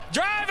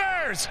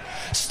cars,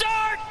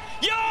 start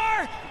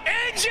your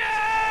engines!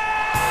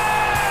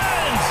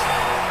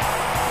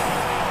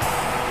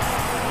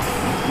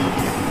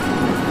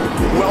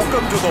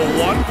 Welcome to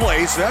the one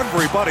place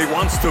everybody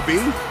wants to be.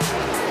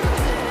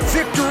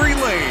 Victory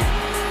Lane,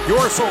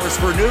 your source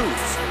for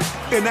news,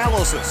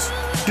 analysis,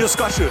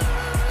 discussion,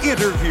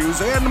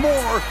 interviews, and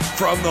more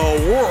from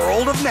the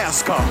world of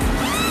NASCAR.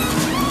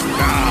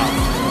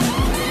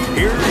 Now,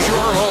 here's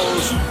your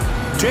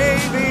host,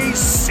 Davey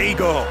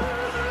Siegel.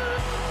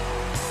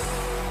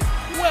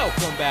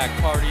 Welcome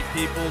back, party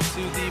people,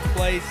 to the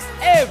place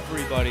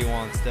everybody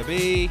wants to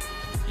be.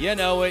 You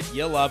know it,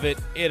 you love it.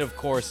 It, of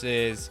course,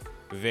 is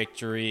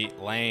Victory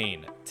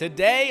Lane.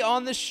 Today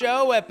on the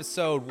show,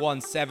 episode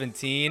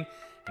 117,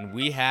 and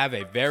we have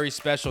a very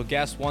special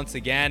guest once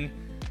again.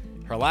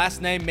 Her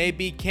last name may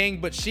be King,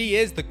 but she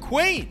is the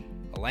queen.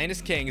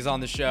 Alanis King is on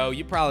the show.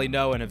 You probably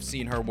know and have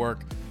seen her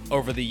work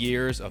over the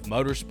years of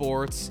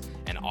motorsports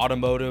and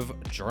automotive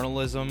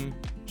journalism.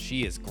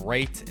 She is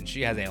great, and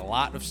she has a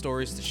lot of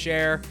stories to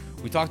share.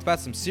 We talked about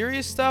some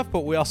serious stuff,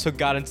 but we also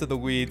got into the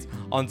weeds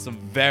on some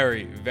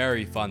very,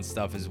 very fun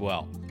stuff as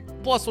well.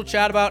 Plus, we'll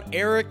chat about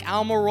Eric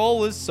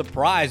Almirola's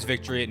surprise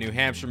victory at New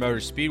Hampshire Motor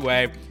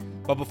Speedway.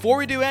 But before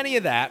we do any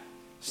of that,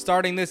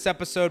 starting this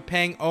episode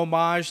paying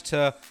homage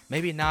to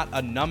maybe not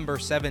a number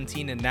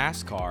 17 in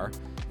NASCAR,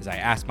 as I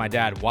asked my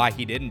dad why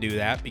he didn't do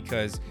that,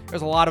 because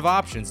there's a lot of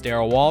options.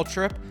 Darrell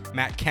Waltrip,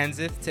 Matt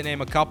Kenseth, to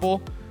name a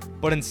couple.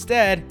 But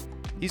instead,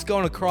 he's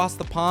going across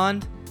the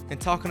pond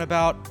and talking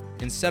about,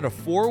 instead of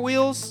 4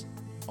 wheels,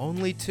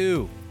 only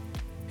 2.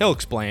 He'll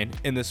explain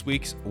in this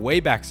week's Way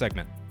Back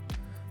segment.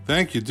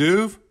 Thank you,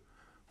 Duve.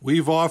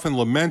 We've often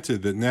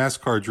lamented that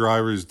NASCAR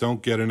drivers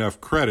don't get enough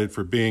credit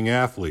for being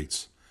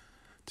athletes.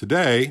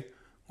 Today,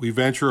 we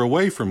venture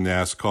away from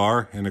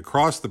NASCAR and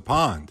across the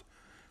pond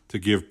to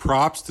give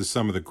props to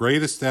some of the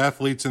greatest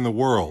athletes in the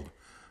world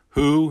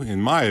who,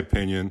 in my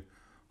opinion,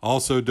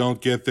 also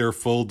don't get their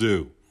full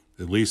due,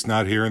 at least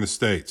not here in the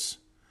States.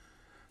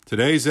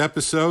 Today's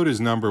episode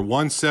is number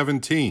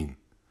 117.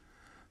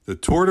 The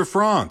Tour de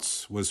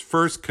France was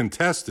first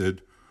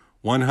contested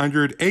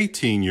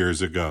 118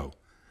 years ago.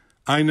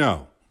 I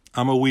know,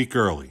 I'm a week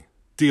early.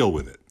 Deal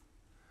with it.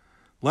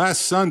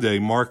 Last Sunday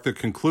marked the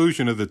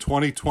conclusion of the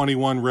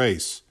 2021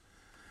 race.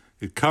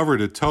 It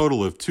covered a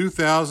total of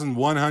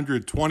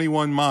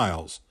 2,121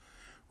 miles,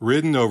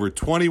 ridden over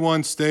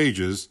 21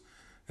 stages,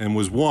 and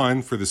was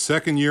won for the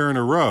second year in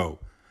a row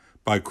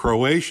by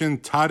Croatian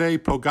Tadej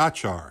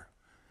Pogačar.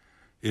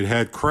 It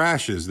had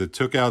crashes that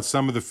took out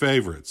some of the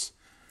favorites.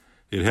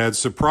 It had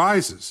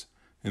surprises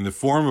in the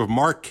form of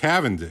Mark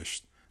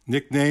Cavendish,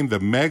 nicknamed the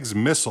Megs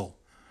Missile,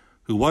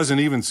 who wasn't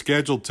even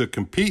scheduled to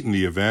compete in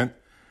the event,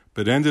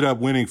 but ended up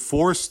winning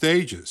 4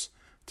 stages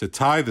to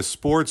tie the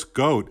sport's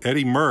GOAT,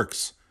 Eddie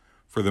Merckx,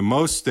 for the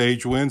most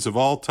stage wins of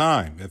all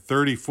time at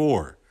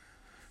 34.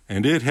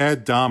 And it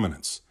had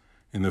dominance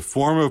in the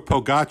form of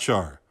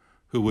Pogačar,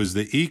 who was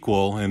the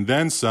equal and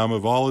then some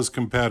of all his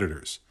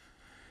competitors.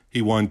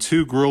 He won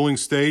 2 grueling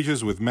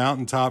stages with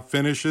mountaintop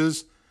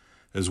finishes,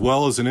 as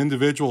well as an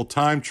individual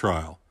time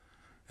trial.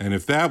 And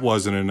if that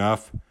wasn't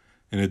enough,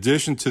 in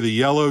addition to the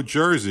yellow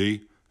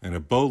jersey and a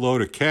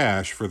boatload of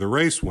cash for the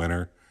race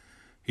winner,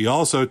 he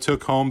also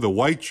took home the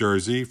white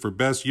jersey for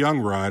Best Young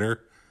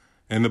Rider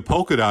and the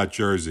polka dot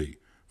jersey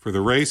for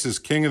the race's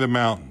King of the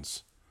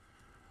Mountains.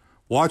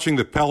 Watching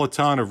the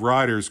peloton of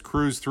riders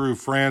cruise through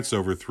France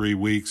over 3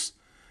 weeks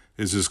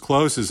is as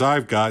close as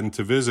I've gotten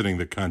to visiting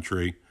the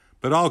country,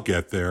 but I'll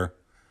get there.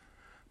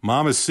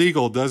 Mama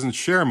Siegel doesn't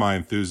share my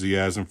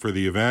enthusiasm for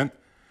the event,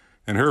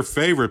 and her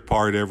favorite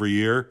part every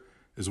year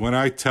is when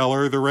I tell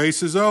her the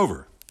race is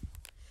over.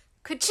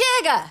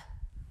 Kachiga!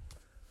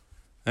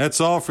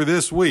 That's all for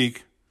this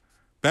week.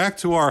 Back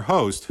to our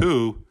host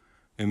who,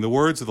 in the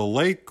words of the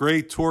late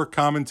great tour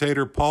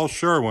commentator Paul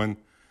Sherwin,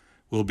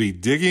 will be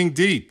digging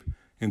deep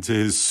into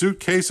his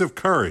suitcase of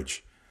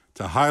courage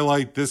to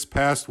highlight this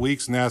past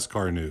week's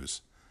NASCAR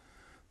news.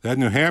 That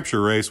New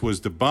Hampshire race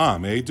was the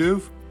bomb, eh,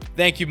 Duve?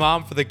 Thank you,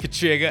 Mom, for the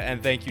kachiga,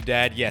 and thank you,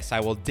 Dad. Yes, I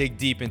will dig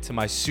deep into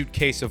my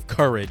suitcase of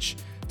courage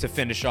to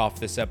finish off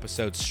this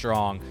episode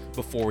strong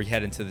before we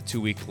head into the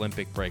 2-week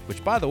Olympic break,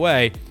 which, by the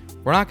way,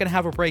 we're not going to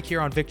have a break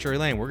here on Victory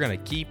Lane. We're going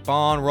to keep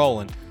on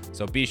rolling,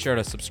 so be sure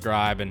to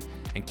subscribe and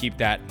keep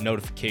that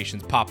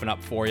notifications popping up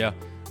for you,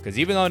 because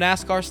even though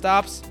NASCAR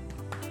stops,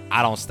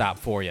 I don't stop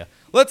for you.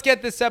 Let's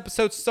get this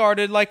episode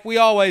started like we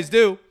always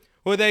do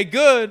with a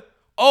good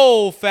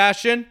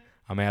old-fashioned,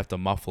 I may have to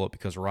muffle it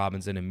because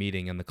Robin's in a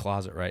meeting in the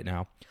closet right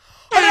now.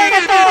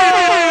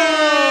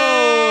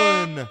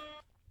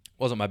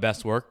 Wasn't my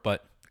best work,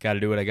 but got to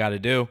do what I got to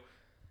do.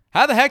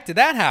 How the heck did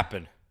that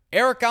happen?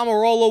 Eric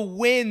Almirola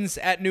wins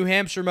at New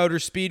Hampshire Motor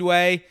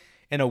Speedway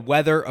in a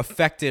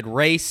weather-affected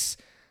race.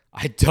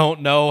 I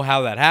don't know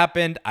how that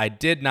happened. I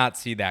did not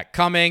see that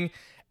coming.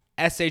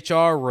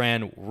 SHR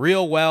ran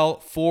real well.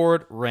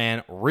 Ford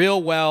ran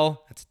real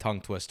well. That's a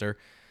tongue twister.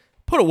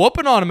 Put a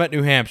whooping on him at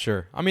New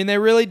Hampshire. I mean, they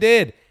really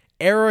did.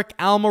 Eric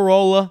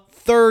Almirola,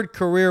 3rd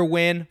career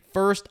win,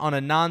 first on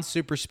a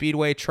non-super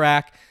speedway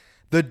track.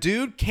 The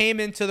dude came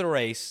into the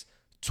race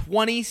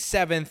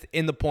 27th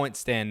in the point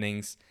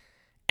standings,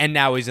 and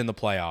now he's in the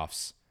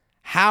playoffs.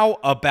 How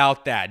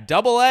about that?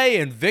 Double A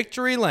in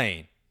victory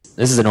lane.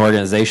 This is an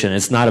organization.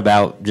 It's not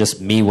about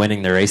just me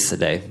winning the race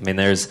today. I mean,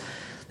 there's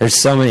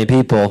so many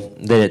people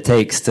that it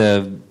takes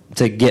to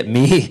get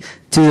me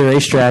to the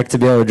racetrack to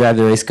be able to drive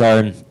the race car.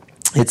 And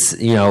it's,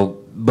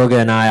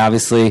 Booga and I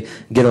obviously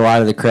get a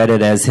lot of the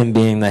credit as him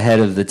being the head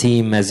of the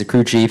team as the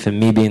crew chief and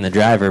me being the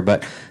driver.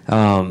 But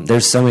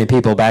there's so many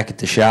people back at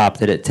the shop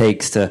that it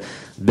takes to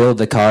build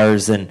the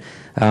cars. And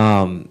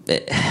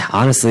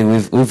honestly,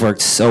 we've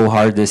worked so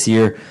hard this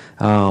year.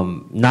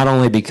 Not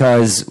only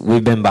because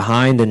we've been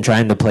behind and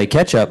trying to play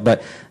catch up,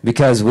 but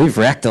because we've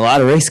wrecked a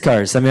lot of race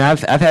cars. I mean,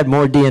 I've had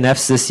more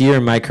DNFs this year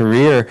in my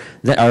career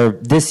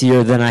this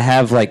year than I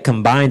have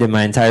combined in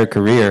my entire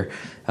career.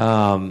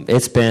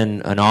 It's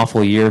been an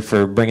awful year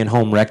for bringing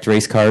home wrecked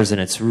race cars, and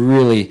it's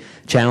really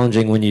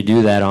challenging when you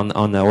do that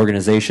on the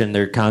organization.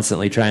 They're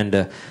constantly trying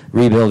to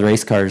rebuild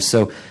race cars.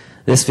 So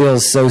this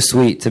feels so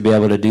sweet to be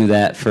able to do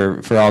that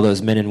for all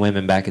those men and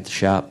women back at the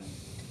shop,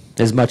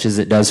 as much as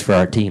it does for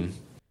our team.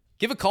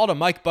 Give a call to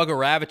Mike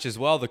Bugaravich as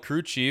well, the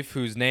crew chief,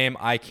 whose name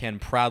I can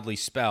proudly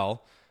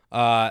spell.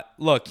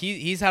 Look,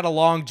 he's had a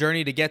long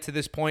journey to get to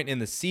this point in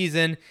the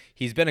season.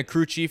 He's been a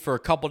crew chief for a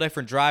couple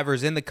different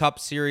drivers in the Cup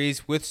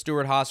Series with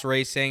Stewart-Haas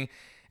Racing,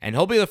 and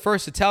he'll be the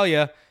first to tell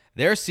you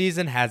their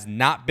season has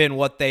not been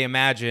what they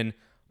imagine,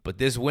 but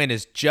this win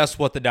is just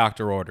what the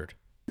doctor ordered.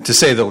 To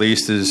say the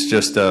least is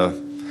just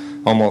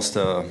almost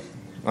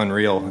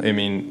unreal. I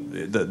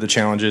mean, the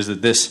challenges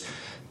that this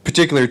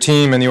particular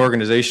team and the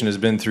organization has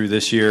been through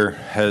this year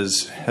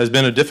has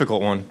been a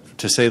difficult one,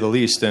 to say the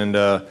least. And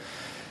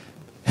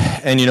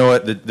you know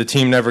what? The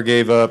team never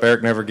gave up.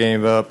 Eric never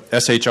gave up.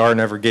 SHR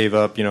never gave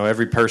up.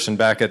 Every person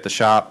back at the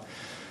shop.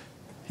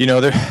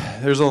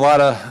 There's a lot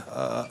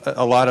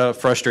of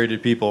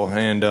frustrated people,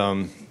 and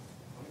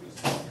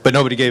but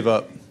nobody gave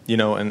up.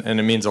 And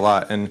it means a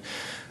lot. And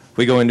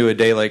we go into a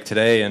day like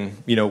today,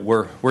 and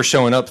we're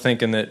showing up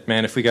thinking that,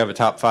 man, if we have a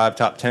top 5,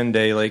 top 10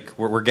 day,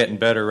 we're getting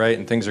better, right,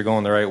 and things are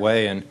going the right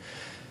way, and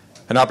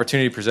an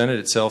opportunity presented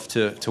itself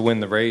to win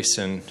the race,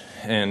 and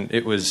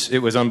it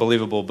was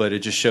unbelievable. But it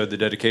just showed the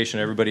dedication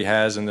everybody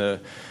has and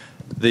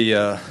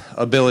the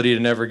ability to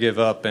never give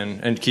up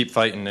and keep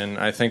fighting. And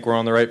I think we're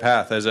on the right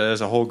path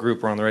as a whole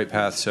group. We're on the right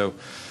path. So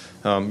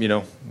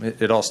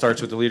it all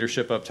starts with the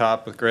leadership up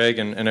top with Greg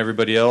and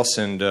everybody else,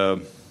 and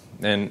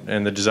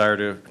the desire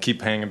to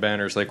keep hanging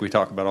banners like we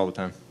talk about all the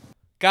time.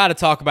 Got to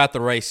talk about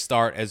the race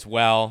start as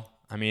well.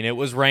 I mean, it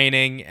was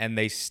raining, and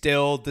they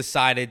still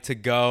decided to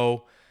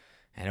go,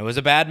 and it was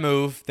a bad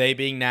move, they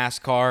being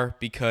NASCAR,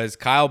 because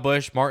Kyle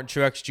Busch, Martin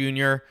Truex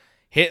Jr.,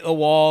 hit the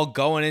wall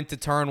going into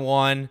turn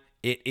 1.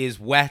 It is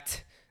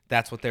wet.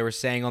 That's what they were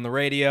saying on the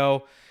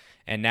radio,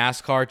 and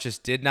NASCAR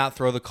just did not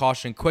throw the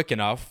caution quick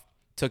enough,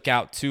 took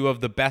out 2 of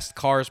the best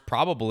cars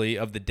probably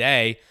of the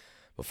day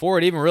before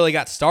it even really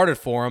got started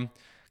for him.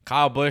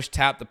 Kyle Busch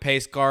tapped the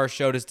pace car,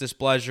 showed his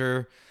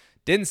displeasure,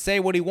 didn't say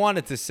what he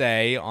wanted to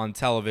say on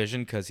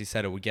television because he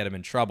said it would get him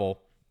in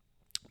trouble,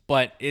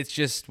 but it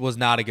just was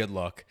not a good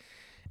look.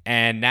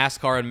 And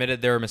NASCAR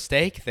admitted their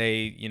mistake.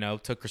 They,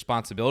 took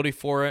responsibility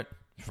for it,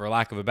 for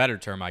lack of a better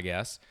term, I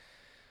guess.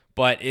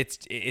 But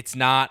it's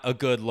not a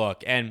good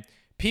look. And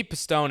Pete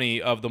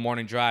Pistone of the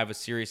Morning Drive of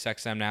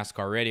SiriusXM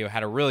NASCAR Radio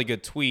had a really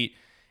good tweet,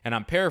 and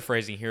I'm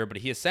paraphrasing here, but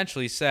he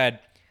essentially said,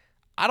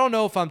 I don't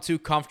know if I'm too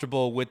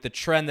comfortable with the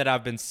trend that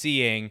I've been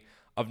seeing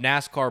of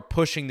NASCAR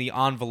pushing the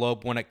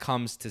envelope when it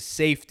comes to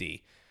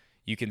safety.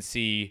 You can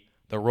see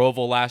the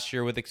Roval last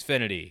year with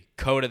Xfinity,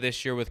 Coda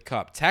this year with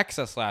Cup,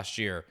 Texas last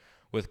year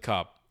with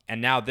Cup,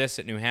 and now this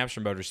at New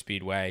Hampshire Motor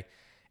Speedway.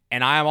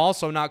 And I am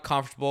also not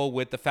comfortable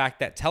with the fact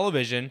that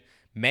television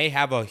may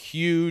have a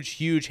huge,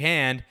 huge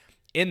hand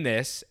in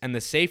this and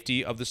the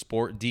safety of the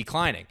sport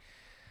declining.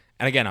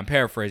 And again, I'm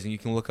paraphrasing. You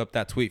can look up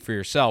that tweet for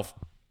yourself.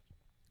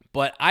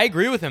 But I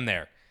agree with him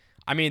there.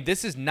 I mean,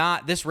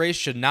 this race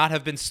should not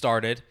have been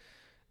started.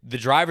 The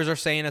drivers are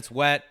saying it's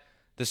wet.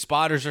 The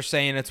spotters are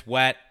saying it's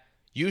wet.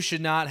 You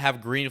should not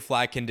have green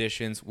flag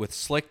conditions with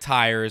slick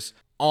tires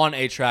on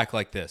a track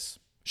like this.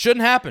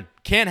 Shouldn't happen.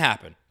 Can't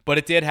happen. But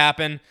it did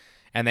happen,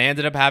 and they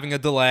ended up having a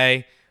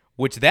delay,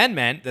 which then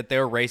meant that they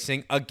were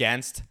racing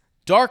against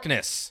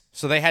darkness.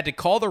 So they had to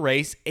call the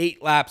race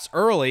 8 laps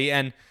early,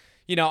 and,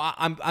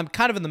 I'm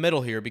kind of in the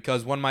middle here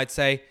because one might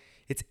say,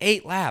 it's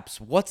 8 laps.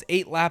 What's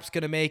 8 laps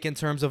going to make in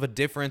terms of a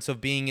difference of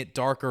being it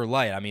dark or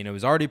light? I mean, it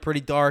was already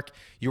pretty dark.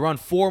 You run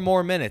 4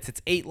 more minutes.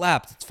 It's 8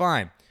 laps. It's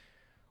fine.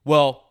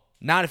 Well,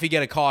 not if you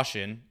get a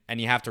caution and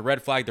you have to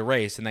red flag the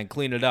race and then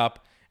clean it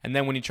up. And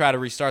then when you try to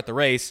restart the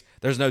race,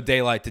 there's no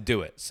daylight to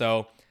do it.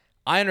 So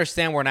I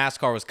understand where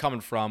NASCAR was coming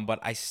from, but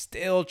I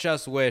still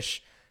just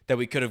wish that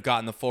we could have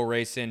gotten the full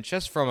race in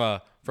just from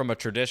a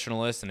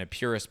traditionalist and a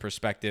purist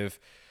perspective,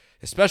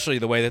 especially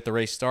the way that the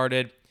race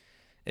started.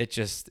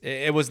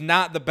 It was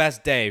not the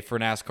best day for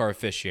NASCAR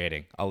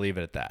officiating. I'll leave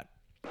it at that.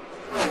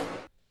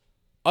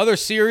 Other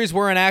series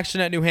were in action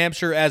at New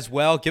Hampshire as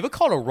well. Give a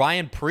call to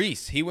Ryan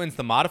Preece. He wins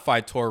the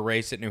Modified Tour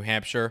race at New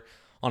Hampshire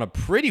on a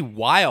pretty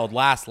wild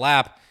last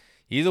lap.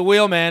 He's a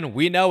wheelman.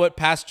 We know it,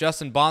 past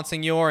Justin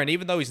Bonsignor. And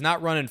even though he's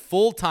not running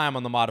full-time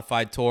on the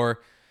Modified Tour,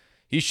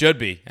 he should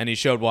be, and he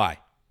showed why.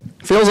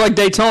 Feels like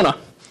Daytona.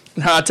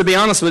 To be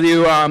honest with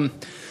you,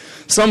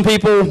 some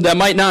people that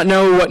might not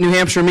know what New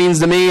Hampshire means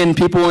to me and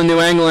people in New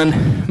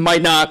England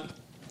might not.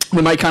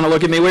 They might kind of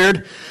look at me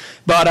weird.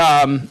 But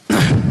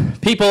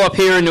people up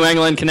here in New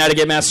England,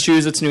 Connecticut,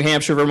 Massachusetts, New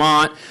Hampshire,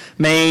 Vermont,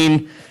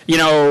 Maine,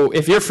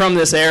 if you're from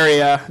this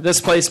area, this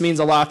place means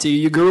a lot to you.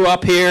 You grew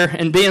up here,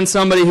 and being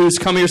somebody who's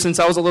come here since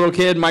I was a little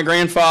kid, my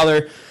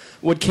grandfather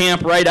would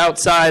camp right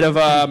outside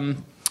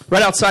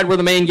where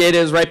the main gate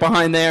is, right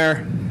behind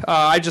there.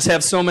 I just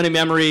have so many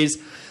memories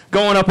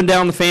going up and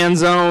down the fan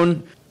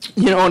zone,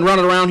 and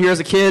running around here as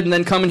a kid, and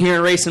then coming here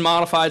and racing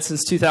modified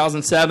since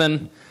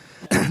 2007.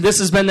 This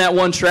has been that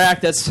one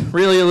track that's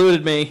really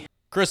eluded me.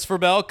 Christopher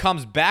Bell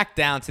comes back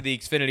down to the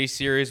Xfinity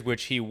Series,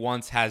 which he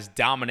once has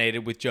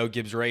dominated with Joe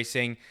Gibbs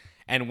Racing,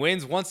 and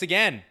wins once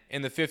again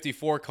in the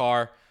 54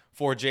 car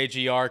for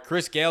JGR.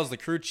 Chris Gale's the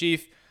crew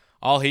chief.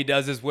 All he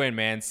does is win,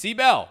 man. C.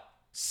 Bell,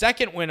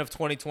 second win of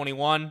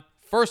 2021,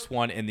 first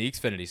one in the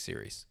Xfinity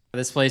Series.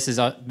 This place has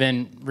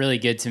been really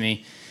good to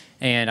me,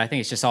 and I think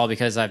it's just all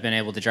because I've been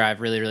able to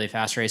drive really, really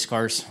fast race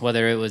cars,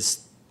 whether it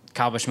was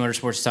Kyle Busch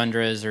Motorsports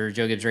Tundras or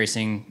Joe Gibbs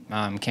Racing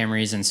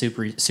Camrys and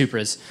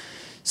Supras.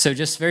 So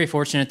just very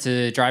fortunate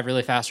to drive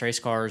really fast race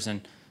cars,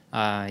 and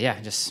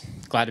just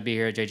glad to be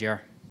here at JGR.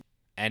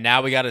 And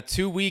now we got a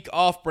 2-week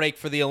off break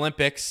for the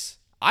Olympics.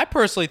 I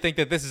personally think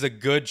that this is a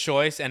good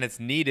choice, and it's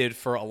needed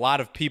for a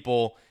lot of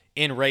people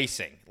in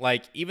racing.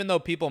 Like, even though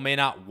people may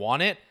not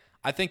want it,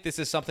 I think this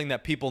is something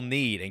that people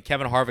need. And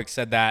Kevin Harvick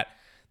said that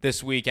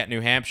this week at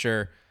New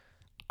Hampshire.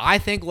 I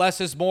think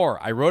less is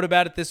more. I wrote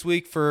about it this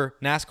week for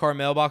NASCAR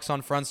Mailbox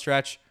on Front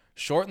Stretch.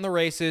 Shorten the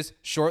races,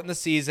 shorten the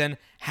season,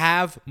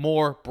 have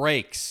more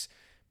breaks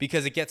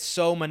because it gets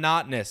so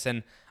monotonous.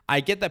 And I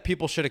get that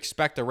people should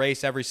expect a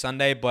race every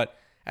Sunday, but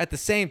at the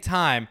same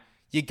time,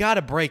 you got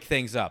to break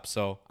things up.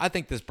 So I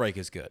think this break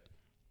is good.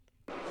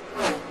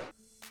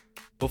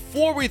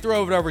 Before we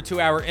throw it over to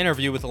our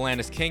interview with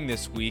Alanis King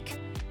this week,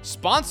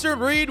 sponsored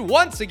read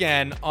once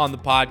again on the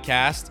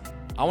podcast,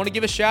 I want to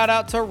give a shout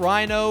out to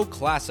Rhino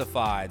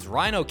Classifieds.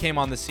 Rhino came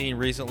on the scene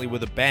recently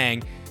with a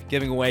bang,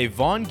 giving away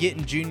Vaughn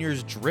Gittin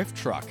Jr.'s drift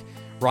truck.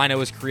 Rhino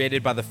was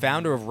created by the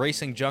founder of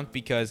Racing Junk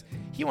because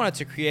he wanted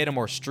to create a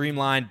more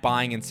streamlined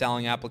buying and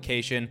selling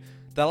application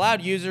that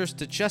allowed users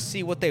to just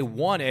see what they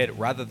wanted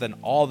rather than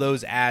all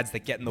those ads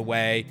that get in the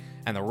way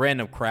and the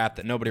random crap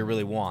that nobody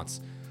really wants.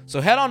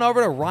 So head on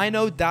over to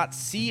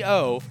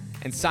rhino.co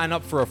and sign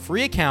up for a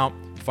free account.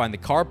 Find the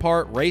car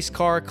part, race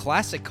car,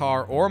 classic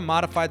car, or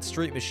modified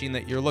street machine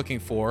that you're looking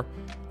for,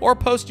 or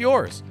post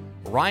yours.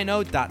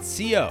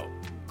 Rhino.co.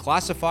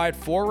 Classified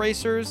for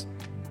racers,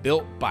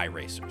 built by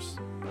racers.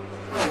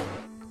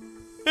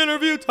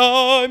 Interview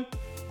time!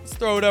 Let's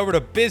throw it over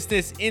to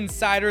Business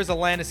Insider's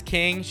Alanis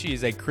King.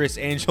 She's a Chris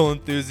Angel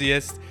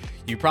enthusiast.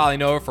 You probably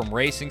know her from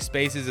Racing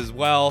Spaces as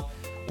well.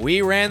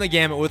 We ran the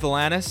gamut with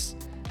Alanis.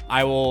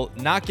 I will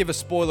not give a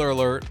spoiler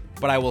alert,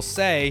 but I will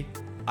say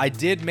I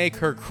did make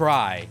her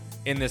cry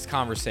in this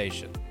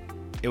conversation.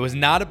 It was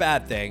not a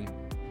bad thing.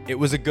 It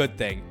was a good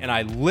thing. And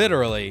I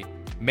literally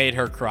made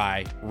her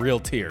cry, real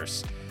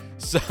tears.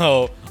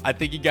 So I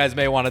think you guys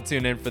may want to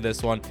tune in for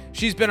this one.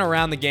 She's been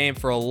around the game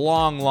for a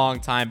long, long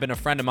time, been a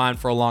friend of mine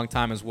for a long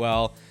time as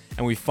well.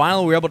 And we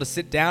finally were able to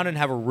sit down and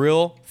have a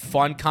real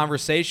fun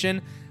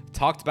conversation.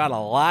 Talked about a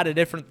lot of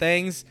different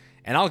things.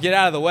 And I'll get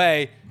out of the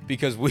way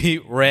because we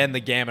ran the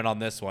gamut on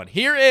this one.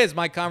 Here is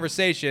my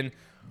conversation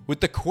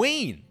with the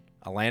Queen,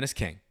 Alanis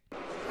King.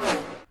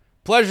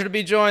 Pleasure to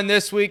be joined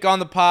this week on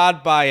the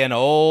pod by an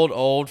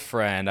old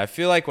friend. I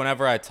feel like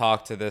whenever I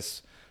talk to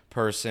this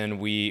person,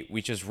 we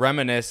just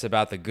reminisce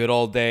about the good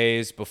old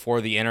days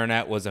before the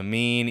internet was a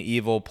mean,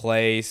 evil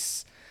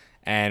place,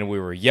 and we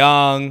were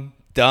young,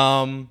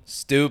 dumb,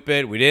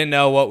 stupid. We didn't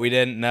know what we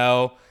didn't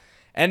know.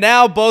 And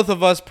now both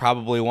of us,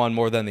 probably one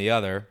more than the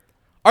other,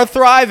 are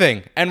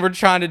thriving, and we're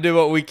trying to do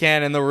what we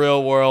can in the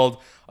real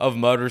world of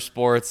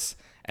motorsports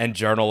and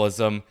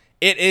journalism.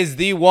 It is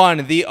the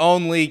one, the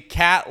only,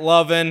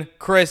 cat-loving,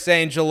 Chris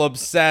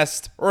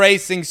Angel-obsessed,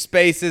 Racing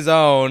Space's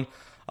own,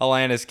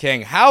 Alanis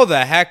King. How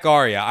the heck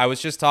are you? I was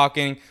just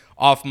talking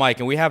off mic,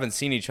 and we haven't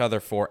seen each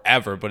other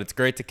forever, but it's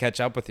great to catch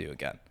up with you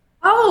again.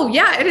 Oh,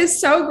 yeah, it is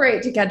so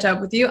great to catch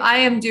up with you. I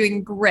am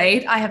doing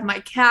great. I have my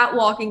cat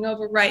walking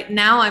over right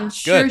now. I'm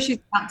sure she's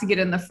about to get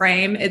in the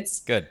frame. It's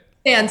good.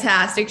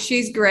 Fantastic.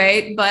 She's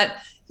great. But,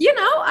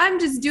 I'm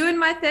just doing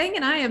my thing,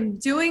 and I am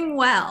doing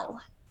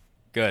well.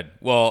 Good.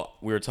 Well,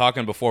 we were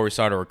talking before we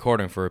started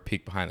recording for a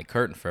peek behind the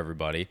curtain for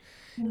everybody,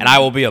 and I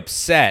will be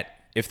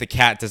upset if the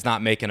cat does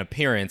not make an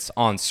appearance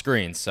on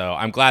screen. So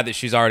I'm glad that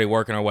she's already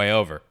working her way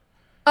over.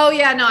 Oh,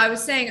 yeah. No, I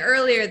was saying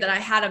earlier that I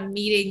had a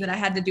meeting that I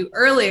had to do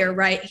earlier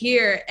right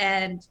here,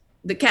 and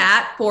the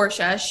cat,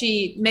 Portia,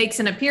 she makes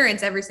an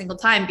appearance every single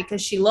time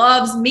because she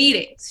loves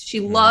meetings. She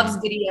loves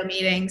video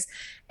meetings.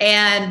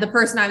 And the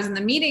person I was in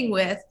the meeting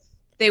with,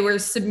 they were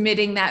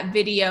submitting that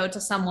video to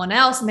someone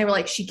else, and they were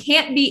like, she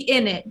can't be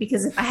in it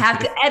because if I have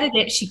to edit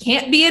it, she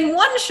can't be in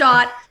one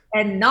shot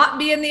and not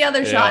be in the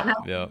other shot.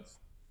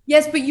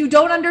 Yes, but you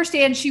don't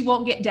understand. She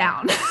won't get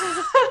down.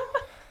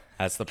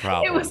 That's the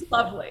problem. It was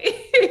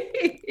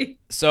lovely.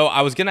 So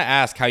I was going to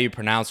ask how you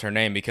pronounce her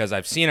name because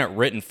I've seen it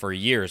written for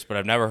years, but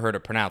I've never heard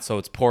it pronounced. So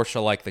it's Portia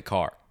like the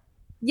car.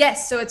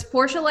 Yes, so it's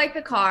Portia like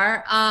the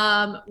car.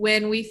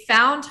 When we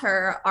found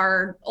her,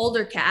 our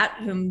older cat,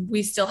 whom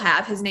we still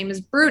have, his name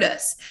is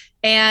Brutus.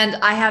 And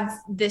I have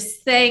this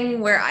thing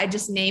where I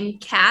just name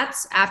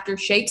cats after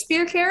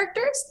Shakespeare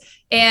characters.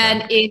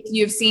 And if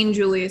you've seen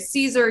Julius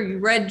Caesar, you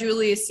read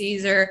Julius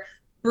Caesar,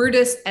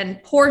 Brutus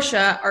and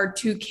Portia are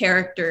two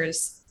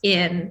characters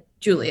in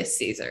Julius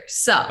Caesar.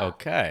 So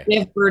we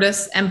have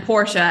Brutus and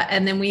Portia,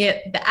 and then we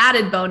get the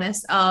added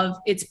bonus of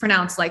it's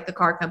pronounced like the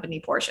car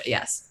company Porsche.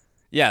 Yes.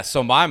 Yeah,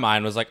 so my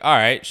mind was like, all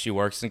right, she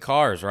works in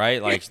cars,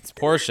 right? Like it's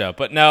Portia,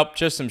 but nope,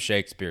 just some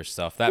Shakespeare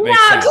stuff. That makes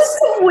sense. Just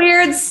some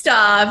weird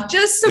stuff.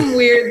 Just some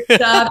weird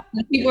stuff.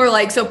 People are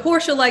like, so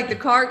Portia like the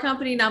car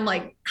company, and I'm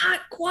like, not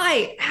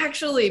quite,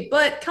 actually,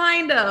 but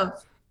kind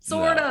of,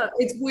 sort of.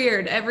 It's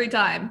weird every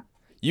time.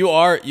 You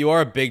are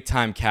a big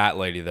time cat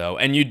lady though,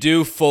 and you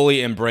do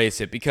fully embrace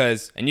it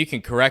because, and you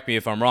can correct me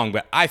if I'm wrong,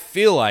 but I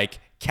feel like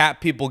cat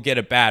people get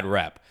a bad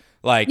rep.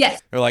 Like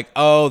they're like,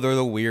 oh, they're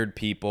the weird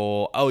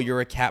people. Oh,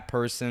 you're a cat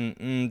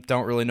person.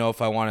 Don't really know if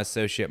I want to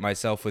associate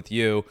myself with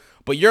you.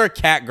 But you're a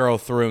cat girl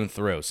through and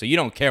through, so you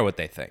don't care what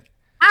they think.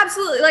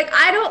 Absolutely. Like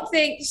I don't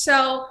think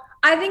so.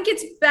 I think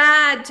it's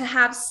bad to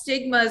have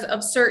stigmas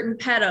of certain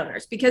pet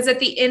owners because at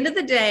the end of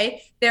the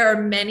day, there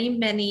are many,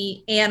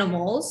 many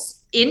animals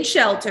in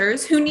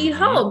shelters who need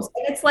homes.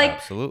 And it's like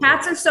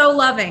cats are so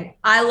loving.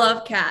 I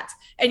love cats.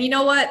 And you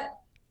know what?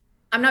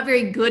 I'm not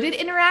very good at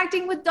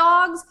interacting with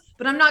dogs,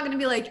 but I'm not going to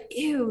be like,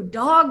 ew,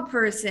 dog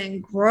person,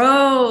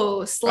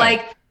 gross. Right.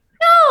 Like,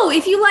 no,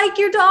 if you like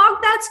your dog,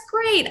 that's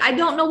great. I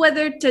don't know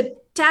whether to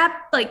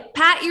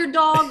pat your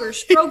dog or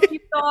stroke your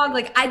dog.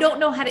 Like, I don't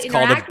know how to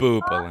interact. It's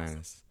called a boop,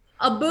 Alanis.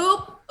 A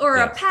boop or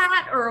a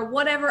pat or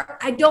whatever.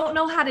 I don't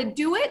know how to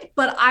do it,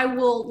 but I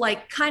will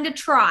like kind of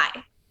try.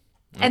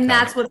 And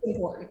that's what's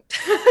important.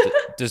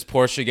 Does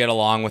Portia get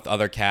along with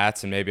other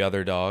cats and maybe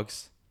other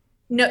dogs?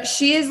 No,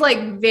 she is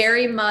like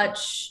very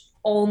much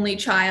only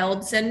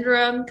child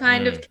syndrome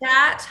kind of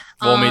cat.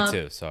 Well, me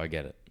too, so I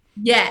get it.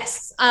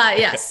 Yes.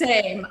 Yeah,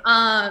 same.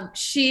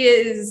 She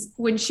is,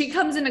 when she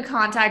comes into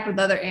contact with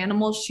other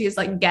animals, she is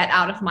like, get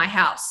out of my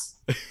house.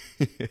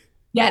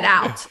 Get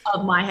out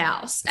of my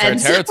house.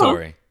 It's her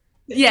territory.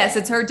 Yes,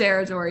 it's her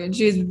territory, and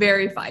she's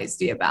very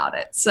feisty about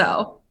it.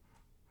 So.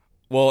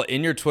 Well,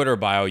 in your Twitter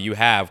bio, you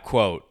have,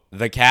 quote,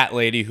 the cat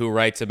lady who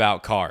writes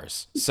about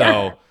cars.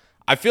 So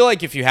I feel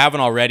like if you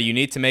haven't already, you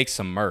need to make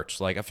some merch.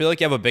 Like, I feel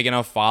like you have a big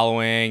enough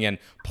following, and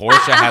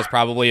Portia has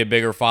probably a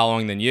bigger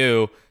following than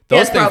you.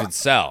 Those things would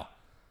sell.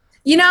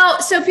 You know,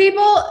 so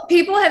people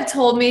have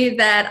told me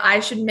that I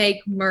should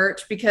make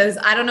merch because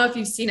I don't know if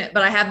you've seen it,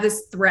 but I have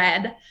this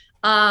thread.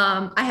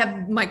 I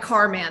have my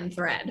Carman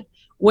thread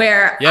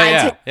where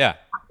I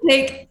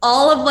take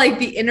all of like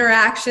the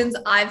interactions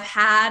I've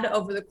had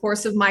over the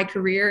course of my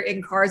career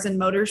in cars and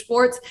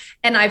motorsports,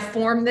 and I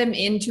form them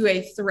into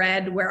a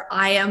thread where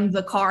I am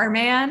the car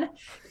man.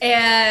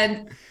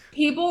 And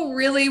people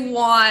really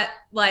want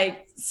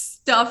like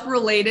stuff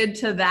related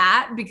to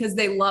that because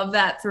they love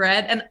that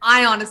thread. And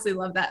I honestly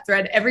love that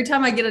thread. Every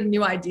time I get a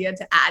new idea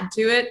to add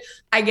to it,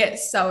 I get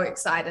so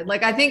excited.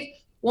 Like, I think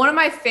one of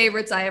my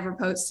favorites I ever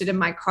posted in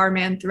my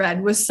Carman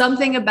thread was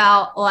something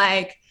about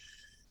like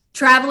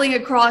traveling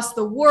across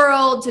the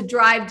world to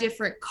drive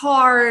different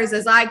cars.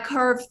 As I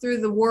carve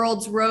through the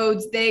world's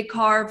roads, they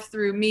carve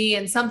through me,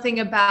 and something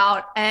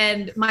about,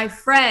 and my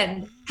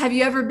friend, have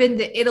you ever been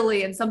to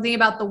Italy? And something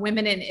about the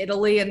women in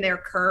Italy and their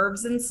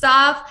curves and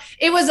stuff.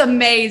 It was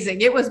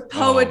amazing. It was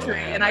poetry,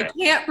 and I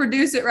can't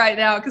produce it right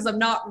now because I'm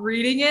not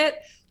reading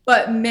it.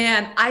 But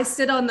man, I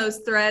sit on those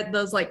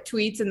like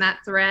tweets in that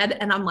thread,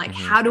 and I'm like,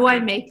 how do I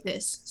make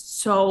this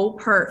so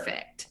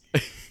perfect?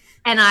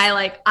 And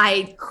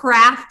I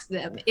craft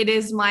them. It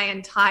is my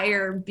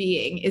entire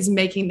being is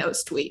making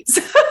those tweets.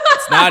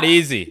 It's not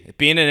easy.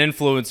 Being an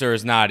influencer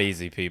is not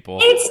easy, people.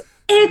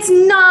 It's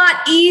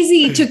not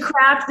easy to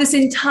craft this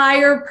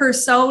entire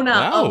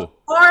persona of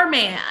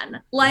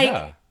Carman.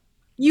 Like,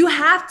 you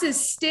have to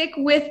stick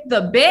with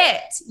the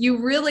bit.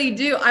 You really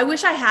do. I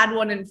wish I had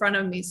one in front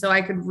of me so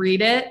I could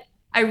read it.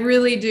 I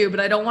really do, but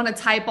I don't want to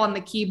type on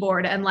the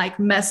keyboard and like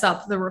mess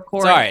up the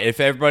recording. It's all right. If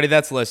everybody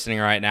that's listening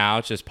right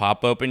now, just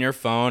pop open your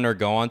phone or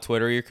go on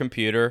Twitter or your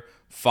computer,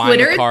 find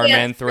the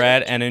Carman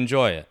thread and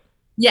enjoy it.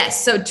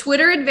 Yes. So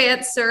Twitter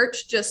advanced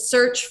search, just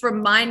search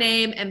from my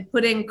name and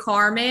put in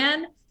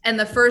Carman. And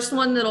the first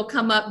one that'll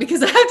come up,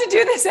 because I have to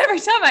do this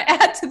every time I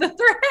add to the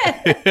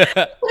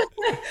thread.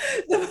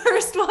 The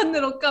first one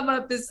that'll come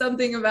up is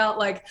something about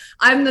like,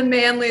 I'm the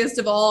manliest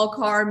of all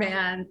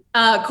carmen.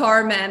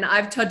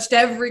 I've touched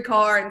every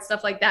car and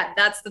stuff like that.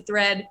 That's the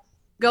thread.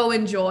 Go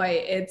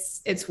enjoy.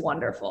 It's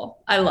wonderful.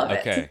 I love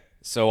it. Okay.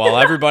 So while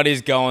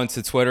everybody's going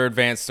to Twitter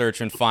advanced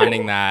search and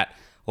finding that,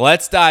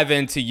 let's dive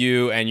into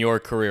you and your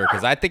career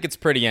because I think it's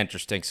pretty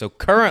interesting. So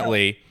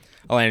currently,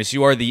 Alanis,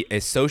 you are the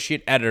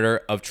associate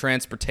editor of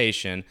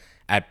transportation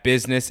at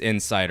Business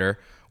Insider,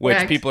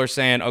 which people are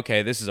saying,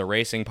 okay, this is a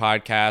racing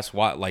podcast.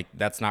 What, like,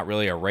 that's not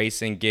really a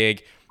racing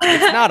gig.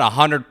 It's not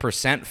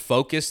 100%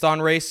 focused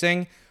on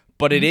racing,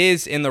 but it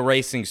is in the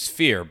racing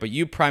sphere. But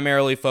you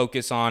primarily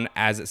focus on,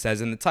 as it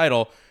says in the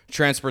title,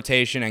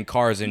 transportation and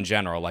cars in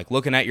general. Like,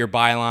 looking at your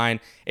byline,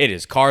 it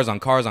is cars on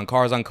cars on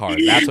cars on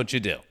cars. That's what you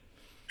do.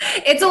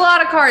 It's a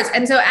lot of cars.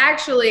 And so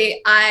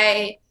actually,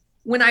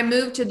 when I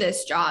moved to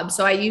this job,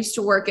 so I used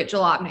to work at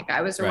Jalopnik.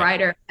 I was a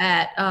writer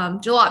at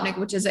Jalopnik,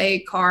 which is a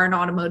car and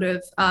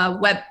automotive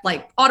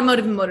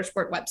automotive and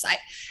motorsport website.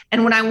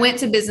 And when I went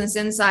to Business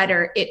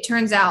Insider, it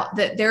turns out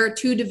that there are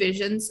two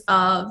divisions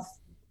of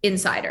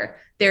Insider.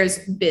 There's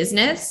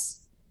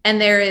business and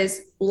there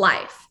is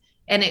life.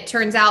 And it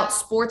turns out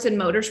sports and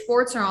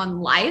motorsports are on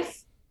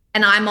life,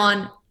 and I'm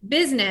on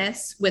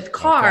business with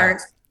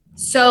cars. Okay.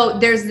 So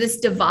there's this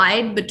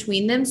divide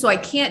between them. So I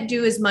can't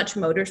do as much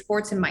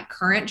motorsports in my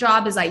current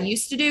job as I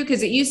used to do,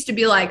 because it used to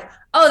be like,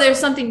 oh, there's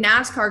something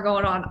NASCAR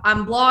going on,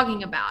 I'm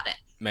blogging about it.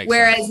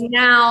 Whereas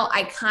now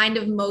I kind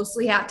of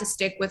mostly have to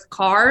stick with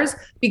cars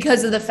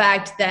because of the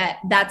fact that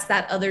that's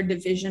that other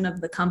division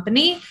of the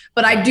company.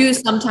 But I do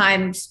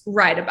sometimes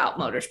write about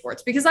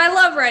motorsports because I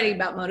love writing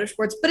about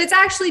motorsports, but it's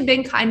actually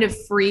been kind of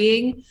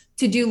freeing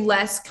to do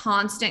less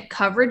constant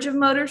coverage of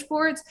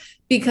motorsports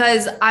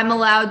because am I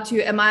allowed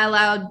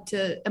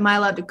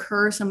to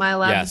curse? Am I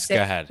allowed to say? Yes,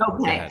 go ahead. Okay.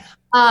 Go ahead.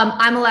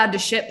 I'm allowed to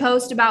shit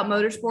post about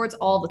motorsports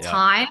all the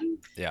time.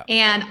 Yeah.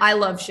 And I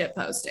love shit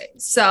posting.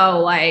 So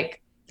like,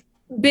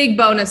 big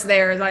bonus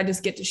there is I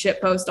just get to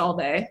shit post all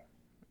day.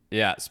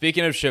 Yeah.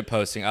 Speaking of shit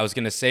posting, I was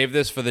going to save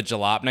this for the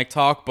Jalopnik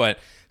talk, but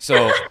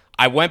so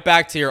I went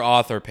back to your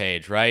author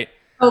page, right?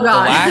 Oh,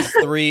 God. The last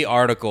 3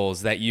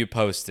 articles that you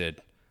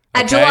posted.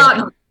 At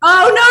Jalopnik.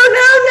 Oh, no.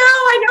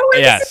 I know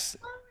where this is.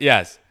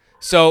 Yes.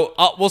 So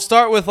we'll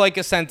start with like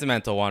a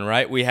sentimental one,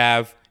 right? We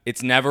have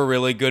It's Never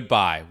Really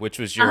Goodbye, which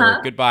was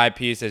your goodbye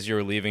piece as you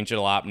were leaving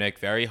Jalopnik.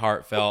 Very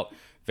heartfelt,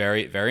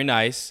 very, very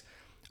nice.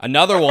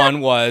 Another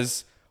one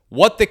was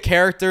what the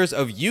characters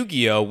of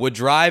Yu-Gi-Oh! Would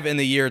drive in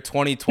the year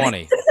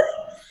 2020.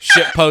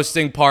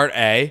 Shitposting part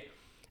A.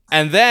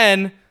 And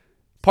then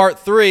part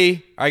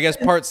 3, or I guess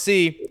part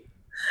C,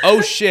 oh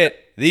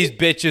shit, these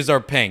bitches are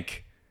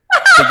pink.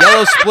 The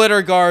yellow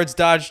splitter guards,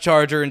 Dodge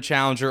Charger, and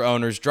Challenger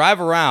owners drive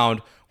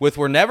around with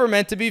were never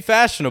meant to be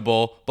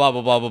fashionable, blah,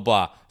 blah, blah, blah,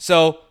 blah.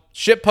 So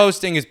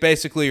shitposting is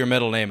basically your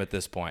middle name at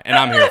this point, and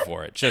I'm here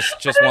for it. Just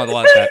wanted to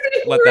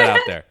let that out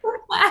there.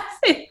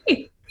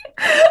 Laughing.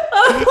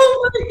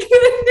 Oh my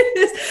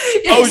goodness.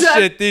 Oh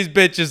shit, these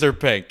bitches are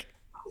pink.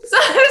 So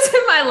I was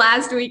in my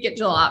last week at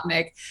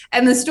Jalopnik,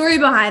 and the story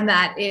behind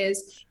that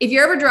is if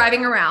you're ever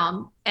driving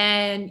around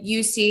and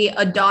you see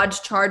a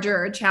Dodge Charger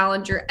or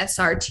Challenger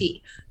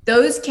SRT,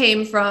 those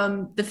came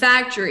from the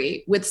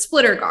factory with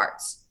splitter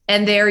guards,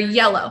 and they're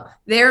yellow.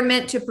 They're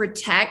meant to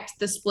protect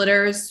the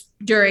splitters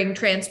during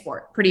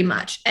transport, pretty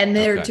much, and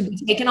they're to be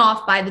taken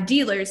off by the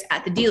dealers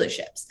at the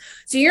dealerships.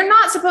 So you're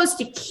not supposed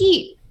to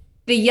keep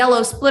the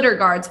yellow splitter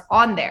guards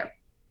on there.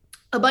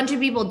 A bunch of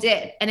people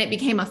did, and it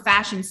became a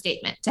fashion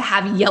statement to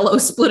have yellow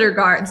splitter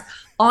guards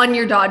on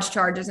your Dodge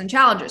Chargers and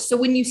Challengers. So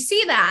when you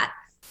see that,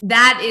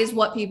 that is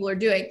what people are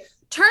doing.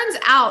 Turns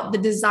out the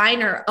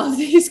designer of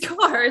these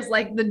cars,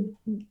 like the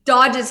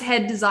Dodge's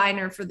head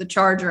designer for the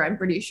Charger, I'm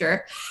pretty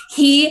sure,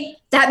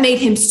 that made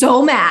him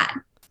so mad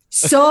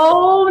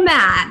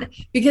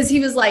because he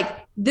was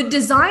like, the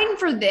design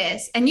for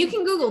this, and you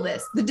can Google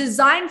this, the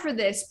design for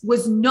this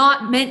was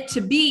not meant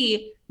to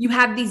be, you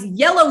have these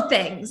yellow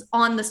things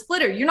on the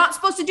splitter. You're not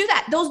supposed to do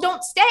that. Those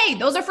don't stay.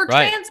 Those are for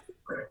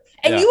transport.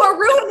 And you are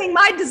ruining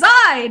my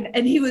design.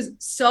 And he was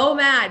so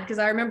mad because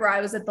I remember I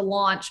was at the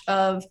launch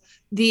of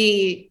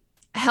the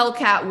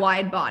Hellcat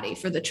wide body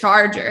for the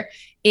Charger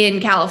in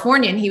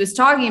California, and he was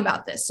talking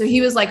about this. So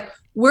he was like,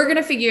 we're going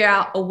to figure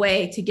out a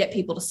way to get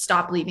people to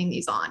stop leaving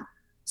these on.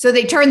 So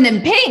they turned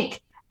them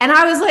pink. And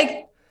I was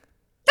like,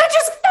 that's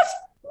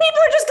people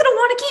are just going to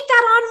want to keep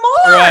that on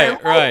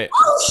more. Right.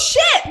 Oh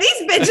shit,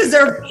 these bitches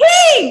are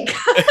pink.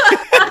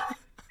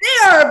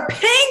 They are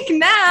pink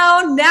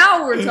now.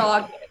 Now we're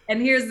talking.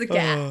 And here's the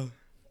cat.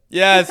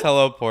 Yes.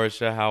 Hello,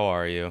 Portia. How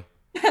are you?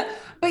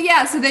 But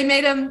yeah, so they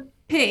made them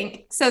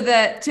pink so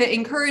that to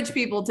encourage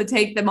people to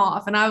take them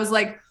off. And I was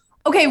like,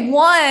 okay,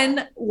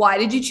 1, why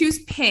did you choose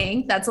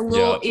pink? That's a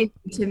little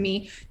iffy to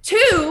me.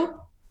 2,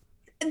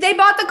 they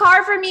bought the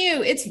car from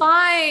you. It's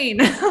fine.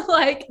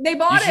 Like they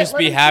bought it. You should just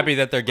be happy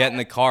that they're getting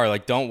the car.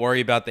 Like, don't worry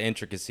about the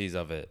intricacies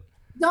of it.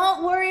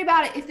 Don't worry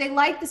about it. If they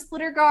like the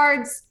splitter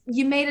guards,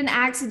 you made an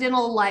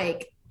accidental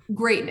like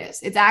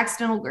greatness. It's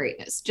accidental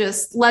greatness.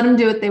 Just let them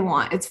do what they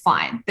want. It's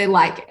fine. They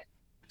like it.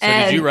 So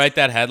did you write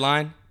that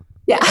headline?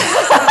 Yeah.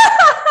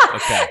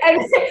 Okay.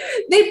 And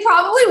they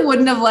probably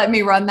wouldn't have let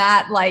me run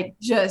that like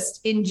just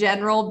in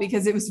general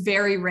because it was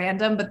very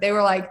random, but they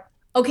were like,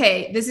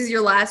 okay, this is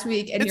your last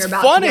week and it's you're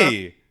about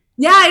funny.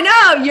 Yeah, I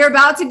know. You're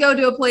about to go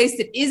to a place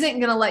that isn't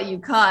going to let you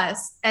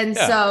cuss. And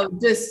so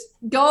just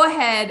go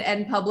ahead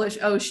and publish,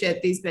 oh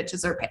shit, these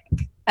bitches are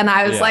pink. And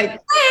I was like,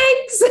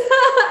 thanks.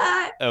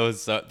 It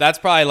was that's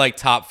probably like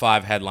top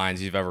 5 headlines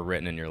you've ever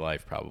written in your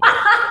life, probably.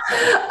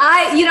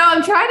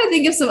 I'm trying to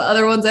think of some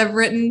other ones I've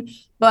written,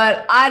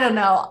 but I don't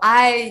know.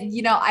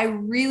 I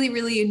really,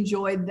 really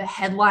enjoyed the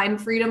headline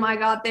freedom I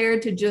got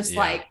there to just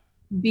like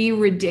be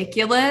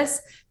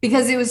ridiculous,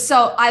 because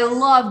I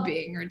love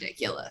being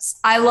ridiculous.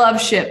 I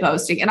love shit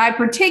posting. And I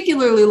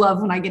particularly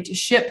love when I get to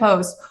shit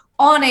post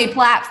on a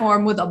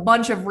platform with a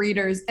bunch of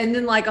readers and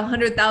then like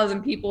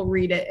 100,000 people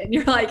read it. And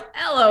you're like,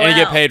 LOL. And you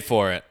get paid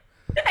for it.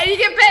 And you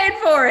get paid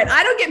for it.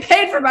 I don't get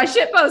paid for my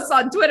shit posts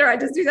on Twitter. I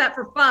just do that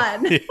for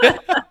fun.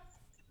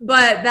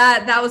 But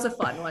that was a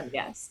fun one.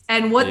 Yes.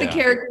 And what the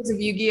characters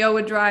of Yu-Gi-Oh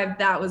would drive,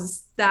 that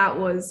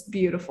was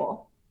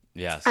beautiful.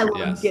 Yes. I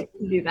love to get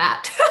to do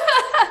that.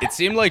 It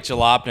seemed like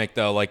Jalopnik,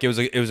 though, like it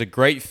was a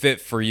great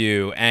fit for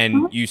you.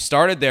 And you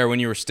started there when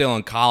you were still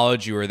in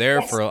college. You were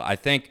there for, I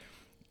think,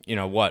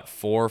 4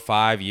 or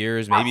 5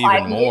 years, maybe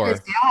even more.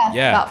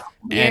 About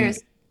 5 years.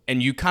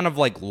 And you kind of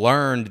like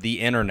learned the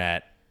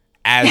internet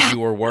as you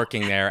were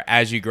working there,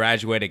 as you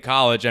graduated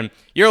college. And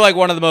you're like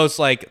one of the most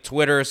like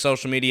Twitter,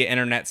 social media,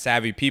 internet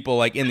savvy people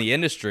like in the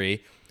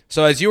industry.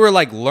 So as you were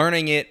like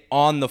learning it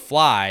on the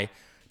fly,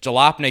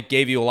 Jalopnik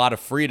gave you a lot of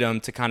freedom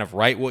to kind of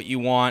write what you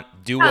want,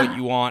 do what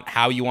you want,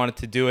 how you wanted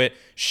to do it,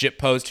 shit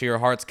post to your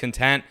heart's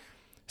content.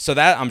 So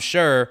that, I'm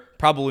sure,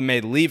 probably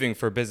made leaving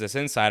for Business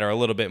Insider a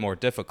little bit more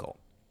difficult.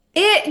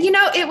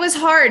 It was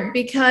hard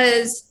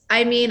because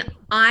I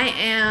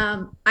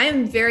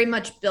am very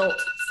much built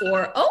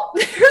for,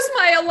 there's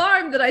my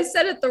alarm that I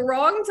set at the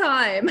wrong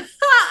time.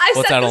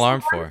 What's that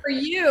alarm for? For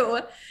you.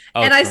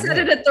 And I set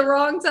it at the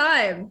wrong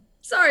time.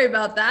 Sorry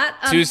about that.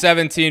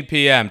 2:17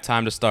 p.m.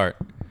 Time to start.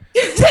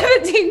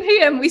 17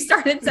 p.m. We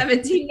started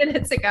 17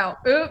 minutes ago.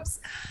 Oops.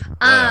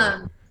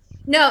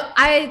 No,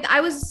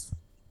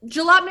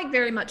 Jalopnik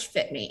very much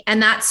fit me,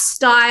 and that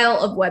style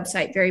of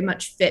website very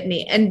much fit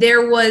me. And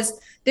there was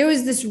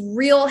this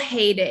real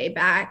heyday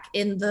back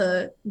in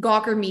the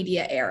Gawker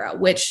Media era,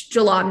 which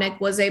Jalopnik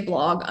was a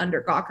blog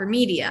under Gawker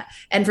Media.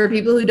 And for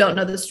people who don't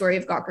know the story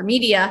of Gawker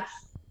Media,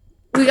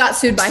 we got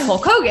sued by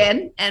Hulk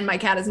Hogan, and my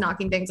cat is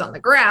knocking things on the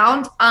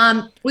ground.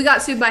 We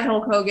got sued by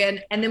Hulk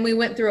Hogan, and then we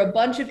went through a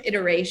bunch of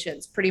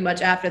iterations pretty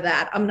much after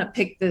that. I'm going to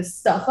pick this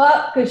stuff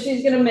up because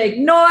she's going to make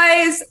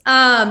noise.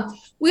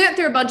 We went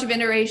through a bunch of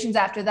iterations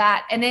after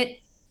that, and it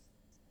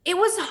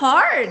was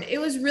hard. It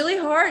was really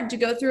hard to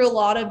go through a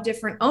lot of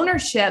different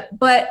ownership.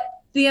 But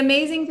the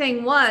amazing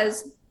thing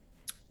was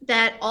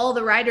that all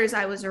the writers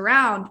I was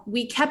around,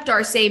 we kept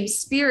our same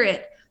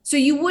spirit. So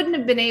you wouldn't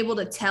have been able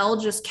to tell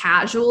just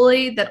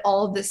casually that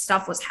all of this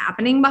stuff was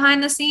happening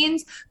behind the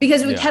scenes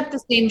because we kept the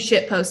same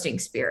shit posting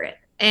spirit.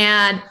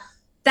 And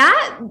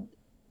that,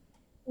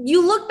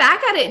 you look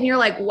back at it and you're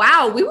like,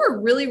 wow, we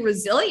were really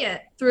resilient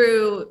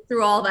through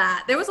all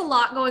that. There was a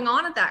lot going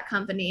on at that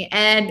company,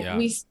 and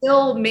we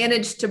still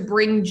managed to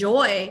bring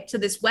joy to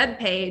this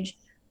webpage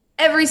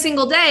every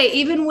single day,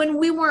 even when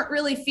we weren't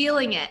really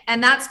feeling it.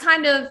 And that's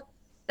kind of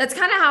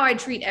how I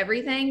treat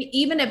everything.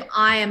 Even if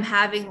I am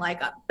having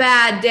like a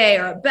bad day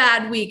or a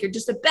bad week or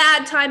just a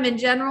bad time in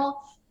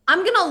general, I'm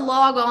going to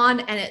log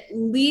on and at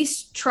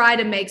least try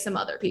to make some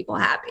other people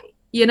happy,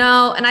 And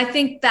I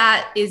think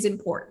that is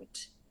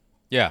important.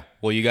 Yeah.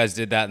 Well, you guys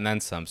did that and then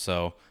some.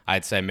 So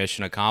I'd say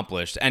mission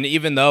accomplished. And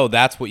even though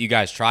that's what you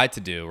guys tried to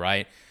do,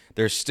 right?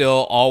 There's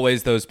still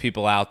always those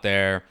people out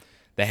there,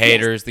 the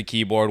haters, the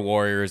keyboard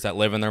warriors that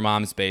live in their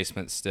mom's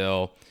basement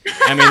still.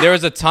 I mean, there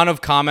was a ton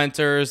of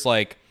commenters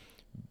like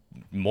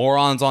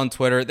morons on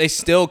Twitter. They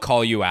still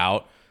call you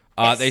out.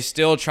 They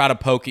still try to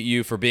poke at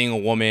you for being a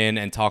woman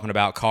and talking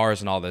about cars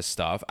and all this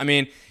stuff. I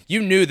mean,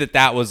 you knew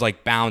that was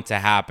like bound to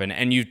happen,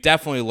 and you've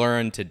definitely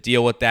learned to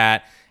deal with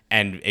that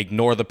and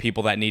ignore the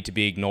people that need to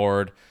be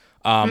ignored.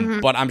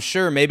 But I'm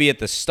sure maybe at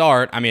the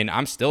start, I mean,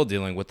 I'm still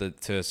dealing with it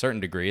to a certain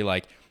degree.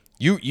 Like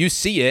you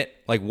see it,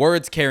 like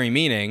words carry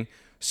meaning.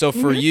 So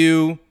for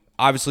you,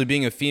 obviously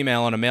being a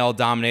female in a male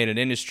dominated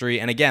industry,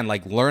 and again,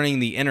 like learning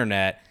the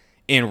internet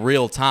in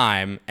real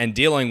time and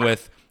dealing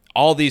with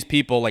all these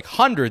people, like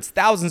hundreds,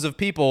 thousands of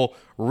people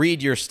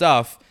read your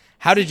stuff.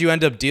 How did you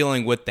end up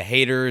dealing with the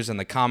haters and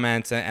the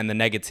comments and the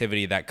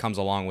negativity that comes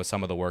along with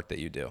some of the work that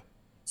you do?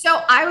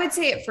 So I would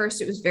say at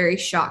first it was very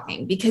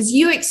shocking because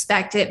you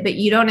expect it, but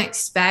you don't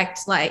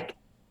expect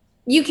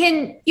you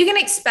can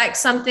expect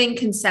something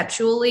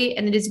conceptually,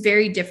 and it is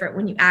very different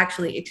when you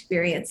actually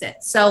experience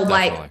it. So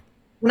Definitely.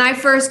 When I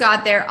first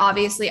got there,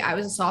 obviously I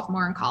was a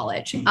sophomore in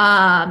college, and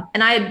I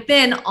had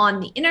been on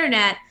the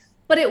internet,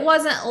 but it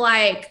wasn't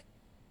like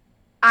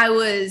I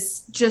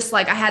was just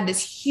like, I had this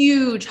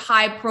huge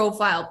high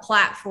profile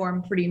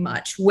platform pretty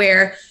much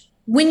where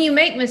when you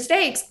make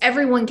mistakes,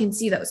 everyone can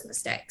see those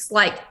mistakes.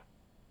 Like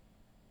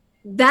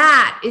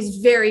that is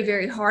very,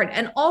 very hard.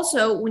 And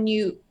also when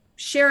you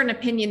share an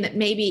opinion that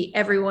maybe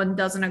everyone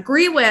doesn't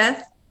agree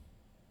with,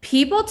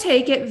 people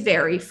take it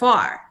very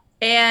far.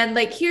 And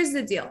like, here's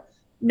the deal.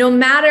 no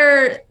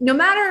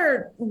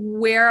matter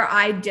where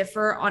I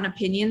differ on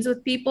opinions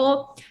with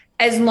people,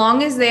 as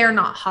long as they are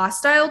not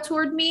hostile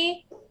toward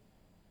me,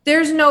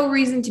 there's no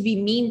reason to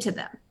be mean to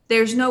them.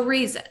 There's no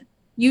reason.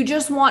 You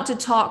just want to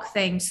talk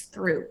things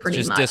through pretty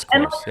much. Just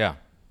discourse, yeah.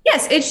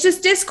 Yes, it's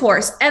just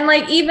discourse. And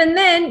like, even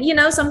then,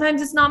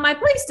 sometimes it's not my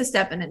place to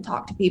step in and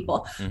talk to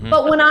people.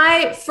 But when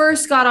I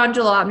first got on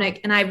Jalopnik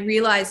and I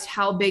realized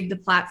how big the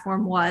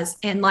platform was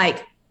and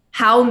like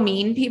how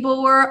mean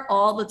people were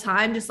all the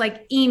time, just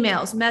like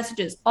emails,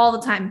 messages all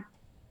the time,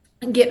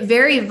 and get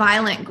very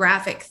violent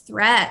graphic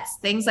threats,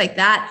 things like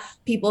that.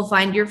 People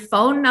find your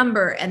phone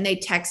number and they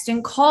text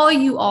and call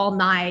you all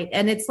night.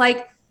 And it's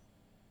like,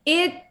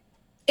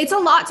 it's a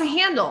lot to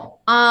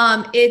handle.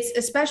 It's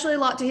especially a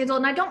lot to handle.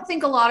 And I don't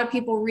think a lot of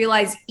people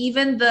realize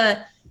even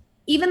the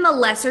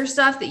lesser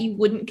stuff that you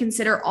wouldn't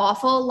consider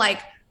awful. Like,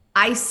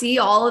 I see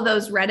all of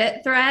those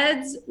Reddit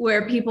threads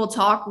where people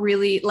talk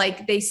really,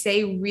 like, they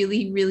say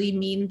really, really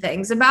mean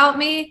things about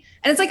me.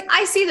 And it's like,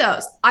 I see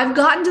those. I've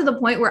gotten to the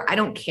point where I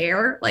don't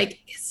care. Like,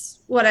 it's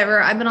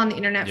whatever. I've been on the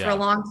internet for a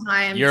long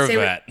time. You're a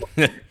vet.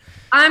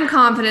 I'm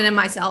confident in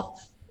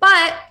myself.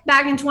 But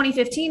back in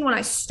 2015, when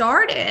I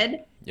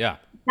started,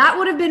 that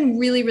would have been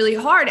really, really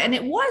hard. And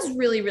it was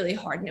really, really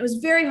hard. And it was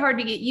very hard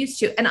to get used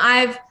to. And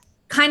I've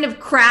kind of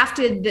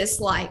crafted this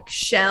like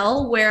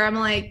shell where I'm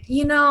like,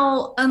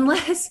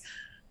 unless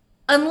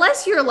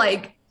you're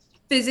like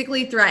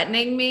physically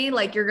threatening me,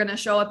 like you're going to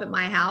show up at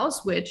my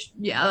house, which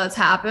that's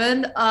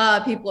happened.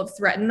 People have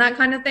threatened that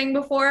kind of thing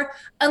before.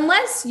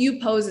 Unless you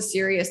pose a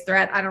serious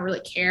threat, I don't really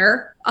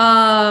care.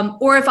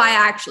 Or if I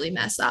actually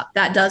mess up,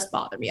 that does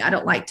bother me. I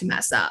don't like to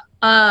mess up.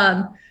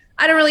 I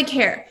don't really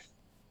care.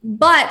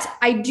 But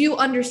I do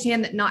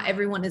understand that not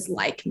everyone is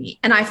like me.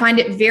 And I find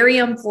it very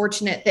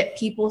unfortunate that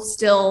people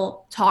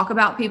still talk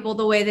about people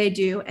the way they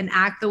do and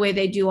act the way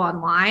they do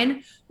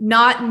online,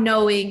 not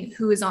knowing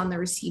who is on the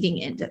receiving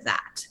end of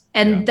that.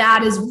 And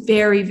that is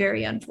very,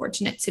 very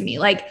unfortunate to me.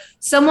 Like,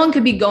 someone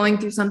could be going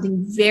through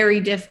something very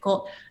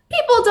difficult.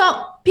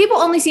 People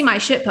only see my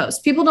shit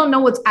posts. People don't know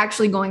what's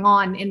actually going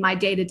on in my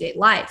day-to-day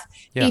life.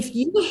 Yeah. If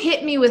you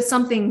hit me with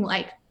something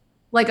like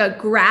a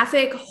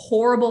graphic,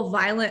 horrible,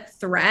 violent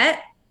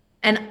threat,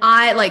 and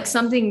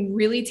something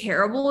really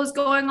terrible is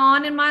going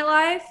on in my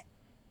life,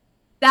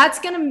 that's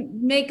going to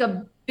make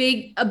a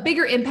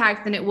bigger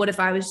impact than it would if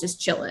I was just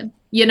chilling,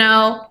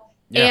 Yeah.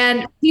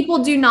 And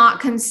people do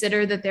not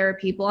consider that there are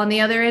people on the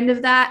other end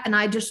of that. And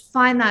I just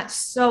find that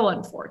so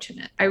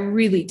unfortunate. I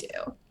really do.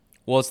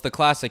 Well, it's the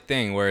classic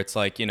thing where it's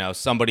like,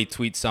 somebody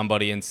tweets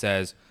somebody and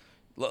says,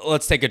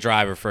 let's take a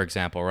driver, for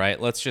example,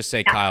 right? Let's just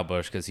say Kyle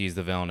Busch, because he's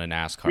the villain in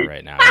NASCAR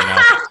right now.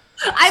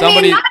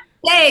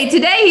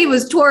 Today he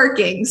was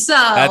twerking, so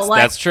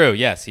that's true.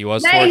 Yes, he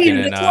was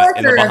twerking in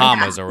the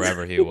Bahamas or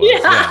wherever he was.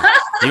 Yeah.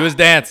 He was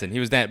dancing.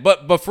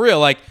 But for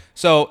real,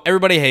 so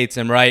everybody hates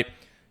him, right?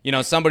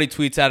 Somebody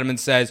tweets at him and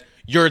says,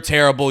 "You're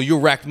terrible. You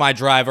wrecked my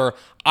driver.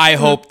 I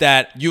hope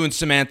that you and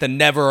Samantha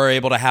never are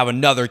able to have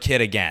another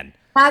kid again."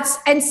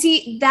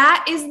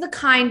 That is the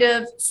kind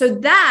of, so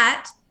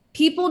that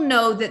people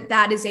know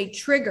that is a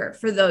trigger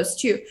for those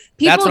two.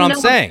 That's what I'm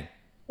saying.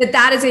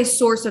 That is a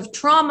source of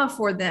trauma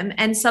for them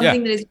and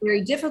something that is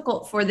very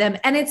difficult for them.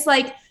 And it's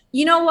like,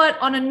 you know what?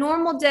 On a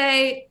normal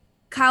day,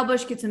 Kyle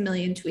Busch gets a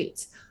million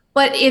tweets.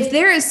 But if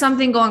there is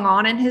something going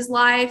on in his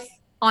life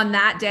on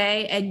that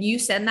day and you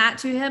send that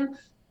to him,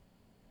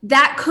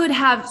 that could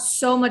have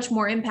so much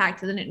more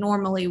impact than it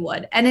normally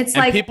would. And it's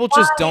like, people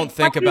just don't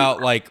think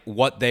about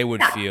what they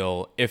would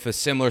feel if a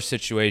similar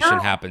situation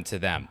happened to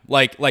them.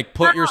 Like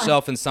put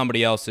yourself in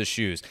somebody else's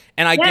shoes.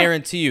 And I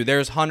guarantee you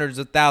there's hundreds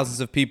of thousands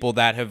of people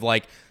that have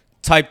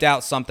typed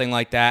out something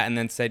like that and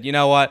then said, you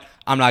know what,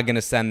 I'm not going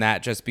to send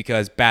that just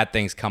because bad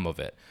things come of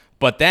it.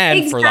 But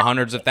then for the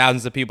hundreds of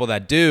thousands of people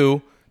that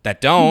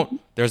don't,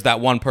 there's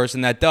that one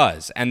person that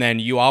does. And then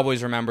you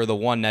always remember the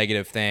one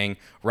negative thing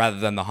rather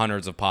than the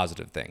hundreds of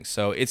positive things.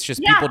 So it's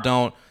just people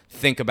don't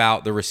think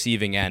about the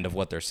receiving end of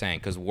what they're saying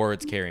because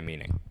words carry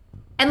meaning.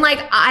 And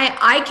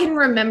I can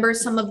remember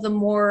some of the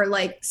more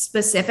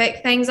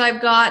specific things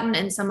I've gotten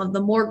and some of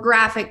the more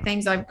graphic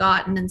things I've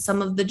gotten and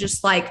some of the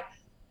just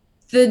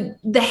the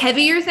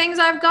heavier things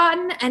I've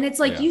gotten. And it's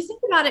you think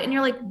about it and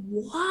you're like,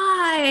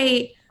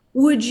 why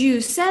would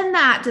you send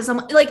that to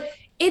someone?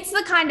 It's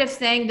the kind of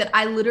thing that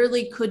I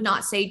literally could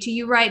not say to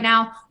you right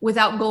now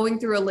without going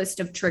through a list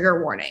of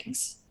trigger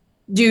warnings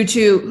due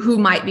to who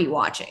might be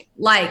watching.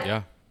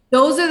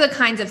 Those are the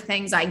kinds of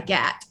things I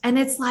get. And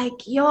it's like,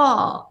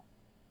 y'all,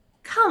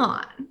 come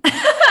on.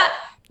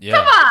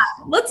 Come on.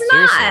 Let's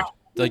not.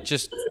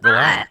 Just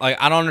relax.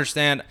 I don't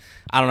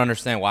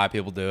understand why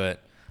people do it.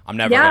 I'm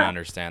never going to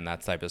understand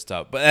that type of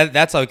stuff. But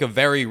that's a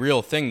very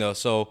real thing, though.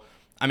 So,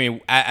 I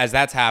mean, as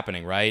that's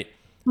happening, right?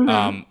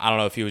 Mm-hmm. I don't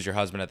know if he was your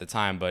husband at the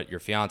time, but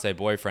your fiance,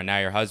 boyfriend, now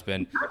your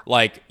husband,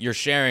 you're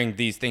sharing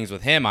these things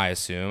with him, I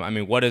assume. I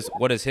mean, what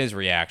is his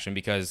reaction?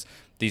 Because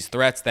these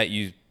threats that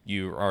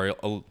you are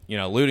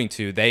alluding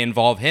to, they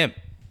involve him.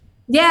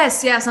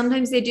 Yes,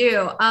 sometimes they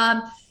do.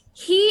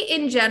 He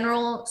in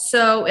general,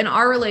 so in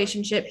our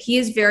relationship, he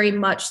is very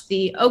much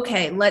the,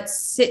 okay, let's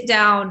sit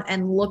down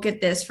and look at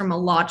this from a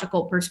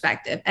logical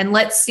perspective. And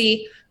let's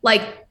see,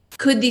 like,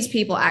 could these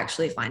people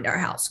actually find our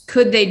house?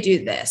 Could they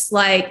do this?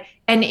 Like,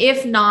 and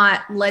if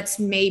not, let's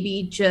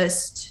maybe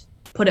just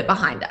put it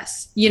behind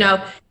us. You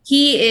know,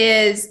 he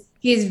is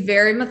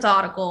very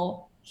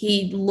methodical.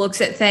 He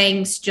looks at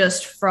things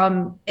just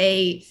from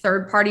a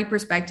third party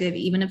perspective,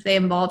 even if they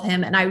involve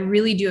him. And I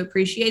really do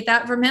appreciate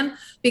that from him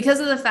because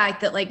of the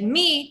fact that, like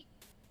me,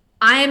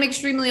 I am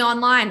extremely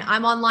online.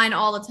 I'm online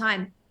all the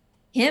time.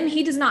 Him,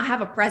 he does not have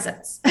a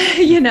presence,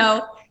 you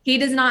know, he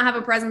does not have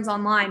a presence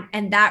online.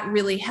 And that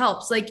really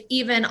helps. Like,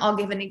 even I'll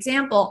give an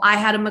example. I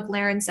had a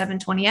McLaren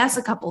 720S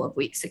a couple of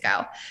weeks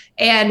ago,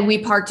 and we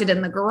parked it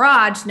in the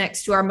garage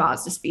next to our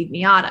Mazda Speed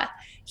Miata.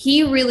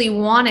 He really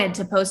wanted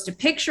to post a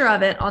picture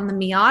of it on the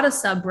Miata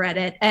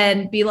subreddit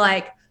and be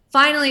like,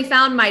 finally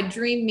found my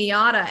dream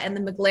Miata. And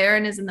the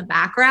McLaren is in the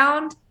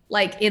background,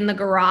 like in the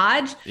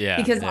garage,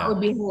 because that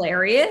would be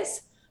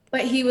hilarious.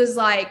 But he was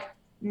like,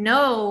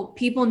 no,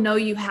 people know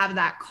you have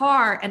that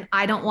car, and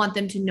I don't want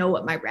them to know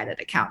what my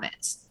Reddit account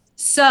is.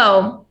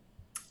 So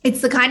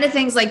it's the kind of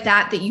things like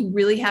that that you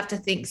really have to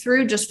think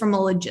through just from a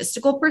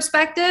logistical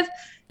perspective.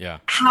 Yeah.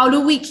 How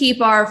do we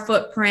keep our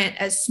footprint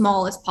as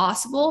small as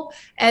possible?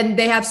 And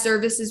they have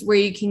services where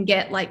you can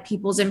get like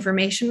people's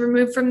information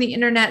removed from the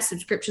internet,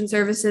 subscription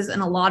services,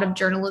 and a lot of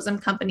journalism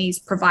companies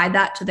provide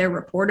that to their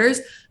reporters.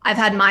 I've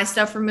had my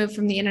stuff removed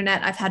from the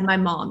internet. I've had my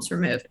mom's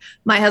removed.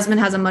 My husband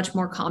has a much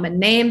more common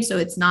name, so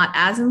it's not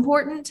as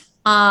important.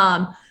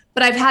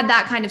 But I've had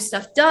that kind of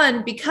stuff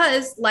done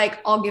because, like,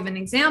 I'll give an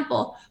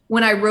example.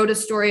 When I wrote a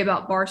story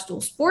about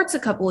Barstool Sports a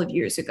couple of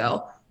years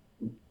ago,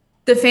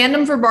 the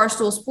fandom for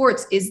Barstool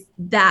Sports is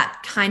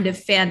that kind of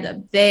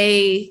fandom.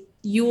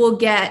 You will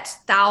get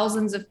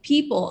thousands of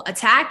people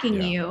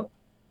attacking you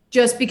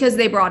just because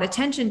they brought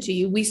attention to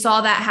you. We saw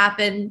that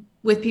happen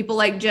with people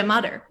like Jim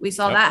Utter. We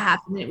saw that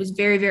happen. It was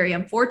very, very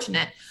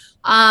unfortunate.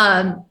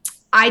 I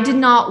did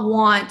not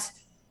want,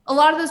 a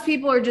lot of those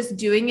people are just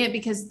doing it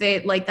because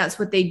they like, that's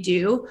what they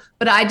do.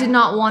 But I did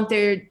not want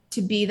there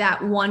to be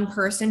that one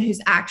person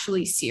who's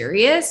actually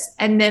serious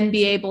and then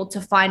be able to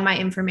find my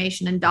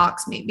information and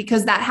dox me,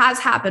 because that has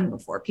happened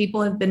before.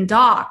 People have been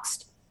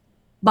doxed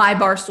by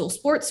Barstool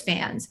Sports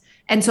fans.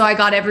 And so I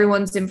got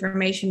everyone's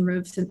information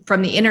removed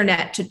from the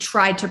internet to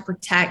try to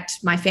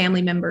protect my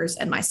family members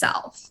and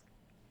myself.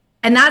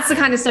 And that's the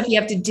kind of stuff you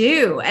have to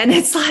do. And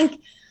it's like,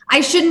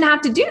 I shouldn't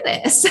have to do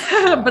this,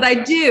 but I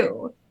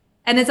do.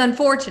 And it's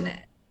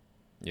unfortunate.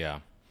 Yeah,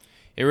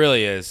 it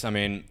really is. I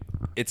mean,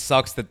 it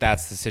sucks that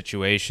that's the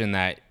situation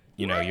that,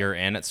 you know, you're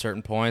in at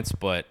certain points,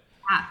 but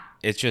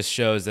it just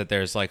shows that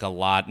there's like a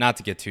lot, not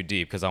to get too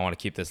deep because I want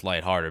to keep this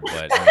lighthearted,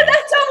 but I mean,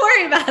 don't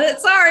worry about it.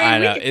 Sorry. I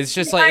know. It's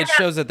just like, it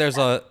shows that there's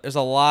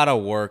a lot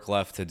of work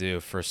left to do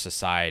for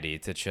society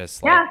to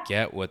just like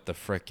get with the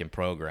frickin'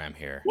 program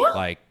here.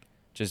 Like,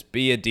 just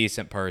be a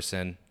decent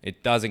person.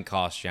 It doesn't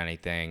cost you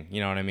anything. You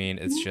know what I mean?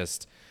 It's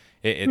just,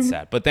 it's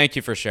sad. But thank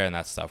you for sharing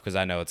that stuff, because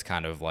I know it's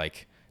kind of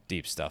like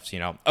deep stuff, you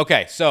know?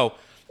 Okay, so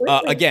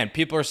again,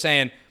 people are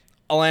saying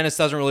Alanis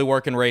doesn't really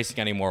work in racing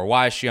anymore.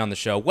 Why is she on the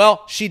show?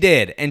 Well, she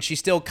did, and she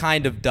still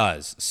kind of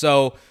does.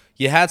 So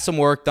you had some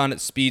work done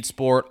at Speed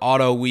Sport,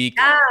 Auto Week,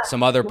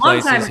 some other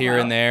places here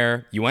and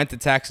there. You went to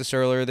Texas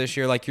earlier this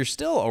year. Like, you're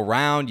still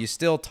around. You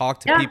still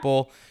talk to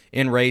people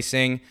in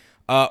racing.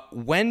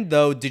 When,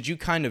 though, did you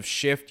kind of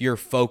shift your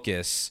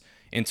focus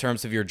in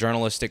terms of your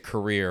journalistic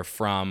career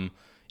from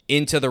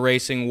into the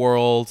racing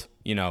world,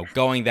 you know,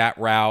 going that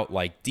route,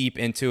 like deep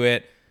into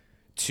it,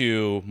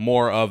 to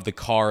more of the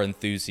car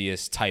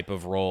enthusiast type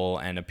of role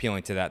and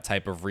appealing to that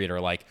type of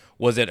reader? Like,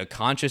 was it a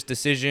conscious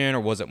decision, or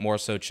was it more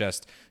so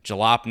just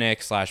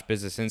Jalopnik /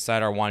 Business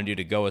Insider wanted you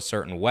to go a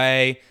certain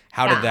way?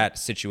 How did that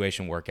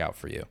situation work out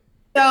for you?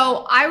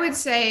 So I would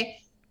say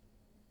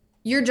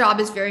your job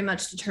is very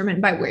much determined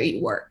by where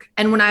you work.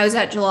 And when I was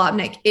at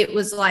Jalopnik, it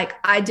was like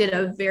I did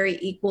a very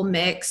equal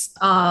mix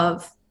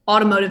of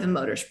automotive and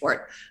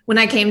motorsport. When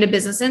I came to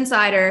Business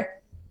Insider,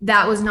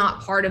 that was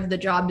not part of the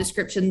job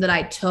description that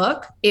I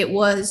took. It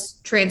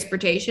was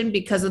transportation,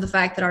 because of the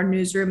fact that our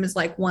newsroom is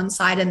like one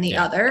side and the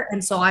other.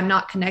 And so I'm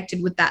not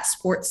connected with that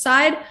sports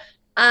side.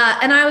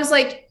 And I was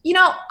like, you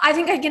know, I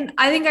think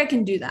I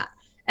can do that.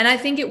 And I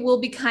think it will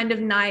be kind of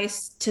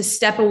nice to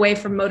step away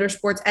from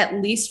motorsports,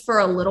 at least for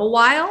a little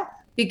while,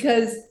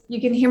 because you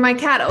can hear my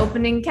cat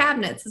opening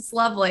cabinets. It's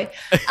lovely.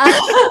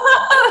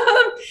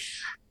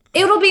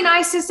 It'll be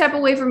nice to step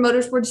away from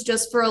motorsports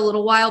just for a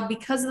little while,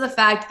 because of the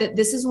fact that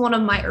this is one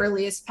of my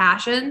earliest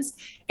passions,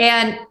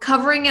 and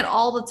covering it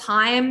all the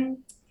time,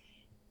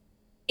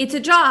 it's a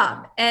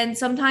job. And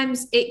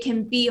sometimes it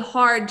can be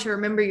hard to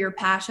remember your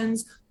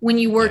passions when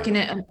you work in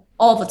it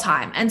all the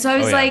time. And so I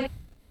was like,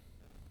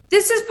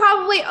 this is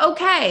probably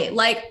okay.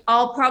 Like,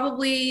 I'll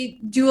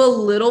probably do a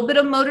little bit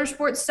of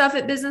motorsport stuff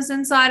at Business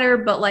Insider,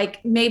 but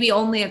like maybe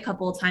only a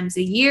couple of times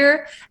a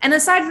year. And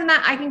aside from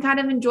that, I can kind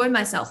of enjoy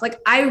myself.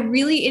 Like, I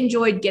really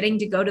enjoyed getting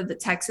to go to the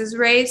Texas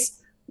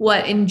race,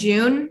 in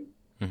June,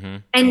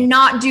 and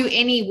not do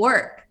any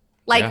work.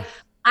 Like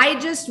I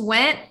just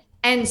went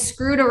and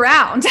screwed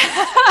around.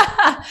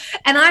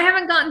 And I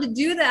haven't gotten to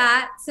do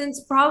that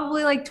since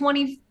probably like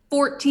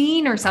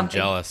 2014 or something.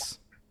 I'm jealous.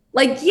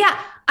 Like, yeah,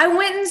 I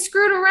went and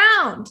screwed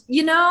around,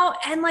 you know,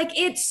 and like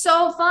it's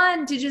so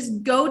fun to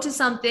just go to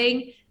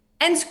something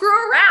and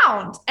screw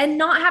around and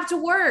not have to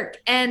work.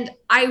 And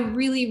I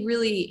really,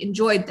 really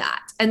enjoyed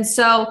that. And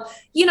so,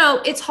 you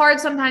know, it's hard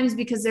sometimes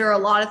because there are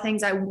a lot of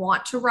things I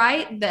want to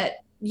write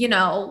that, you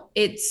know,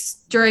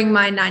 it's during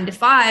my 9 to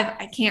 5.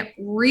 I can't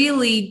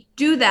really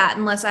do that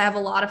unless I have a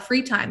lot of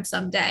free time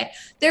someday.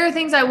 There are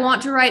things I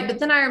want to write, but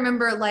then I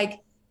remember like,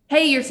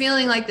 hey, you're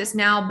feeling like this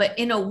now, but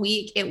in a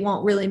week, it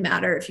won't really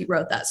matter if you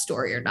wrote that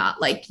story or not.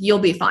 Like you'll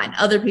be fine.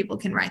 Other people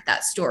can write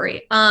that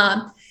story.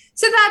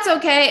 So that's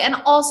okay. And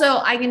also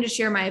I can just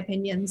share my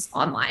opinions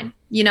online,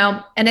 you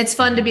know, and it's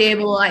fun to be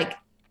able to like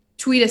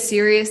tweet a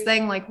serious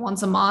thing like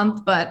once a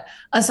month. But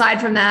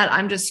aside from that,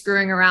 I'm just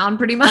screwing around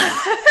pretty much.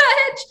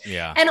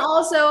 Yeah. And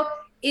also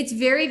it's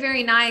very,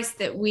 very nice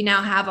that we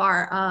now have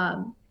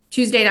our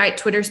Tuesday night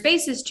Twitter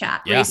Spaces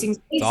chat, Racing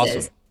Spaces.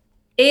 Awesome.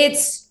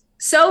 It's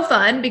so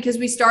fun because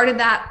we started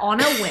that on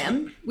a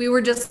whim. We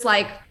were just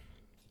like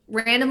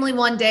randomly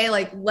one day,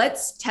 like,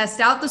 let's test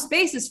out the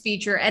Spaces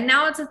feature. And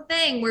now it's a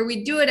thing where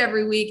we do it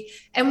every week.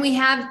 And we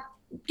have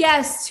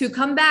guests who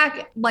come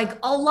back like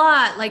a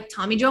lot. Like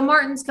Tommy Joe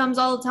Martins comes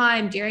all the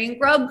time. Darian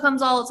Grubb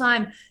comes all the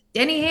time.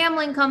 Denny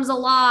Hamlin comes a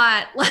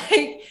lot.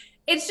 Like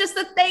it's just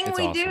a thing it's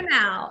we awesome. do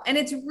now. And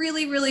it's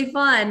really, really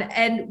fun.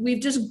 And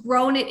we've just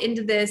grown it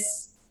into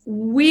this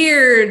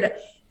weird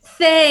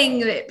thing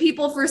that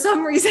people for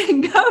some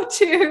reason go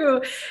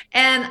to.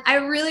 And I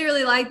really,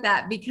 really like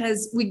that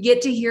because we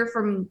get to hear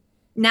from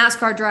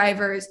NASCAR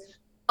drivers,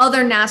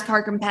 other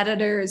NASCAR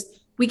competitors.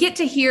 We get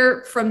to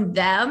hear from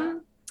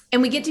them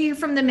and we get to hear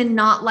from them in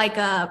not like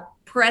a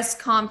press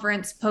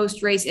conference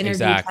post-race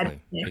interview.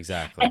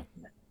 Exactly. And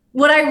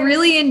what I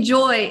really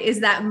enjoy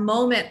is that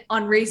moment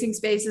on Racing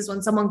Spaces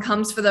when someone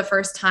comes for the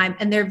first time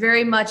and they're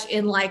very much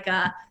in like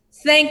a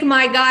thank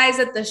my guys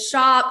at the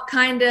shop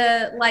kind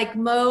of like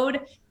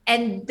mode.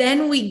 And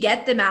then we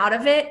get them out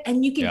of it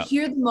and you can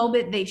hear the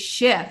moment they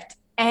shift.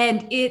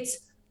 And it's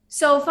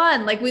so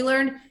fun. Like we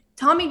learned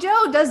Tommy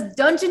Joe does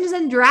Dungeons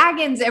and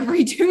Dragons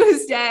every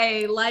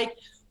Tuesday. Like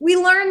we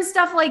learn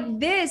stuff like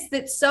this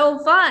that's so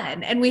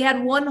fun. And we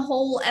had one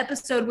whole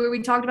episode where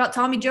we talked about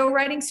Tommy Joe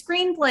writing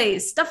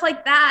screenplays, stuff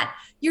like that.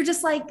 You're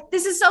just like,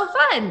 this is so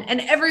fun.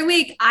 And every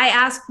week I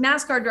ask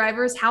NASCAR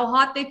drivers how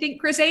hot they think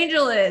Chris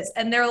Angel is.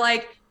 And they're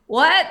like,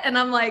 what? And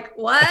I'm like,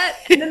 what?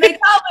 And then they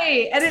tell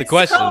me. And it's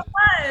so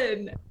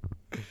fun.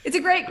 It's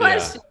a great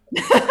question.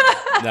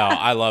 No,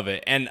 I love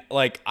it. And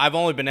like I've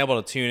only been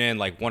able to tune in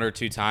like 1 or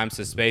 2 times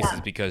to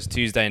Spaces because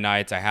Tuesday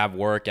nights I have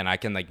work and I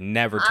can like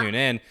never tune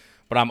in.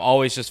 But I'm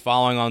always just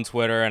following on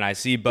Twitter and I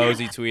see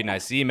Bozy tweeting, I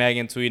see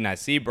Megan tweeting, I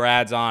see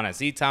Brad's on, I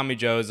see Tommy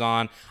Joe's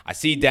on, I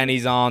see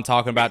Denny's on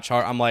talking about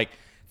chart. I'm like,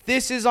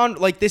 this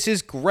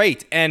is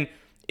great. And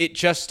it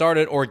just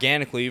started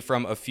organically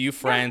from a few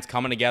friends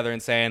coming together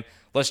and saying,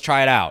 let's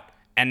try it out.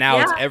 And now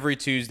it's every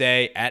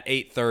Tuesday at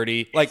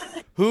 8:30. Like,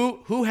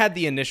 who had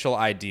the initial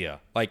idea?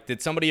 Like,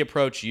 did somebody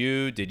approach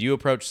you? Did you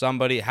approach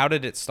somebody? How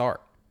did it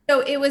start? So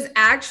it was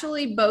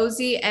actually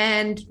Bozy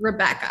and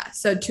Rebecca.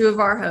 So 2 of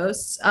our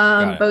hosts,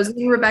 Bozy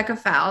and Rebecca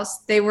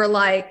Faust. They were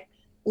like,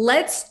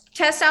 let's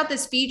test out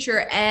this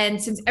feature.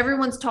 And since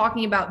everyone's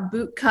talking about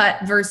boot cut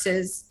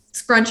versus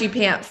scrunchy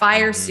pant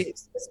fire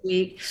suits this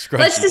week,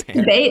 let's just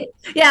debate.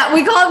 Yeah,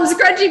 we call them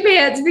scrunchy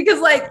pants because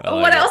like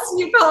what else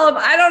do you call them?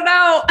 I don't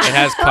know. It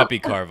has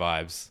cuppy car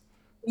vibes.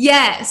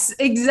 Yes,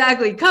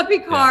 exactly.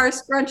 Cuppy car,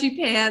 scrunchy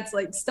pants,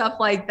 like stuff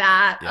like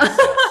that. Yes.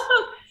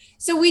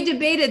 So we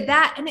debated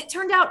that and it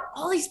turned out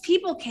all these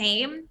people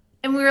came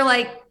and we were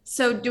like,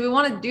 so do we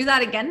want to do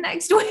that again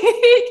next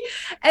week?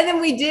 And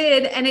then we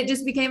did, and it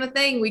just became a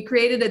thing. We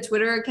created a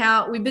Twitter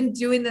account. We've been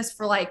doing this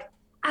for like,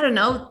 I don't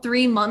know,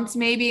 3 months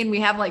maybe. And we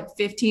have like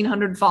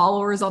 1,500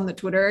 followers on the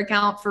Twitter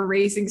account for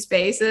Racing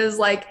Spaces.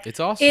 Like it's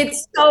awesome.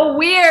 It's so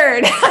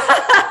weird.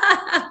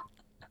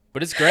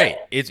 But it's great.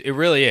 It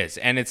really is.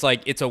 And it's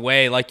like, it's a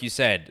way, like you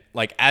said,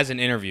 like as an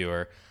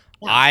interviewer,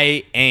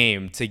 I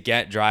aim to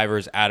get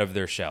drivers out of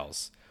their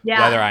shells.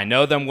 Yeah. Whether I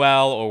know them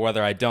well or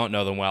whether I don't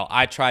know them well,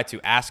 I try to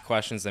ask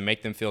questions that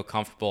make them feel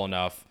comfortable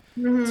enough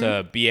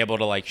to be able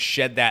to like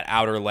shed that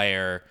outer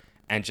layer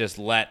and just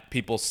let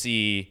people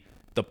see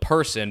the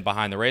person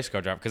behind the race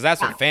car driver, because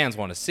that's what fans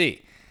want to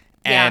see.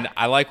 And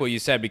I like what you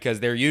said, because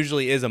there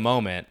usually is a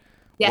moment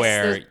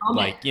where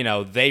like, you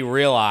know, they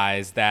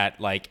realize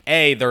that like,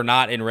 A, they're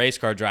not in race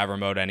car driver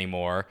mode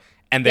anymore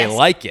and they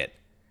like it.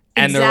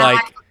 And they're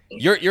like,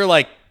 you're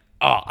like,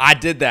 oh, I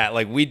did that.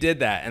 Like we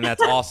did that. And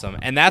that's awesome.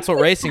 And that's what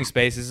Racing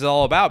Spaces is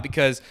all about,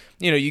 because,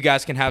 you know, you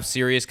guys can have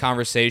serious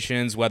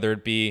conversations, whether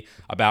it be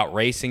about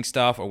racing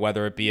stuff or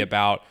whether it be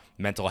about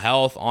mental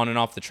health on and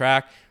off the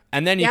track.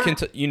 And then you can,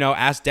 you know,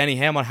 ask Denny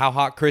Hamlin how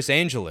hot Chris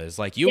Angel is.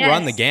 Like you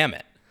run the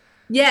gamut.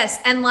 Yes.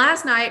 And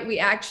last night we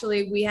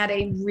had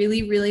a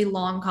really, really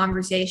long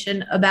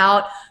conversation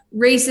about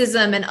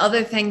racism and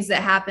other things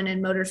that happen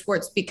in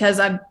motorsports, because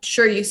I'm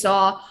sure you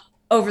saw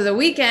over the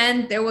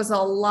weekend, there was a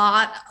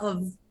lot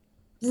of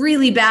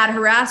really bad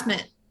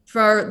harassment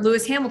for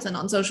Lewis Hamilton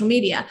on social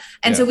media.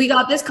 And so we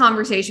got this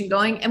conversation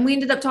going, and we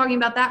ended up talking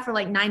about that for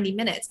like 90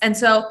 minutes. And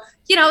so,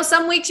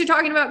 some weeks you're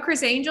talking about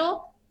Chris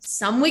Angel,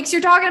 some weeks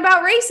you're talking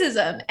about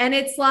racism. And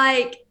it's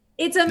like,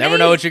 it's amazing. Never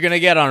know what you're going to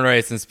get on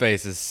Race and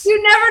Spaces.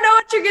 You never know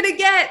what you're going to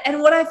get. And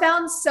what I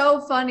found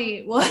so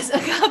funny was a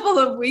couple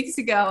of weeks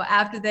ago,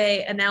 after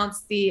they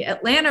announced the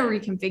Atlanta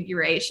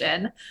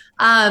reconfiguration,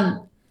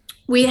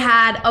 we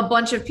had a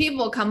bunch of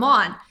people come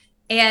on,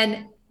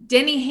 and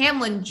Denny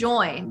Hamlin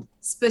joined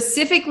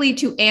specifically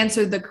to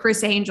answer the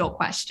Chris Angel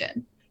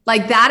question.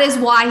 Like, that is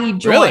why he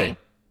joined.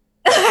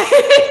 Really?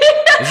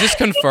 Is this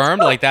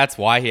confirmed? Like, that's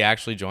why he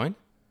actually joined?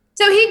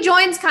 So he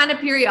joins kind of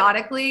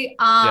periodically.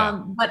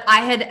 But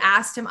I had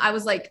asked him, I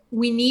was like,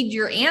 we need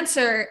your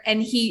answer.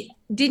 And he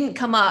didn't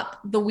come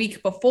up the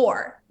week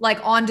before, like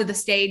onto the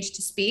stage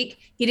to speak.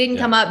 He didn't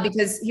come up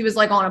because he was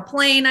like on a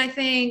plane, I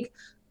think.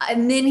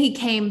 And then he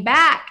came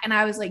back, and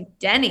I was like,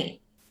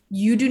 Denny,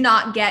 you do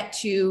not get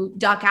to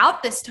duck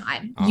out this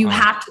time. You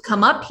have to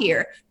come up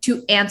here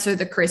to answer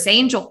the Chris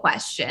Angel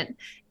question.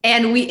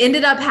 And we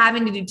ended up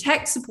having to do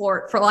tech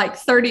support for like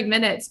 30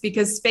 minutes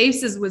because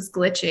Spaces was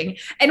glitching.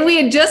 And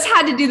we had just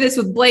had to do this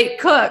with Blake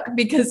Cook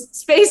because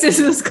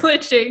Spaces was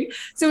glitching.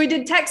 So we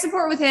did tech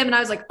support with him, and I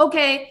was like,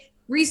 okay,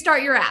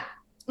 restart your app.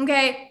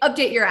 Okay,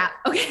 update your app.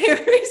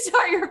 Okay,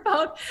 restart your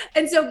phone.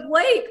 And so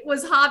Blake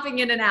was hopping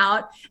in and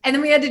out. And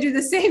then we had to do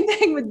the same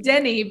thing with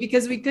Denny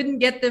because we couldn't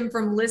get them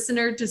from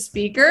listener to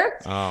speaker.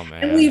 Oh,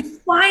 man. And we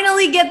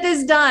finally get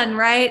this done,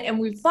 right? And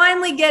we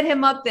finally get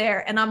him up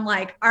there. And I'm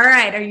like, all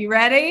right, are you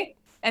ready?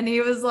 And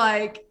he was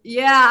like,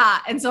 yeah.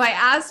 And so I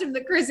asked him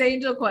the Chris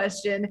Angel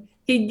question.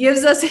 He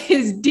gives us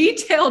his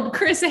detailed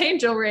Chris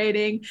Angel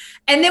rating.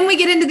 And then we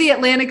get into the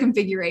Atlanta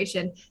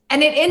configuration.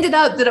 And it ended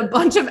up that a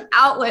bunch of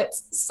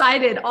outlets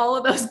cited all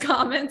of those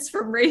comments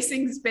from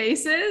Racing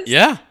Spaces.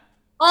 Yeah.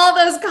 All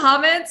those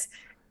comments.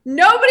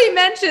 Nobody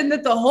mentioned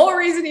that the whole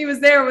reason he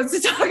was there was to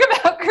talk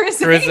about Chris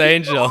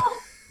Angel.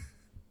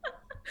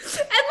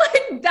 And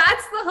like,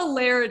 that's the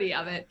hilarity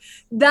of it.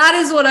 That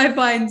is what I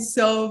find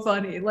so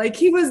funny. Like,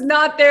 he was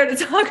not there to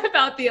talk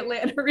about the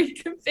Atlanta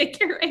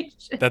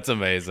reconfiguration. That's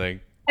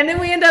amazing. And then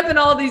we end up in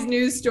all these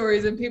news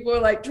stories, and people are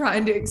like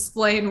trying to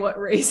explain what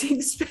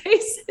Racing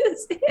Spaces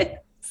is.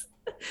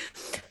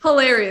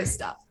 Hilarious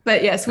stuff.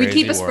 But yes, we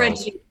keep a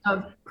spreadsheet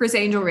of Chris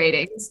Angel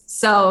ratings.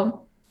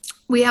 So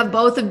we have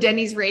both of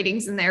Denny's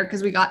ratings in there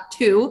because we got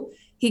 2.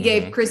 He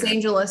gave Chris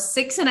Angel a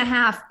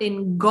 6.5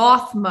 in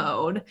goth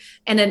mode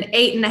and an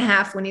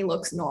 8.5 when he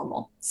looks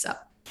normal. So.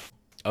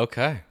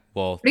 Okay.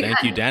 Well,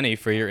 thank you, Denny,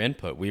 for your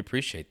input. We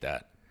appreciate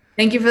that.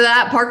 Thank you for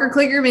that. Parker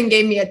Kligerman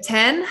gave me a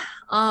 10.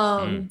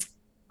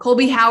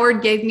 Colby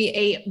Howard gave me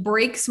a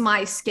breaks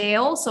my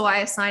scale, so I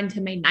assigned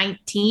him a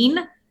 19.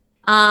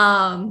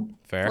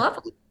 Fair.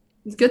 Lovely.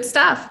 Good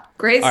stuff.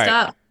 Great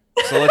stuff.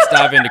 Right. So let's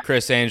dive into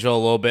Chris Angel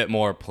a little bit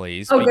more,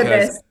 please. Oh, because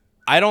goodness.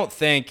 I don't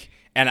think,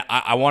 and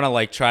I want to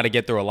like try to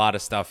get through a lot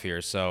of stuff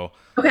here. So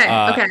okay.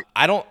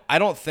 I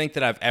don't think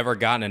that I've ever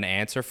gotten an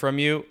answer from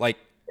you. Like,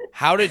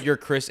 how did your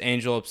Chris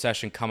Angel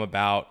obsession come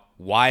about?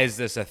 Why is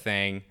this a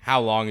thing?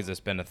 How long has this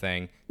been a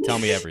thing? Tell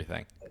me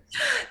everything.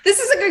 This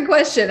is a good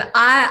question.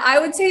 I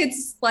would say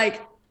it's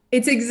like,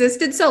 it's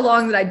existed so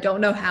long that I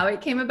don't know how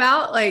it came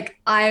about. Like,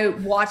 I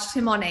watched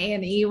him on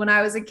A&E when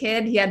I was a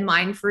kid. He had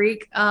Mind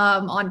Freak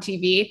on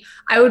TV.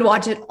 I would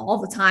watch it all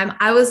the time.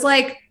 I was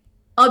like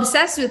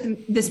obsessed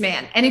with this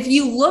man. And if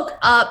you look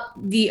up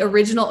the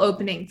original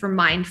opening for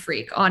Mind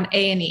Freak on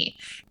A&E,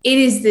 it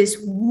is this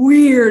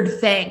weird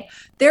thing.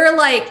 They're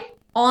like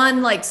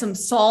on like some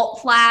salt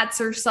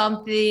flats or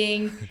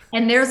something,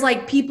 and there's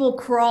like people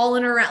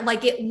crawling around,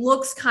 like it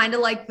looks kind of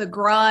like The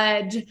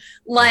Grudge,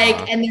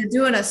 like and they're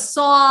doing a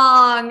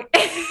song.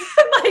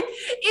 Like,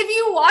 if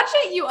you watch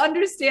it, you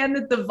understand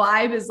that the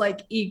vibe is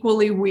like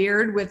equally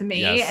weird with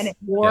me, and it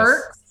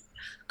works.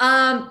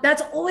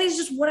 That's always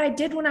just what I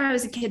did when I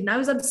was a kid, and I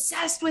was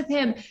obsessed with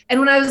him.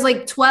 And when I was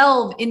like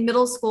 12 in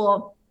middle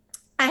school,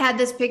 I had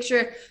this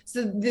picture.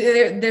 So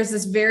there's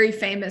this very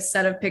famous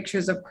set of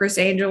pictures of Chris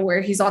Angel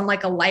where he's on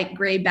like a light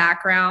gray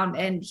background,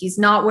 and he's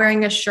not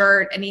wearing a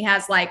shirt, and he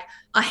has like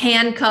a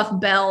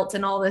handcuff belt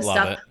and all this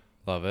stuff.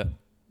 Love it.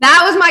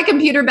 That was my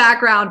computer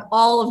background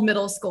all of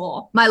middle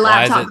school. My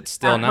laptop. Why is it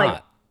still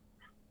not?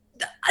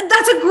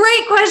 That's a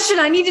great question.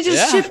 I need to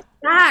just shift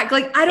back.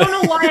 Like, I don't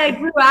know why I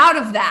grew out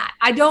of that.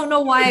 I don't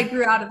know why I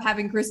grew out of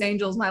having Chris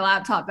Angel as my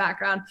laptop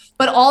background.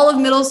 But all of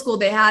middle school,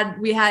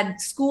 we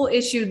had school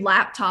issued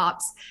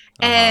laptops,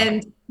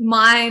 and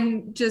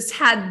mine just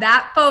had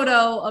that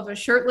photo of a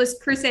shirtless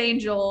Chris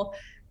Angel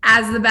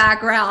as the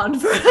background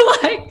for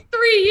like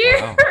 3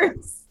 years. Wow.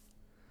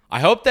 I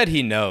hope that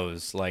he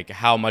knows like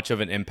how much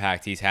of an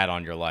impact he's had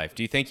on your life.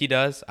 Do you think he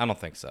does? I don't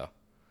think so.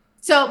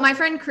 So my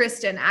friend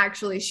Kristen,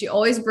 actually, she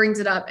always brings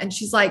it up, and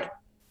she's like,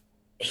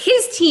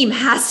 his team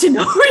has to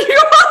know who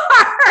you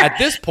are. At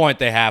this point,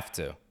 they have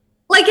to.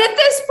 Like, at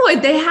this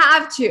point, they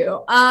have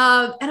to.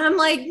 And I'm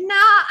like, nah,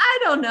 I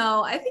don't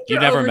know. I think you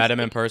never met him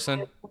in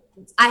person?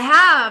 I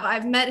have.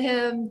 I've met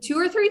him 2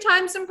 or 3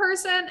 times in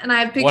person, and I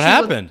have pictures. What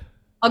happened?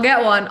 I'll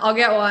get one.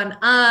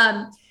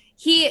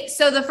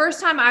 So the first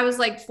time I was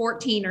like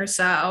 14 or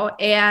so,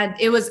 and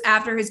it was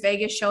after his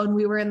Vegas show, and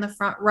we were in the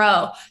front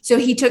row. So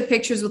he took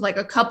pictures with like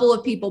a couple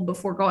of people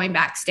before going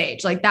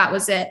backstage. Like that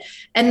was it.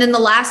 And then the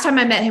last time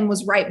I met him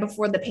was right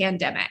before the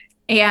pandemic.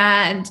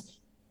 And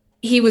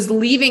he was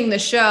leaving the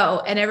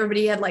show, and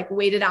everybody had like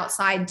waited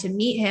outside to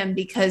meet him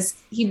because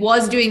he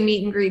was doing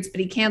meet and greets, but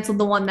he canceled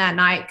the one that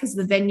night because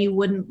the venue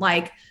wouldn't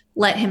like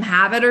let him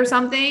have it or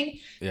something.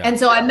 Yeah. And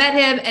so I met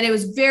him, and it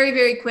was very,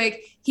 very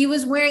quick. He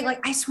was wearing like,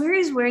 I swear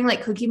he's wearing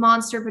like Cookie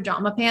Monster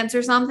pajama pants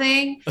or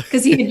something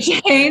because he had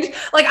changed.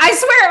 Like, I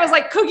swear it was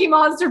like Cookie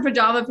Monster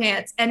pajama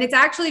pants. And it's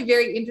actually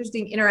very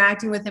interesting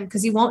interacting with him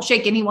because he won't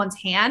shake anyone's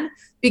hand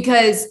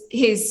because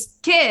his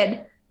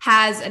kid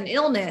has an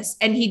illness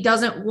and he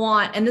doesn't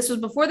want, and this was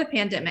before the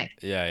pandemic.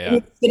 Yeah.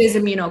 It is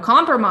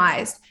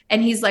immunocompromised.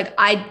 And he's like,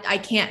 I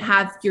can't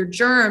have your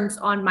germs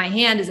on my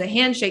hand as a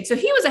handshake. So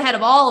he was ahead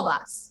of all of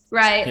us,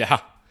 right? Yeah.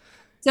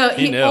 So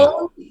he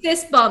only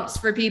fist bumps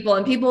for people,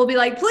 and people will be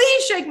like,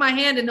 please shake my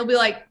hand. And he'll be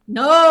like,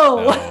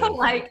 no.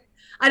 Like,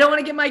 I don't want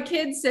to get my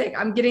kids sick.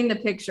 I'm getting the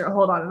picture.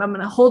 Hold on. And I'm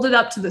going to hold it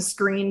up to the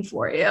screen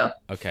for you.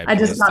 Okay. I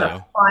just got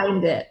to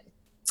find it.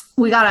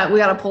 We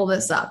gotta pull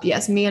this up.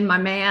 Yes, me and my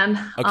man.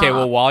 Okay,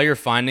 well, while you're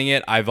finding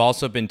it, I've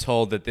also been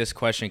told that this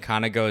question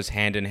kind of goes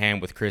hand in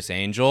hand with Chris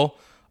Angel.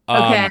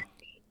 Okay,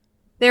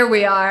 there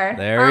we are.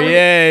 There he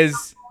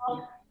is.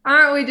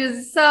 Aren't we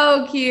just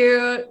so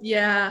cute?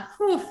 Yeah.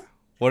 Whew.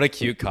 What a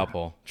cute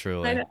couple,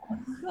 truly.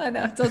 I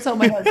know. Don't tell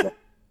my husband.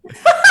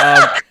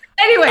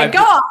 Anyway,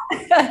 go on.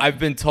 I've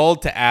been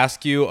told to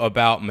ask you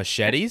about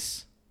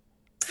machetes.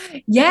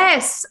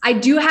 Yes, I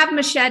do have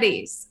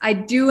machetes.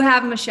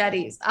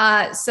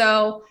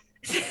 So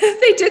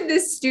they did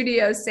this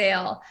studio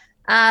sale.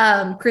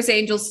 Chris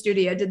Angel's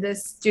studio did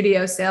this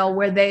studio sale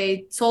where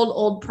they sold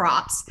old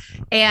props,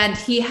 and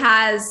he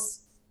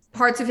has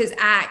parts of his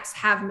acts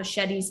have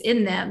machetes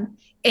in them.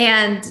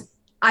 And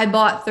I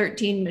bought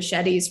 13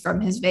 machetes from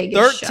his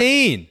Vegas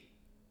 13? show.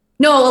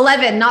 No,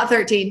 11, not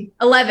 13.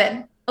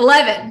 11. Do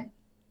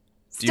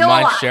you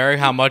mind sharing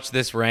how much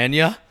this ran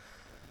you?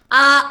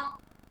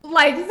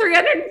 Like $350.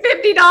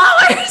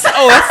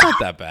 Oh, that's not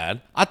that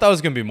bad. I thought it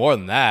was going to be more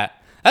than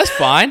that. That's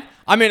fine.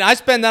 I mean, I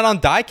spend that on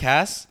die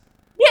casts.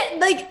 Yeah,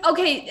 like,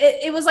 okay,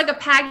 it was like a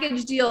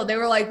package deal. They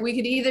were like, we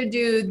could either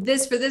do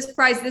this for this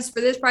price, this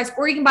for this price,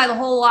 or you can buy the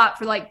whole lot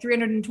for like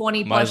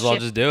 320 plus. Might as well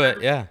just do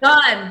it, yeah.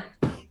 Done.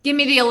 Give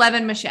me the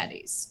 11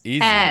 machetes.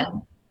 Easy.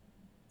 And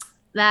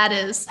that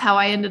is how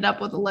I ended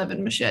up with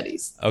 11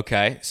 machetes.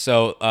 Okay,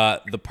 so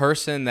the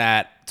person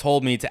that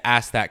told me to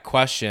ask that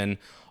question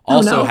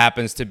also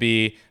happens to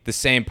be the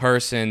same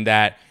person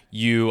that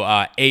you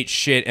ate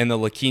shit in the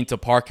La Quinta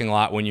parking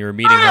lot when you were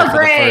meeting her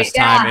for the first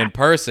time in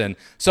person.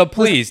 So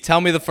please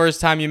tell me the first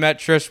time you met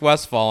Trish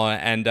Westphal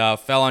and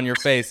fell on your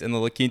face in the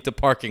La Quinta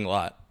parking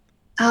lot.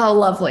 Oh,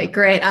 lovely.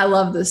 Great. I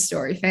love this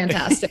story.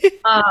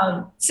 Fantastic.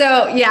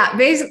 So yeah,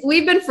 basically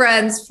we've been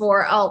friends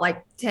for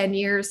like 10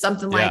 years,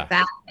 something like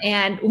that.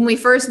 And when we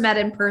first met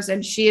in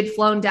person, she had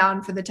flown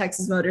down for the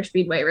Texas Motor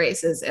Speedway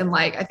races in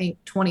like, I think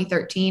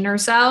 2013 or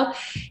so.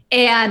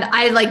 And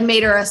I like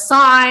made her a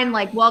sign,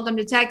 like welcome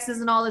to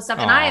Texas and all this stuff.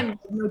 Aww. And I am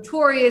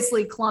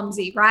notoriously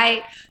clumsy,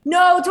 right?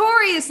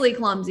 Notoriously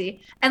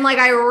clumsy. And like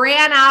I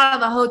ran out of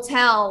the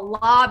hotel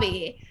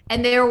lobby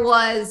and there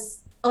was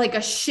like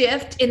a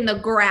shift in the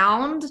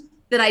ground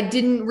that I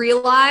didn't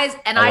realize.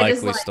 And I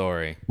just like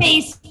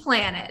face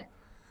planted.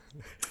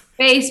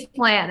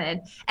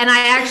 And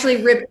I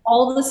actually ripped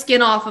all the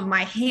skin off of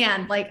my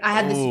hand. Like I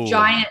had this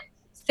giant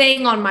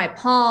thing on my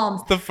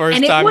palms. The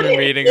first time you're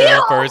meeting her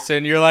in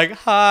person, you're like,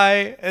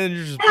 hi. And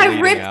you're just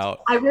bleeding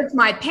out. I ripped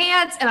my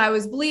pants and I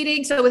was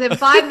bleeding. So within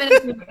 5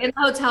 minutes, we were in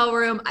the hotel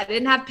room. I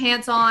didn't have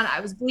pants on.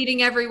 I was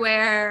bleeding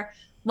everywhere.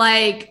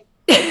 Like,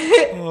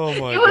 oh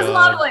my it was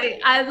God.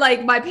 lovely. I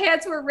like my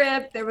pants were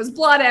ripped. There was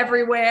blood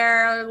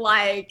everywhere.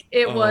 Like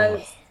it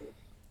was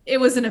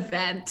an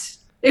event.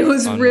 It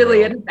was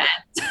really an event.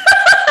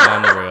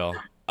 Unreal.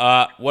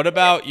 What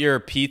about your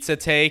pizza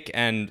take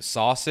and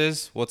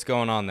sauces? What's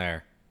going on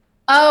there?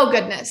 Oh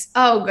goodness.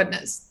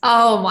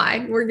 Oh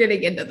my, we're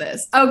getting into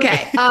this.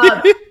 Okay.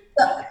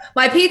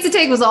 My pizza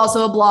take was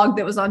also a blog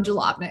that was on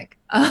Jalopnik.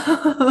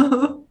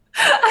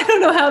 I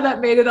don't know how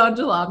that made it on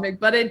Jalopnik,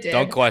 but it did.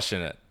 Don't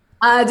question it.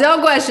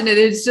 Don't question it.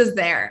 It's just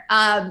there.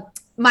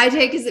 My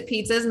take is that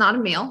pizza is not a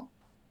meal.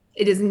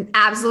 It is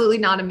absolutely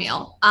not a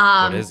meal.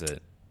 What is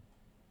it?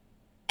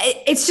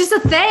 It's just a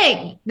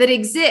thing that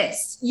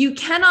exists. You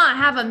cannot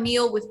have a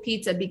meal with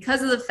pizza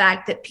because of the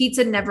fact that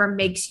pizza never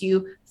makes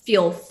you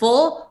feel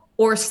full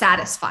or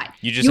satisfied.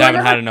 You just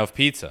haven't had enough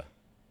pizza.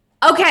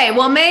 Okay,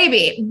 well,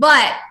 maybe,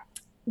 but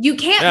you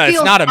can't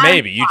feel it's not satisfied. a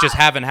maybe. You just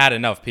haven't had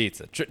enough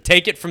pizza.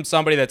 Take it from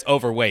somebody that's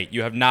overweight.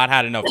 You have not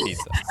had enough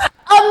pizza.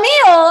 A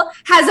meal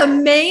has a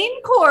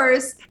main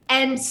course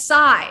and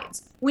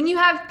sides. when you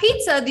have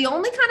pizza, the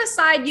only kind of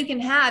side you can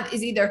have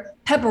is either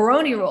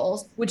pepperoni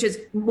rolls, which is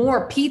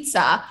more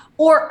pizza,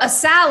 or a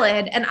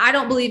salad. And I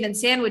don't believe in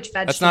sandwich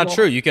vegetables. That's not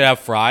true. You could have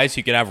fries.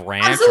 You could have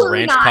ranch. Absolutely A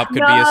ranch not. cup could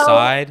be a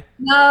side.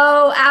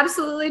 No,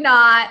 absolutely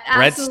not.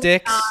 Absolutely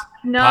Breadsticks? not.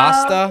 No,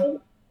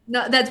 Pasta?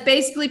 No, that's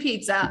basically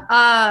pizza.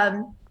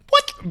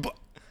 What?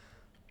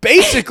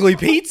 Basically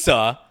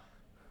pizza?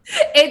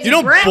 It's You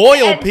don't bread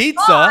boil and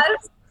pizza.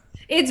 sauce.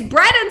 It's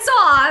bread and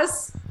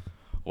sauce.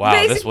 Wow,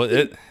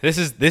 Basically. this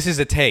is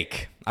a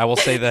take. I will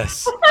say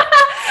this.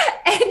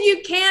 And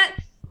you can't.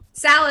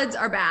 Salads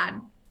are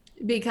bad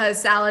because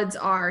salads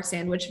are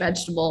sandwich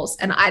vegetables,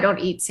 and I don't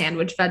eat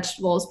sandwich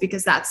vegetables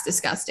because that's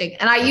disgusting.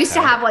 And I used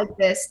to have like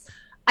this.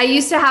 I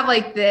used to have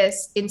like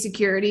this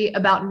insecurity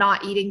about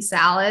not eating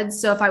salads.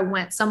 So if I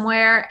went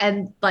somewhere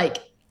and like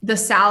the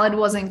salad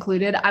was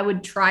included, I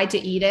would try to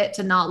eat it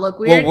to not look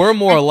weird. Well, we're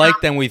more alike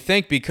than we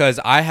think because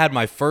I had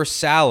my first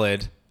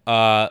salad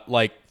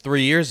like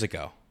 3 years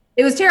ago.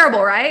 It was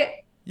terrible,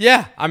 right?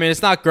 Yeah, I mean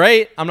it's not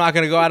great. I'm not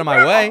gonna go out of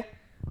my way.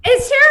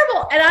 It's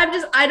terrible,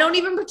 and I don't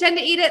even pretend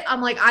to eat it.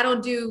 I'm like, I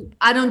don't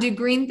do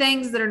green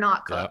things that are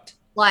not cooked.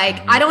 Like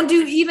I don't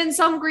do even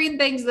some green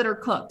things that are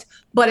cooked.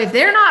 But if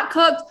they're not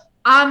cooked,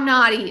 I'm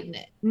not eating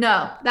it.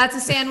 No, that's a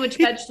sandwich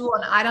vegetable,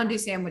 and I don't do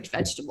sandwich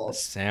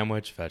vegetables.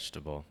 Sandwich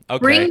vegetable.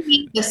 Okay. Bring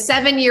me the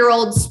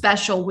 7-year-old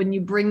special when you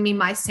bring me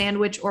my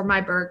sandwich or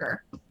my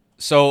burger.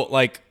 So,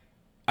 like,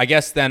 I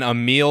guess then a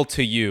meal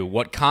to you,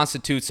 what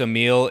constitutes a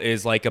meal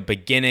is like a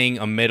beginning,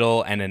 a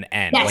middle, and an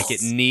end. Yes. Like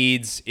it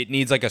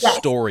needs like a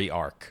story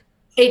arc.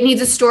 It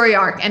needs a story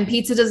arc, and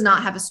pizza does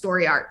not have a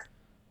story arc.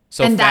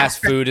 So And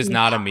fast that's food is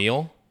not a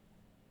meal?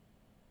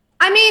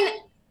 I mean,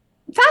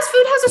 fast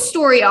food has a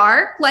story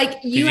arc. Like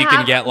you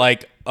can get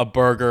like a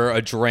burger,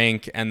 a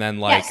drink, and then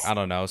like, Yes. I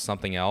don't know,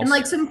 something else. and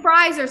like some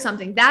fries or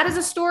something. That is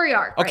a story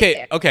arc. Okay,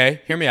 right there.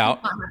 okay, hear me out.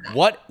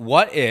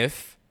 What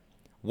if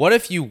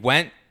you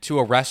went to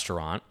a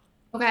restaurant,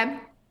 Okay.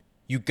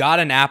 you got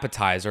an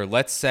appetizer,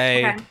 let's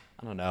say, Okay.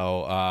 I don't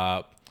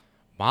know,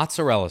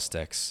 mozzarella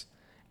sticks,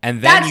 and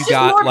then That's you just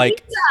got more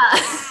like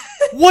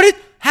pizza.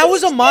 how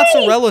is a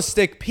mozzarella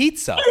stick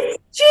pizza?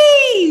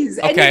 Cheese.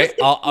 And Okay, you just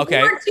get okay,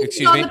 more cheese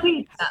excuse on me. the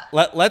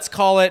pizza. Let's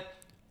call it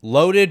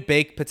loaded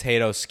baked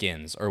potato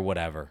skins or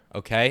whatever.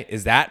 Okay,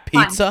 is that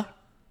Fine. pizza?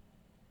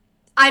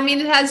 I mean,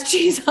 it has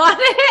cheese on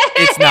it.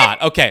 It's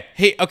not. Okay.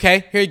 Hey,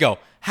 okay, here you go.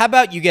 How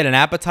about you get an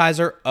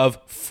appetizer of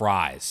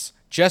fries?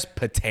 Just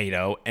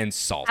potato and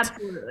salt.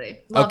 Absolutely.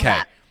 Love Okay.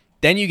 that.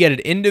 Then you get an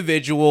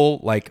individual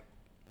like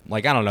I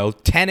don't know,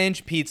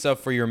 10-inch pizza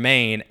for your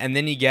main, and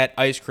then you get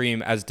ice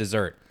cream as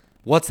dessert.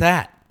 What's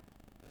that?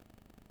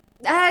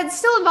 It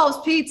still involves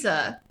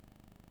pizza.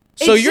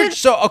 So It's you're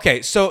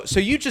just- so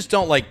you just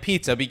don't like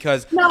pizza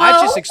because No. I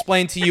just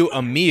explained to you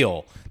a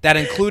meal that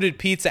included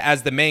pizza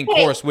as the main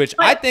Hey, course, which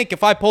but- I think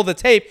if I pull the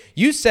tape,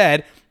 you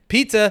said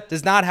pizza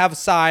does not have a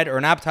side or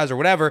an appetizer or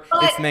whatever,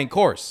 it's the main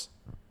course.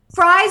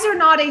 Fries are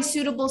not a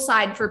suitable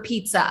side for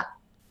pizza.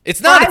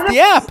 It's not, Fries it's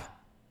the are-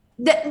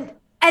 app.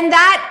 And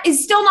that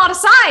is still not a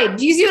side.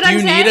 Do you see what Do I'm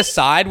you saying? need a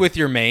side with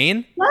your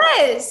main?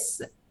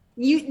 Yes.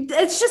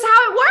 It's just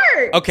how it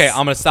works. Okay, I'm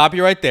gonna stop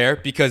you right there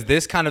because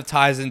this kind of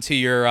ties into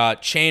your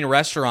chain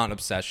restaurant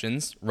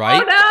obsessions,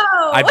 right? Oh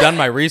no. I've done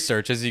my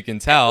research, as you can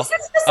tell. This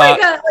is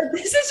just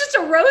this is just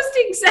a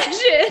roasting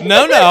session.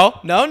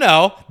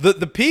 No.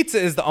 The pizza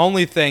is the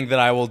only thing that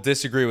I will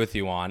disagree with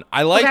you on.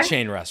 I like Okay.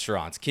 chain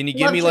restaurants. Can you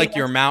give Love me chain like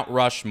your Mount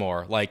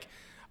Rushmore? Like,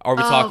 are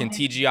we talking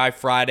TGI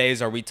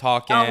Fridays? Are we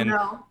talking? Oh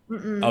no.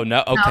 Mm-mm. Oh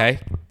no. Okay.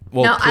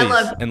 Well, No,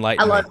 please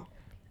enlighten me.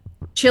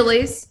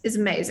 Chili's is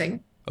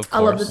amazing. Of I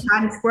love course. the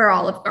Times Square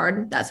Olive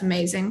Garden. That's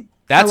amazing.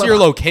 That's I your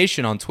love-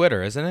 location on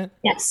Twitter, isn't it?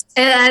 Yes,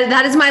 and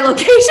that is my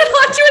location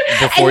on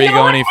Twitter. Before And you no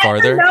go one any ever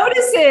farther?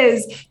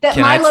 notices that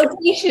Can my I-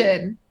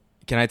 location.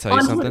 Can I tell you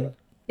on something? Twitter.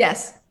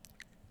 Yes,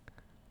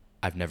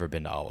 I've never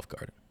been to Olive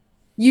Garden.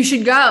 you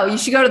should go. You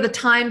should go to the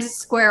Times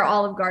Square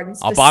Olive Garden.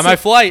 I'll buy my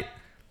flight.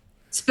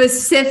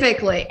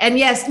 Specifically, and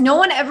yes, no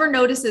one ever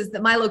notices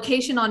that my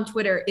location on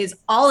Twitter is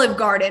Olive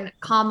Garden,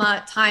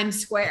 Times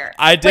Square.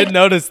 I did Like,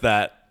 notice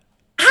that.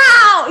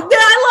 How? I love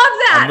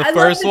that. I'm the I love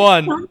first that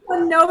one. No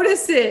one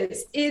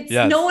notices.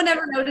 Yes. No one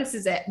ever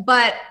notices it.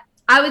 But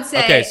I would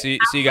say Okay, so you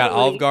got absolutely.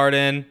 Olive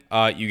Garden,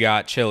 you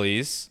got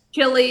Chili's.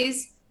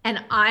 Chili's, and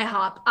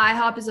IHOP.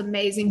 IHOP is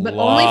amazing, but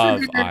Love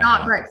only for dinner,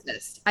 not IHOP.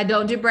 breakfast. I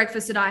don't do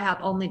breakfast at IHOP,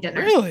 only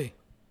dinner. Really?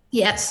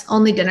 Yes,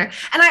 only dinner.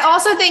 And I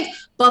also think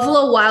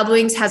Buffalo Wild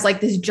Wings has like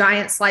this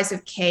giant slice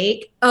of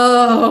cake.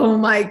 Oh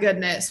my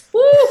goodness.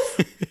 Woof.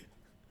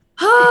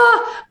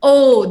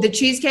 Oh, the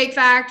Cheesecake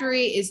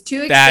Factory is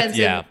too expensive.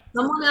 yeah.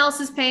 Someone else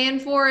is paying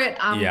for it.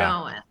 I'm Yeah.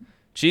 going.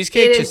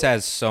 Cheesecake It just is-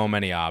 has so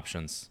many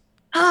options.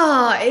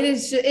 Oh, it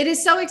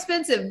is so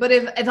expensive. But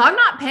if I'm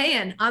not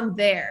paying, I'm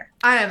there.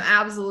 I am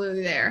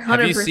absolutely there. 100%.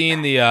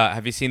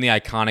 Have you seen the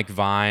iconic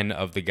Vine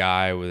of the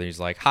guy where he's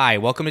like, "Hi,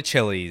 welcome to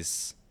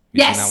Chili's"? You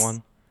Yes. seen that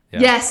one? Yeah.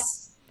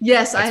 Yes.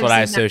 That's have what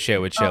I seen that.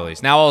 associate with Oh.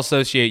 Chili's. Now I'll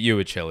associate you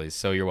with Chili's,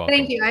 so you're welcome.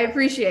 Thank you. I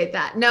appreciate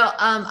that. No,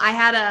 I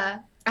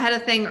had a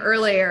thing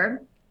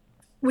earlier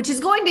which is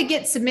going to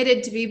get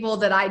submitted to people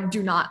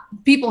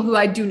who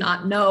I do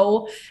not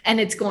know, and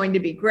it's going to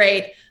be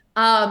great.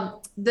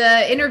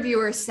 The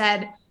interviewer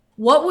said,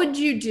 "What would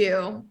you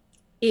do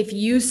if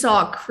you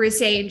saw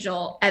Chris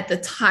Angel at the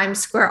Times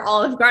Square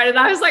Olive Garden?" And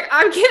I was like,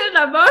 I'm getting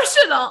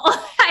emotional.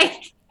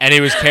 And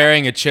he was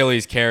carrying a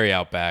Chili's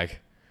carryout bag.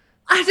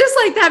 I just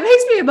that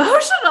makes me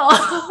emotional.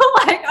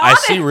 I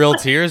see real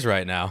tears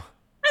right now.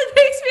 It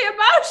makes me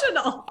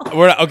emotional.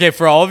 Okay,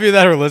 for all of you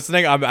that are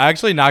listening, I'm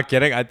actually not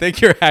kidding. I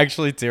think you're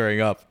actually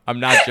tearing up. I'm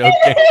not joking.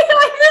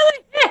 I really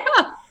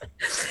am.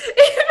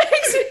 It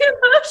makes me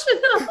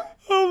emotional.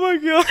 Oh my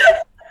God.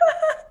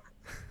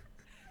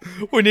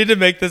 We need to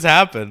make this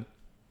happen.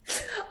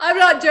 I'm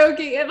not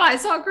joking. If I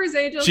saw Chris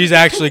Angel, she's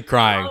actually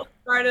crying.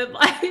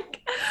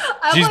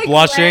 She's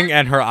blushing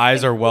and her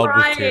eyes are welled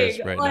with tears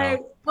right now.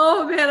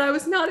 Oh man, I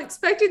was not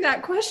expecting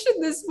that question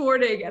this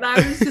morning, and I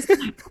was just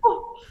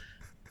oh,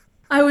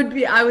 I would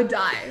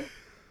die.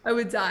 I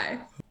would die.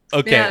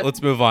 Okay, man.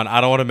 Let's move on.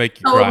 I don't want to make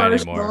you cry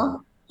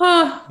anymore.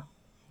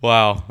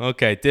 Wow.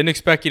 Okay, didn't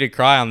expect you to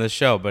cry on this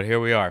show, but here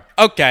we are.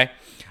 Okay.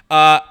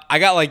 I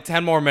got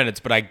 10 more minutes,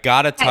 but I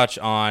gotta touch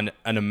on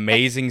an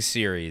amazing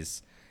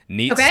series.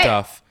 Neat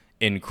stuff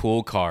in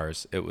cool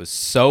cars. It was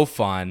so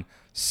fun,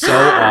 so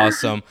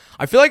awesome.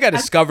 I feel like I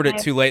discovered it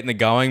too late in the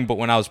going, but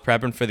when I was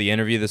prepping for the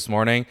interview this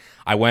morning,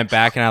 I went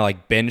back and I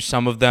binged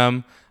some of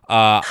them.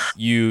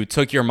 You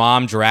took your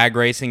mom drag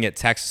racing at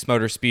Texas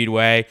Motor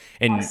Speedway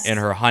in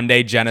her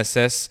Hyundai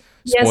Genesis.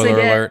 Spoiler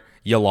alert,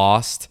 you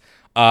lost.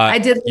 I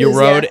did lose, you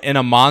rode in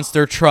a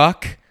monster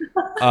truck.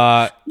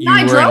 You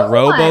were in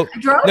Robo.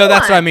 No,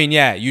 that's what I mean.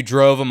 Yeah, you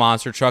drove a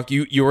monster truck.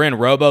 You were in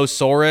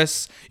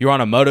Robosaurus. You were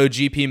on a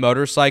MotoGP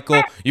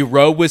motorcycle. You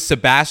rode with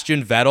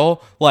Sebastian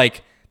Vettel.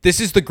 This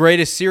is the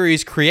greatest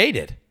series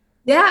created.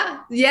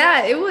 Yeah,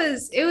 it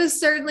was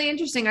certainly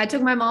interesting. I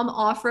took my mom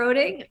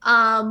off-roading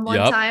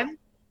one time,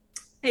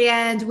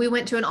 and we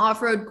went to an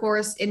off-road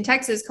course in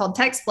Texas called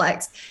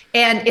Texplex,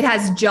 and it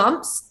has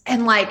jumps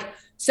and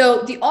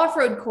so the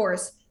off-road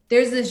course,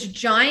 there's this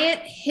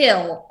giant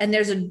hill and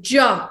there's a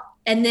jump,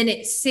 and then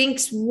it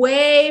sinks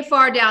way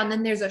far down.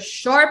 Then there's a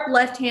sharp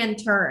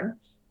left-hand turn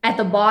at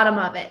the bottom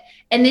of it.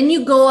 And then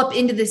you go up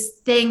into this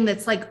thing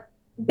that's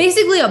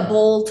basically a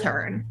bowl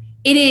turn.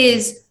 It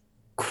is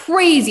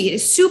crazy. It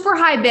is super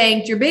high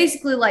banked. You're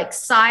basically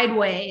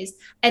sideways,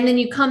 and then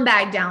you come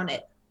back down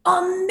it.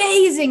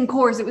 Amazing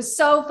course. It was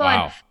so fun.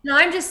 Wow. Now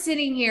I'm just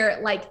sitting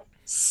here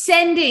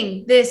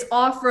sending this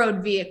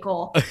off-road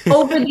vehicle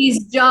over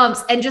these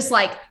jumps and just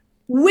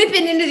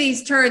whipping into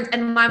these turns,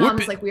 and my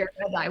mom's like, "We are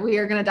gonna die. We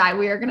are gonna die.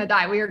 We are gonna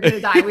die. We are gonna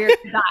die. We are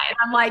gonna die." And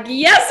I'm like,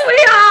 "Yes,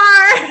 we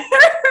are."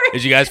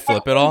 Did you guys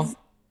flip it all?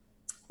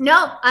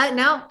 No,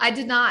 I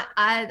did not.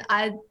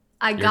 I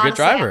You're a good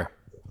driver.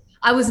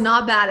 I was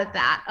not bad at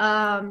that.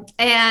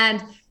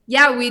 And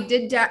yeah, we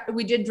did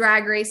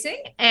drag racing,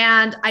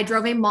 and I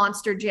drove a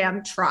Monster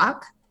Jam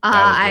truck. That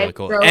was really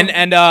cool.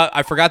 And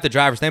I forgot the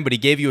driver's name, but he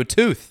gave you a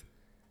tooth.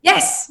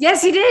 Yes,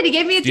 he did. He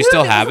gave me a tooth. Do you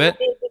still have it?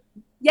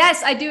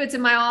 Yes, I do. It's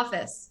in my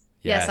office.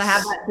 Yes, I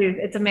have that tooth.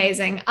 It's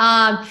amazing.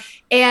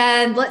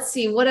 And let's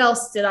see, what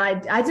else did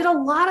I did a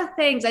lot of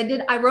things.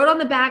 I rode on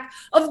the back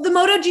of the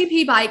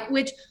MotoGP bike,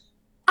 which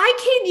I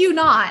kid you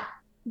not,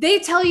 they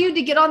tell you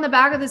to get on the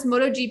back of this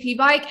MotoGP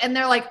bike, and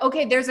they're like,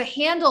 "Okay, there's a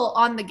handle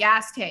on the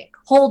gas tank.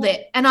 Hold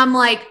it." And I'm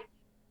like,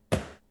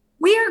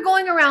 we are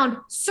going around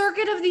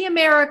Circuit of the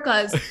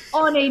Americas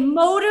on a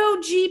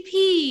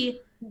MotoGP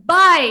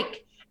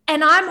bike,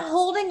 and I'm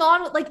holding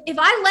on. If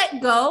I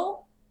let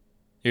go,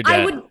 you're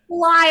dead. I would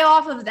fly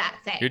off of that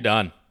thing. You're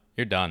done.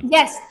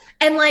 Yes.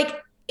 And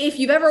if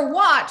you've ever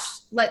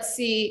watched, let's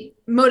see,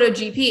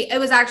 MotoGP, it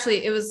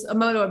was a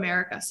Moto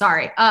America.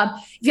 Sorry.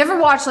 If you ever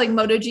watched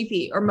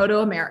MotoGP or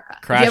Moto America,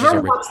 crashes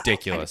are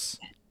ridiculous.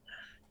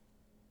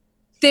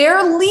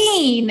 Their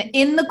lean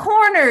in the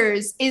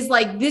corners is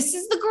this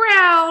is the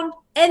ground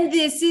and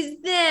this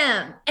is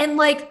them. And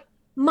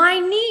my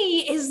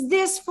knee is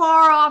this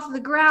far off the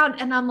ground,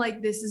 and I'm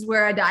like, this is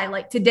where I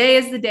die. Today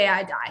is the day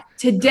I die.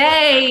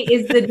 Today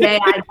is the day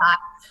I die.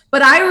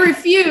 But I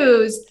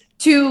refuse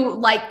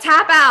to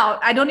tap out.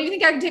 I don't even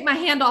think I can take my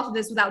hand off of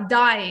this without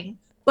dying.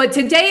 But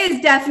today is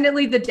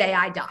definitely the day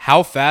I die.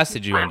 How fast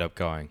did you end up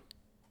going?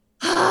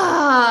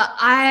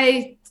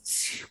 I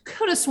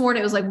could have sworn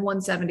it was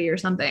 170 or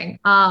something.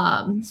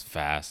 It's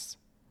fast.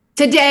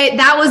 Today,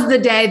 that was the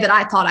day that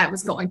I thought I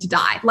was going to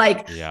die.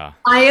 Yeah.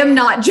 I am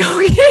not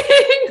joking when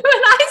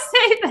I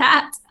say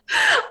that.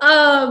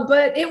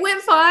 But it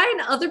went fine.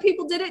 Other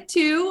people did it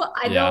too.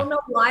 I don't know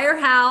why or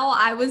how.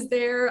 I was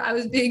there. I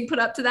was being put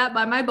up to that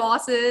by my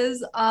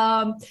bosses.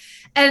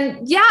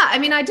 And yeah,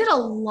 I did a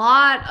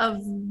lot of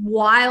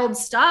wild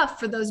stuff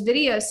for those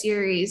video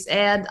series.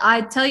 And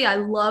I tell you, I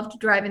loved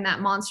driving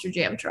that Monster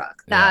Jam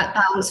truck. That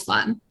was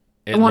fun.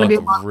 It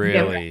looked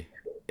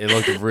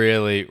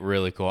really,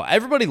 really cool.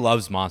 Everybody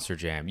loves Monster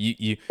Jam.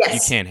 You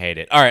can't hate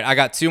it. All right, I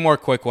got two more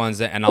quick ones,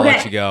 and I'll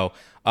let you go.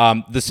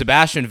 The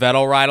Sebastian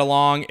Vettel ride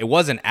along, it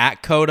wasn't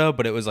at COTA,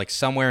 but it was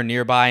somewhere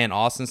nearby in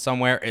Austin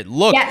somewhere. It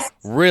looked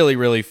really,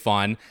 really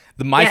fun.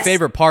 My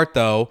favorite part,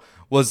 though,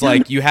 was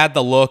like you had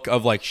the look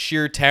of like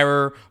sheer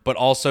terror, but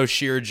also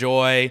sheer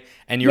joy,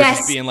 and you were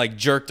just being like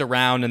jerked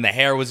around, and the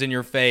hair was in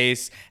your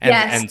face,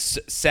 and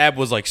Seb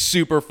was like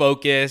super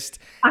focused,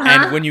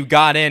 and when you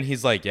got in,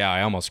 he's like, "Yeah,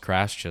 I almost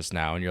crashed just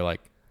now," and you're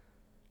like,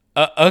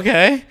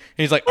 "Okay," and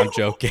he's like, "I'm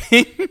joking,"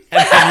 and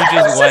then you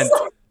just went.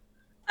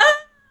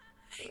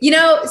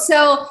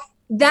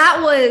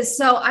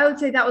 So I would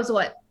say that was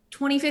what,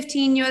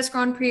 2015 US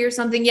Grand Prix or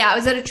something. Yeah, I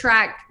was at a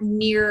track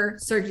near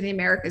Circuit of the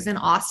Americas in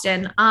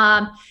Austin.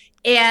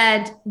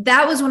 And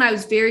that was when I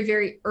was very,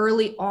 very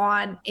early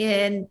on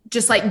in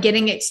just like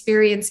getting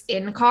experience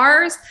in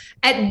cars.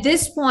 At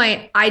this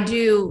point, I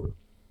do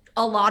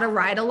a lot of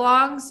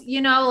ride-alongs,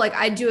 like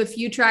I do a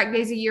few track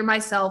days a year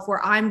myself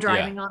where I'm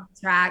driving on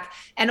the track,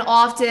 and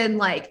often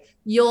like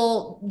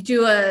you'll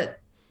do a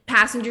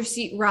passenger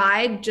seat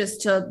ride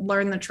just to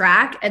learn the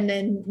track, and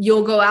then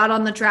you'll go out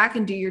on the track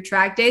and do your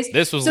track days.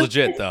 This was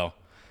legit though.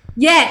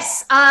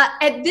 Yes.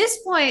 At this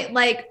point,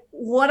 like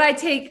what I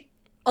take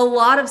a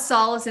lot of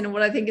solace in and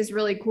what I think is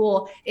really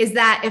cool is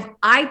that if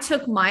I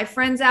took my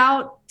friends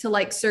out to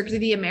like Circuit of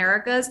the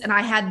Americas and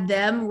I had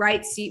them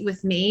right seat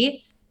with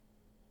me,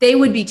 they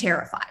would be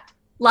terrified.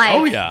 Like,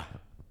 oh yeah.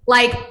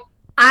 Like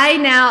I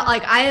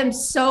am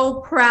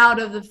so proud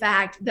of the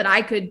fact that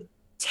I could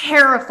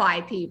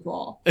terrify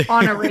people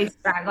on a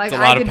racetrack. Like it's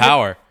a lot of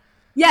power.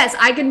 Yes,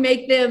 I can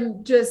make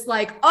them just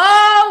like,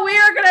 oh, we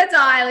are gonna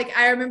die. Like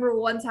I remember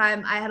one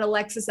time I had a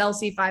Lexus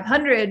LC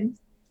 500,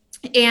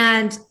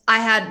 and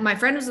my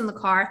friend was in the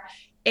car,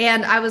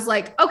 and I was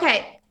like,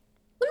 okay,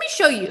 let me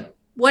show you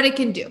what it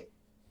can do.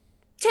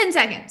 10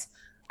 seconds.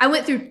 I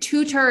went through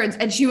 2 turns,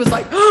 and she was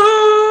like,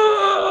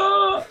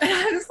 oh, and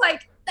I was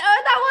like, no,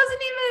 that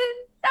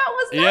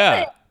was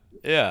nothing.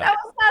 Yeah. That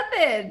was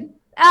nothing.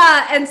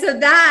 And so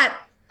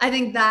I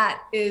think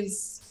that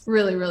is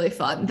really, really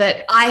fun,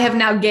 that I have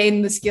now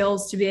gained the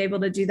skills to be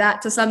able to do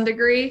that to some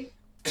degree.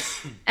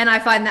 And I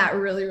find that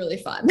really, really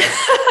fun.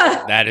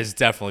 That is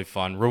definitely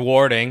fun.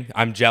 Rewarding.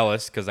 I'm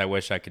jealous because I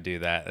wish I could do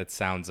that. It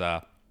sounds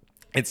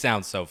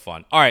so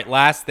fun. All right,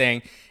 last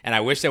thing, and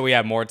I wish that we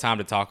had more time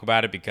to talk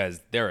about it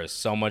because there is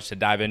so much to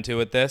dive into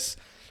with this.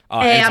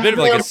 And it's a bit of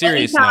like a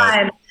serious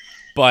note,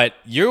 but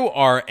you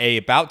are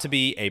about to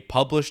be a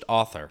published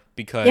author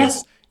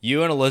because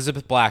you and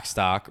Elizabeth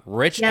Blackstock,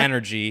 Rich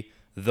Energy,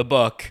 the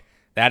book,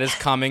 that is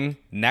coming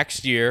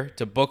next year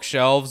to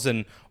bookshelves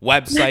and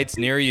websites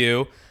near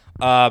you.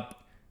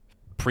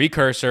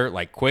 Precursor,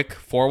 like quick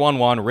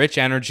 411, Rich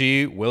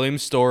Energy,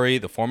 Williams Story,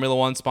 the Formula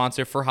One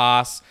sponsor for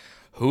Haas.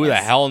 Who the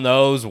hell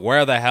knows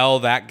where the hell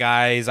that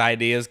guy's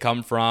ideas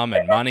come from,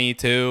 and money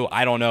too.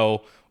 I don't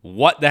know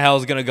what the hell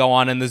is going to go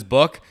on in this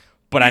book,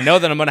 but I know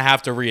that I'm going to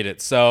have to read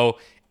it. So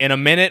in a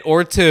minute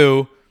or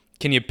two,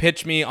 can you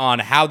pitch me on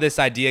how this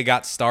idea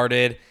got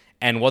started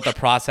and what the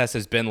process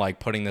has been like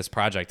putting this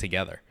project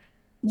together?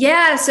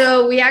 Yeah,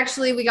 so we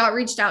got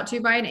reached out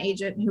to by an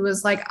agent who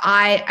was like,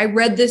 I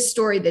read this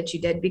story that you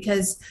did,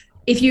 because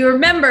if you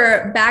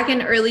remember back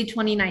in early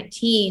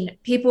 2019,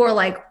 people were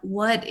like,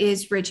 what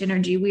is Rich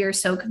Energy? We are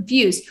so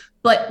confused,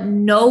 but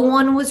no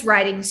one was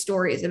writing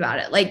stories about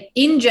it. Like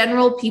in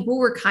general, people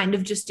were kind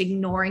of just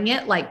ignoring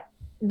it. Like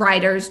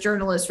writers,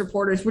 journalists,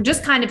 reporters were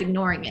just kind of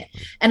ignoring it.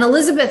 And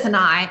Elizabeth and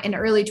I in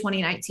early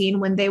 2019,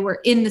 when they were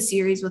in the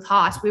series with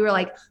Haas, we were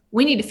like,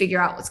 we need to figure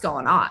out what's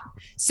going on.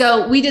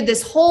 So we did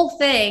this whole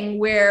thing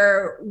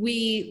where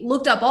we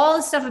looked up all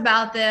the stuff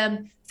about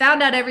them,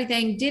 found out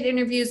everything, did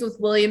interviews with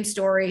William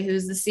Story,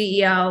 who's the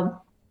CEO,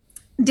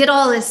 did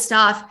all this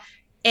stuff.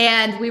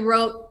 And we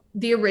wrote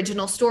the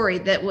original story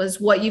that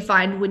was what you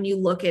find when you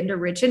look into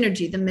Rich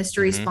Energy, the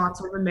mystery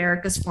sponsor of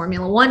America's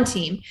Formula One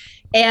team.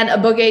 And a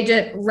book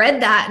agent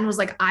read that and was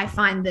like, I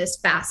find this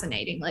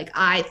fascinating. Like,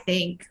 I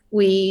think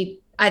we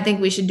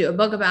should do a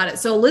book about it.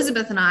 So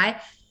Elizabeth and I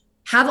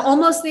have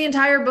almost the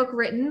entire book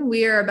written.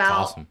 We are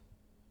about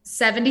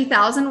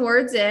 70,000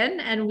 words in,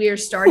 and we are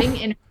starting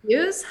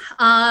interviews.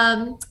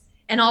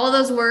 And all of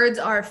those words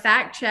are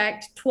fact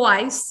checked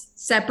twice,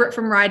 separate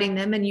from writing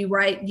them. And you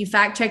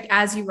fact check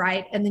as you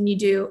write, and then you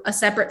do a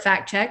separate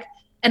fact check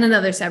and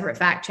another separate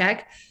fact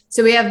check.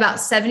 So we have about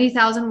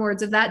 70,000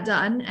 words of that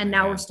done. And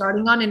now we're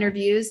starting on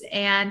interviews,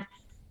 and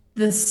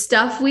the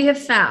stuff we have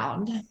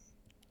found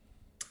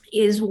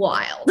is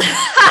wild.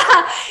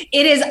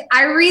 It is.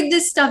 I read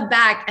this stuff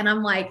back and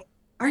I'm like,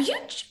 are you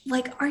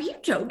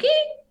joking?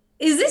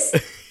 Is this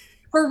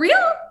for real?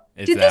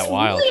 Did this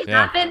really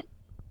happen?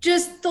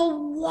 Just the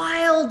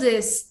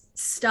wildest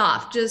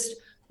stuff, just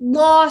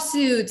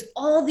lawsuits,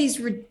 all these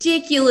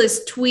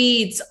ridiculous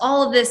tweets,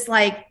 all of this,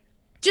 like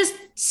just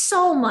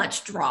so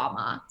much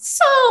drama.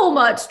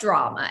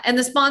 And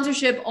the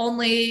sponsorship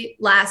only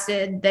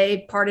lasted,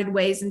 they parted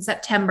ways in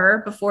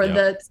September before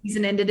the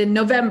season ended in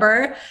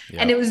November.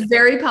 And it was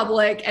very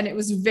public, and it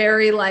was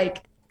very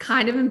like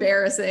kind of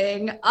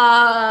embarrassing.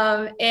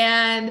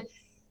 And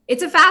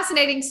it's a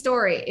fascinating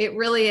story. It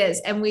really is.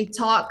 And we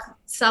talk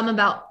some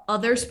about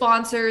other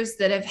sponsors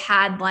that have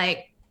had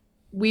like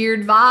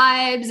weird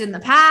vibes in the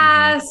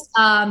past.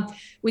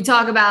 We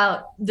talk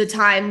about the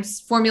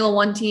times Formula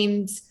One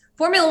teams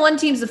Formula One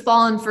teams have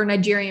fallen for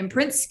Nigerian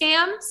prince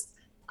scams.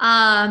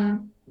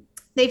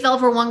 They fell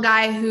for one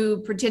guy who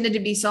pretended to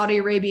be Saudi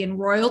Arabian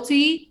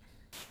royalty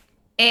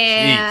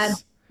and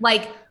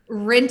like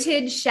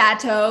rented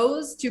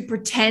chateaus to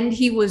pretend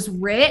he was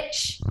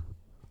rich.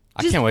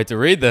 I can't wait to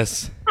read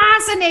this.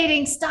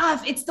 Fascinating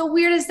stuff. It's the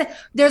weirdest thing.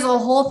 There's a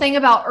whole thing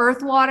about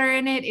Earth Water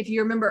in it. If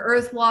you remember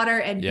Earth Water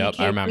and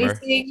I remember.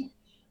 Racing,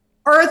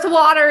 Earth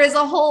Water is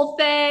a whole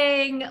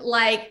thing.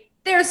 Like,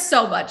 there's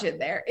so much in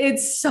there.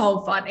 It's so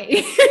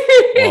funny.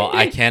 Well,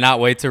 I cannot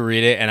wait to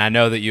read it, and I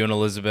know that you and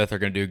Elizabeth are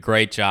going to do a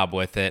great job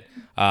with it.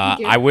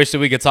 I wish that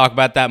we could talk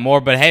about that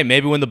more, but hey,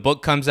 maybe when the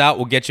book comes out,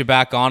 we'll get you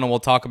back on and we'll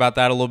talk about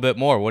that a little bit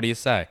more. What do you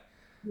say?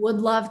 Would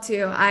love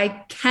to.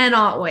 I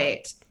cannot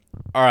wait.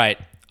 All right.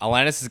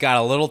 Alanis has got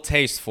a little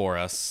taste for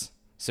us,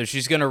 so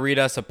she's going to read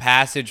us a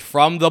passage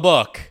from the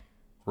book,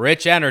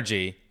 Rich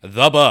Energy,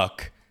 the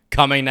book,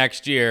 coming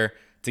next year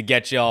to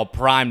get you all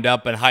primed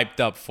up and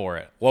hyped up for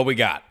it. What we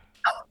got?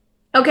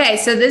 Okay,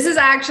 so this is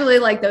actually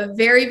like the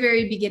very,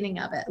 very beginning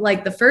of it,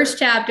 like the first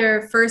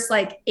chapter, first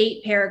like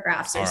 8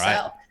 paragraphs or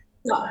so.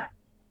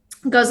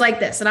 It goes like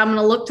this, and I'm going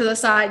to look to the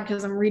side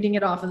because I'm reading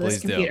it off of this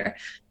computer.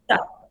 So,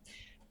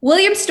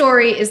 William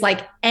Story is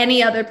like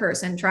any other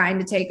person trying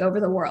to take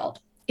over the world.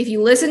 If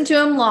you listen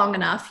to him long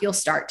enough, you'll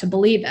start to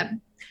believe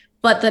him.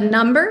 But the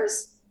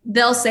numbers,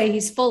 they'll say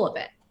he's full of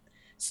it.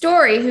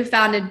 Story, who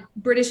founded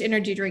British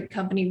energy drink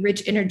company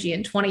Rich Energy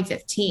in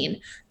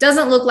 2015,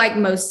 doesn't look like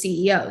most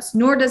CEOs,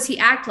 nor does he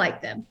act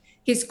like them.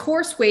 His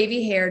coarse,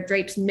 wavy hair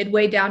drapes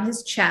midway down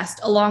his chest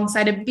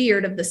alongside a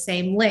beard of the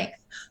same length,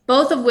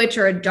 both of which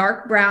are a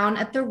dark brown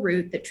at the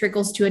root that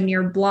trickles to a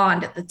near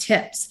blonde at the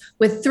tips,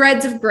 with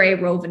threads of gray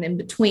woven in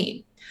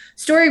between.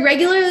 Story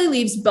regularly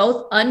leaves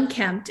both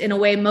unkempt in a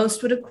way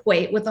most would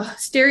equate with a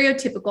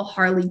stereotypical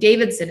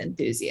Harley-Davidson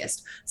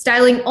enthusiast,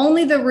 styling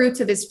only the roots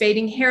of his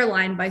fading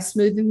hairline by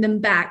smoothing them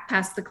back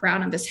past the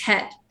crown of his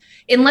head.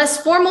 In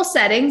less formal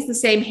settings, the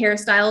same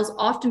hairstyle is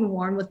often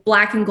worn with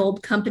black and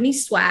gold company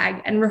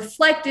swag and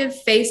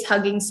reflective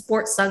face-hugging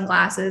sports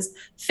sunglasses,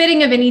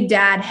 fitting of any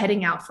dad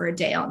heading out for a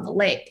day on the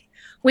lake.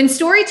 When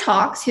Story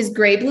talks, his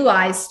gray blue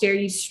eyes stare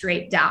you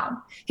straight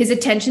down. His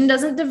attention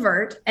doesn't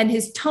divert, and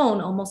his tone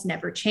almost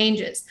never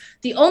changes.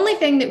 The only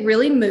thing that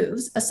really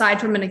moves, aside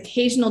from an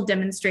occasional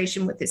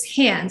demonstration with his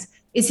hands,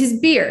 is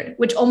his beard,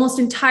 which almost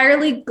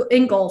entirely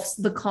engulfs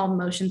the calm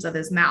motions of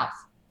his mouth.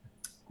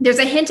 There's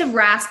a hint of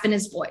rasp in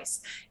his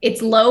voice.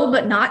 It's low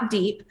but not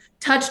deep,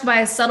 touched by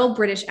a subtle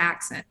British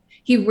accent.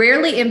 He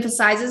rarely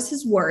emphasizes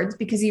his words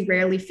because he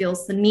rarely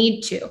feels the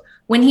need to.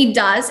 When he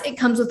does, it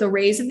comes with a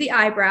raise of the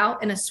eyebrow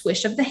and a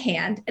swish of the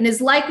hand, and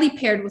is likely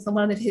paired with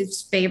one of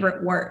his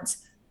favorite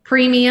words: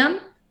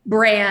 premium,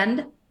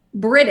 brand,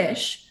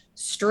 British,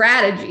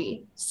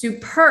 strategy,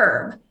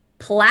 superb,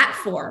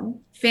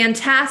 platform,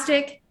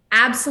 fantastic,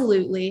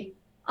 absolutely,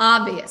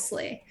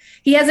 obviously.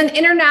 He has an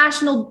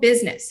international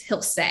business,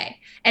 he'll say,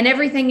 and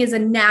everything is a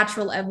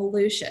natural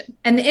evolution.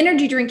 And the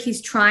energy drink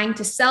he's trying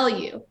to sell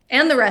you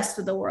and the rest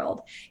of the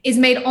world is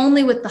made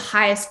only with the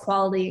highest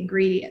quality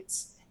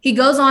ingredients. He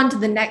goes on to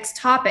the next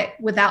topic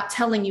without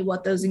telling you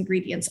what those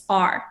ingredients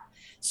are.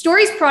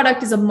 Story's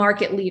product is a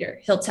market leader,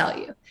 he'll tell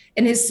you.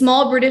 And his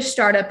small British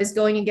startup is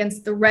going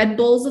against the Red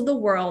Bulls of the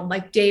world,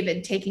 like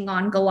David taking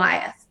on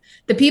Goliath.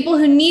 The people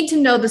who need to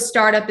know the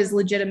startup is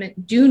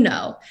legitimate do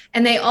know,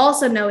 and they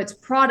also know its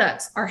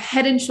products are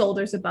head and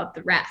shoulders above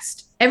the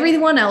rest.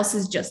 Everyone else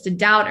is just a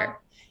doubter.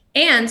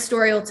 And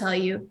Story will tell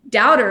you,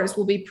 doubters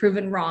will be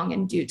proven wrong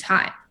in due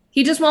time.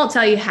 He just won't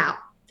tell you how.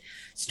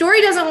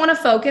 Story doesn't want to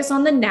focus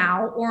on the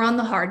now or on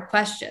the hard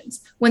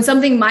questions. When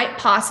something might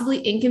possibly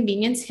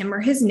inconvenience him or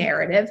his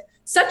narrative,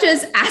 such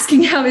as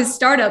asking how his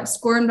startup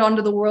squirmed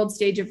onto the world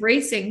stage of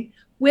racing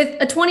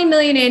with a $20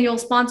 million annual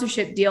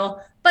sponsorship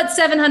deal, but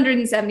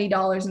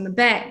 $770 in the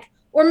bank,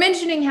 or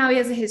mentioning how he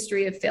has a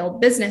history of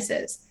failed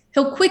businesses.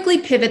 He'll quickly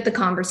pivot the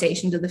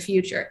conversation to the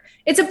future.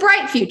 It's a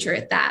bright future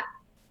at that.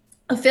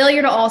 A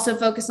failure to also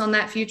focus on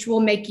that future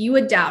will make you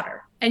a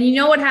doubter. And you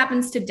know what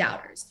happens to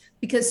doubters,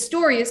 because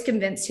Story is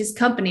convinced his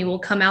company will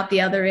come out the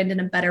other end in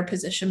a better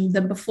position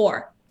than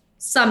before.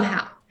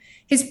 Somehow.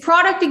 His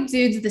product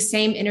exudes the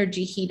same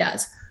energy he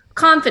does,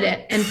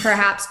 confident and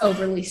perhaps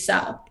overly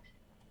so.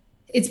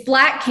 Its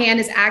black can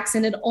is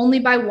accented only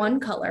by one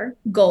color,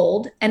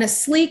 gold, and a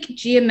sleek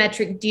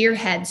geometric deer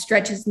head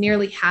stretches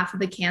nearly half of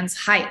the can's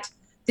height.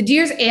 The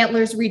deer's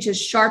antlers reach as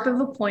sharp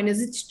of a point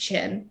as its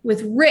chin,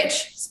 with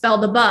rich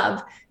spelled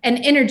above and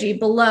energy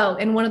below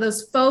in one of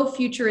those faux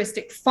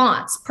futuristic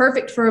fonts,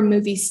 perfect for a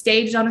movie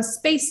staged on a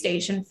space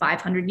station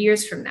 500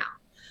 years from now.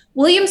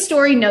 William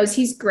Story knows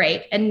he's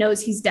great and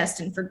knows he's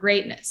destined for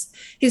greatness.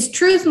 His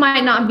truth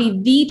might not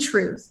be the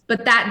truth,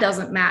 but that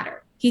doesn't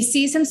matter. He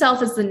sees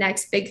himself as the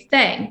next big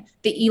thing,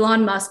 the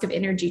Elon Musk of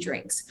energy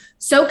drinks.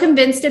 So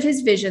convinced of his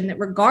vision that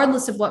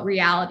regardless of what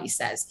reality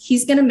says,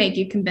 he's going to make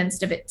you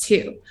convinced of it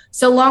too,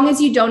 so long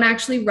as you don't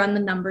actually run the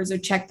numbers or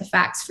check the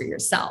facts for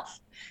yourself.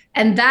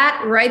 And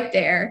that right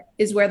there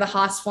is where the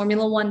Haas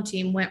Formula One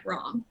team went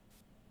wrong.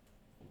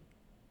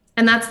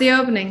 And that's the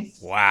opening.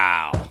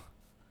 Wow.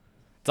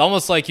 It's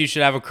almost like you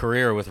should have a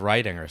career with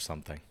writing or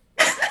something.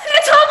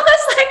 It's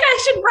almost like I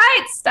should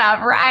write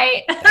stuff,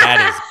 right?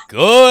 That is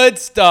good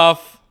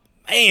stuff.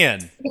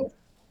 Man.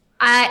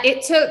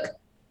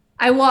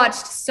 I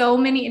watched so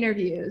many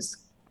interviews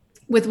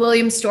with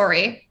William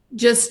Story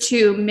just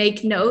to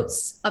make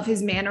notes of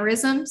his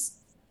mannerisms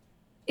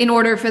in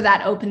order for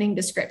that opening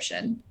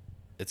description.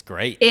 It's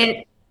great.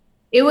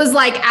 It was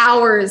like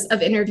hours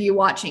of interview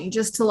watching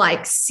just to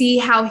like see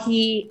how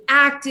he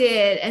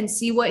acted and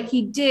see what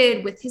he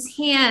did with his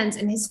hands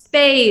and his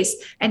face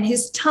and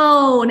his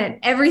tone and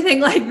everything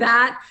like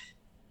that.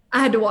 I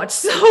had to watch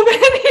so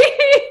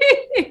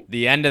many.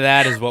 The end of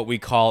that is what we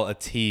call a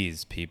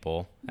tease,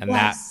 people. And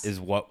Yes. that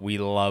is what we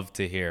love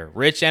to hear.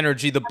 Rich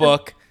Energy, the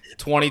book,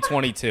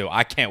 2022.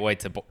 I can't wait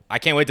to buy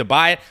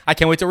it. I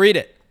can't wait to read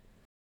it.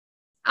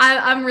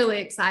 I'm really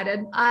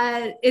excited.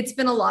 It's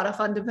been a lot of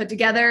fun to put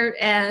together,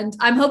 and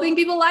I'm hoping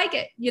people like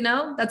it.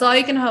 That's all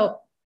you can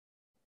hope.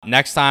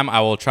 Next time,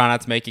 I will try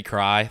not to make you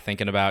cry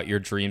thinking about your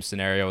dream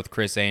scenario with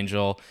Chris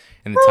Angel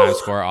in the Times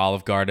Square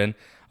Olive Garden.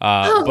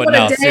 But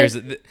no,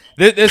 seriously,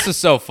 this was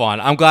so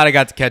fun. I'm glad I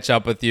got to catch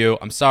up with you.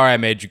 I'm sorry I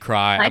made you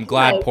cry. I'm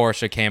glad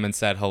Portia came and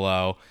said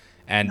hello,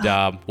 and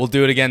we'll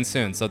do it again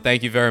soon. So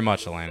thank you very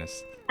much,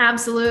 Alanis.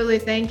 Absolutely.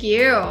 Thank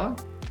you.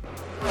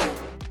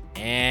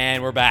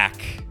 And we're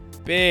back.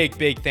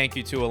 Big thank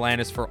you to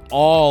Alanis for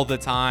all the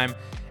time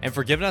and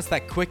for giving us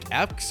that quick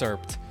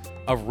excerpt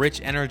of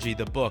Rich Energy,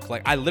 the book.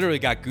 Like, I literally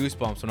got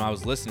goosebumps when I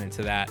was listening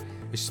to that,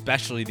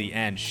 especially the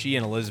end. She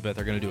and Elizabeth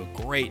are going to do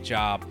a great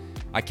job.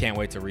 I can't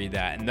wait to read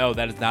that. And no,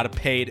 that is not a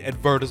paid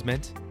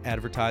advertisement.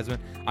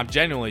 I'm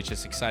genuinely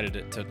just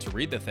excited to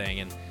read the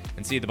thing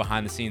and see the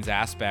behind-the-scenes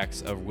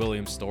aspects of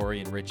William's story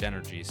and Rich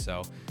Energy.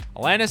 So,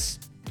 Alanis,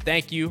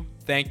 thank you.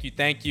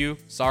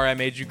 Sorry I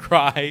made you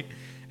cry.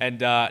 And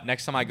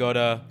next time I go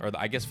to, or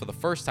I guess for the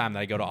first time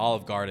that I go to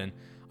Olive Garden,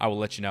 I will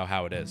let you know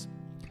how it is.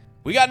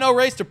 We got no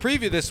race to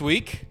preview this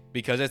week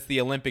because it's the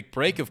Olympic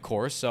break, of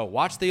course. So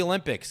watch the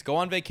Olympics. Go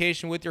on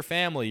vacation with your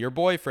family, your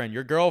boyfriend,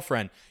 your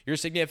girlfriend, your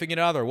significant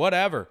other,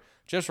 whatever.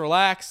 Just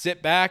relax,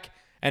 sit back,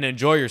 and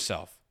enjoy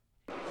yourself.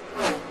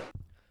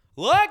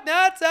 Lug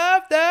nuts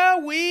of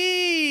the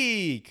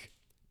week.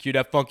 Cue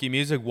that funky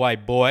music,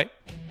 white boy.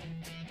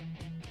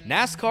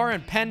 NASCAR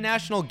and Penn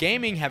National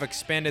Gaming have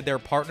expanded their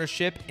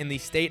partnership in the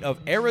state of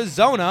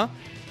Arizona.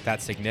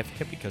 That's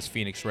significant because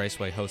Phoenix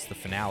Raceway hosts the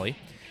finale.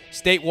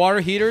 State Water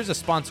Heaters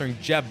is sponsoring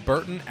Jeb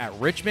Burton at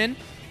Richmond.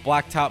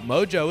 Blacktop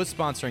Mojo is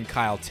sponsoring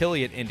Kyle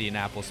Tilley at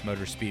Indianapolis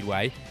Motor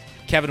Speedway.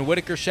 Kevin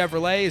Whitaker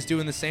Chevrolet is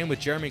doing the same with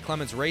Jeremy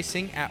Clements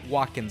Racing at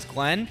Watkins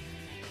Glen.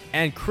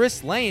 And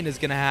Chris Lane is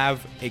going to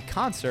have a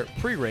concert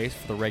pre-race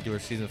for the regular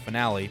season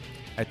finale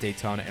at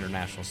Daytona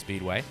International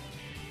Speedway.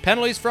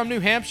 Penalties from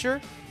New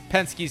Hampshire.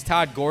 Penske's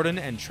Todd Gordon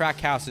and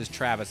Trackhouse's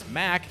Travis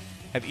Mack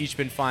have each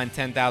been fined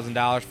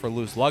 $10,000 for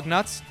loose lug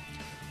nuts.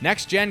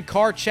 Next-gen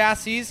car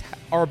chassis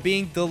are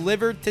being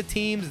delivered to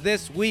teams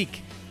this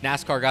week.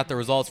 NASCAR got the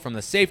results from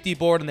the safety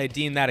board, and they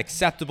deemed that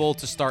acceptable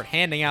to start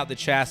handing out the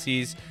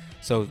chassis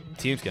so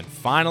teams can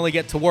finally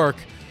get to work.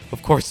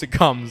 Of course, it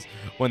comes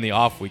when the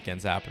off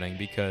weekend's happening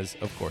because,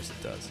 of course,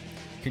 it does.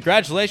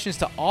 Congratulations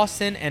to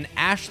Austin and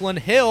Ashlyn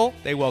Hill.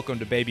 They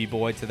welcomed a baby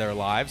boy to their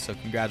lives, so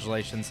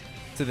congratulations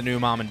to the new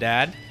mom and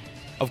dad.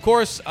 Of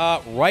course,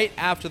 right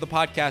after the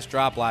podcast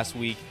dropped last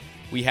week,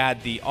 we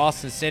had the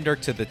Austin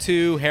Cindric to the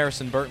 2,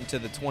 Harrison Burton to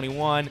the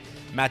 21,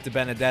 Matt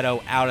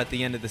DiBenedetto out at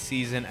the end of the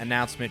season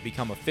announcement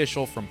become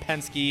official from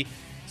Penske.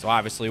 So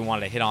obviously we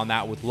wanted to hit on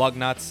that with lug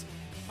nuts.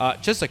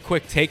 Just a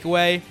quick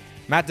takeaway.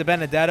 Matt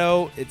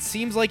DiBenedetto, it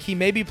seems like he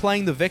may be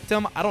playing the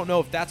victim. I don't know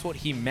if that's what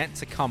he meant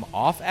to come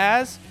off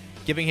as,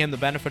 giving him the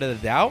benefit of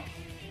the doubt.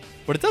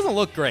 But it doesn't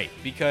look great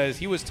because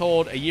he was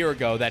told a year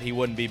ago that he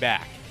wouldn't be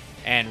back.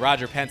 And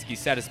Roger Penske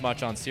said as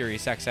much on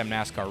Sirius XM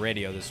NASCAR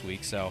radio this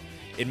week. So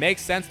it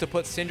makes sense to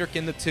put Cindric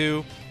in the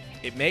 2.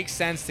 It makes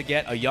sense to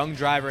get a young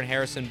driver in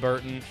Harrison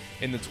Burton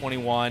in the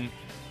 21.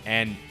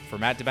 And for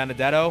Matt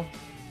DiBenedetto,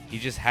 he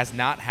just has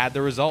not had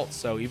the results.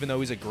 So even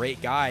though he's a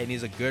great guy and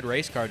he's a good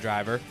race car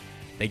driver,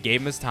 they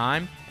gave him his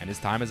time, and his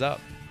time is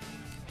up.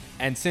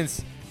 And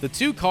since the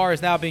 2 car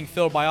is now being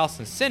filled by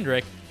Austin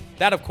Cindric,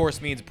 that of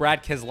course means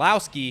Brad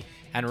Keselowski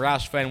and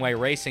Roush Fenway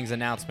Racing's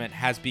announcement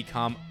has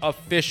become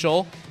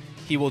official.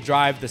 He will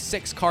drive the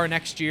 6 car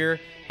next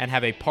year and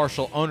have a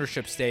partial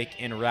ownership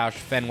stake in Roush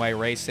Fenway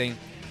Racing.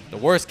 The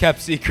worst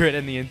kept secret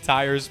in the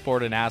entire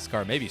sport of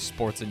NASCAR, maybe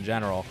sports in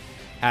general,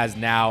 has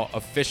now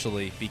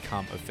officially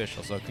become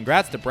official. So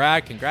congrats to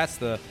Brad, congrats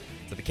to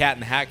the Cat in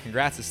the Hat,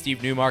 congrats to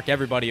Steve Newmark,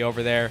 everybody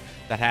over there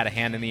that had a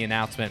hand in the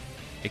announcement.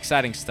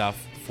 Exciting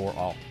stuff for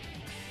all.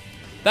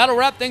 That'll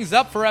wrap things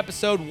up for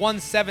episode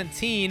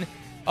 117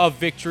 of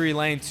Victory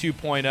Lane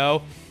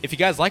 2.0. If you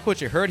guys like what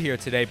you heard here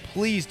today,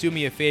 please do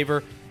me a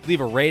favor. Leave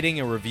a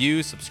rating and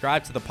review.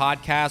 Subscribe to the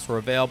podcast. We're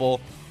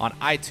available on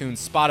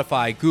iTunes,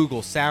 Spotify,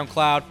 Google,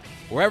 SoundCloud.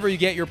 Wherever you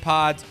get your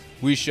pods,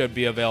 we should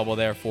be available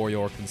there for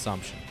your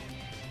consumption.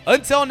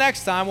 Until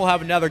next time, we'll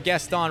have another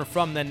guest on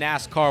from the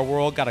NASCAR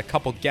world. Got a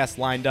couple guests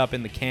lined up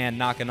in the can,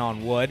 knocking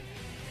on wood.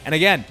 And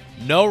again,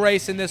 no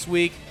racing this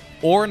week.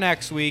 or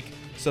next week.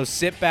 So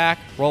sit back,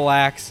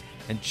 relax,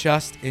 and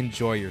just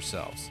enjoy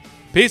yourselves.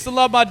 Peace and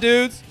love, my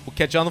dudes. We'll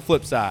catch you on the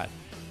flip side.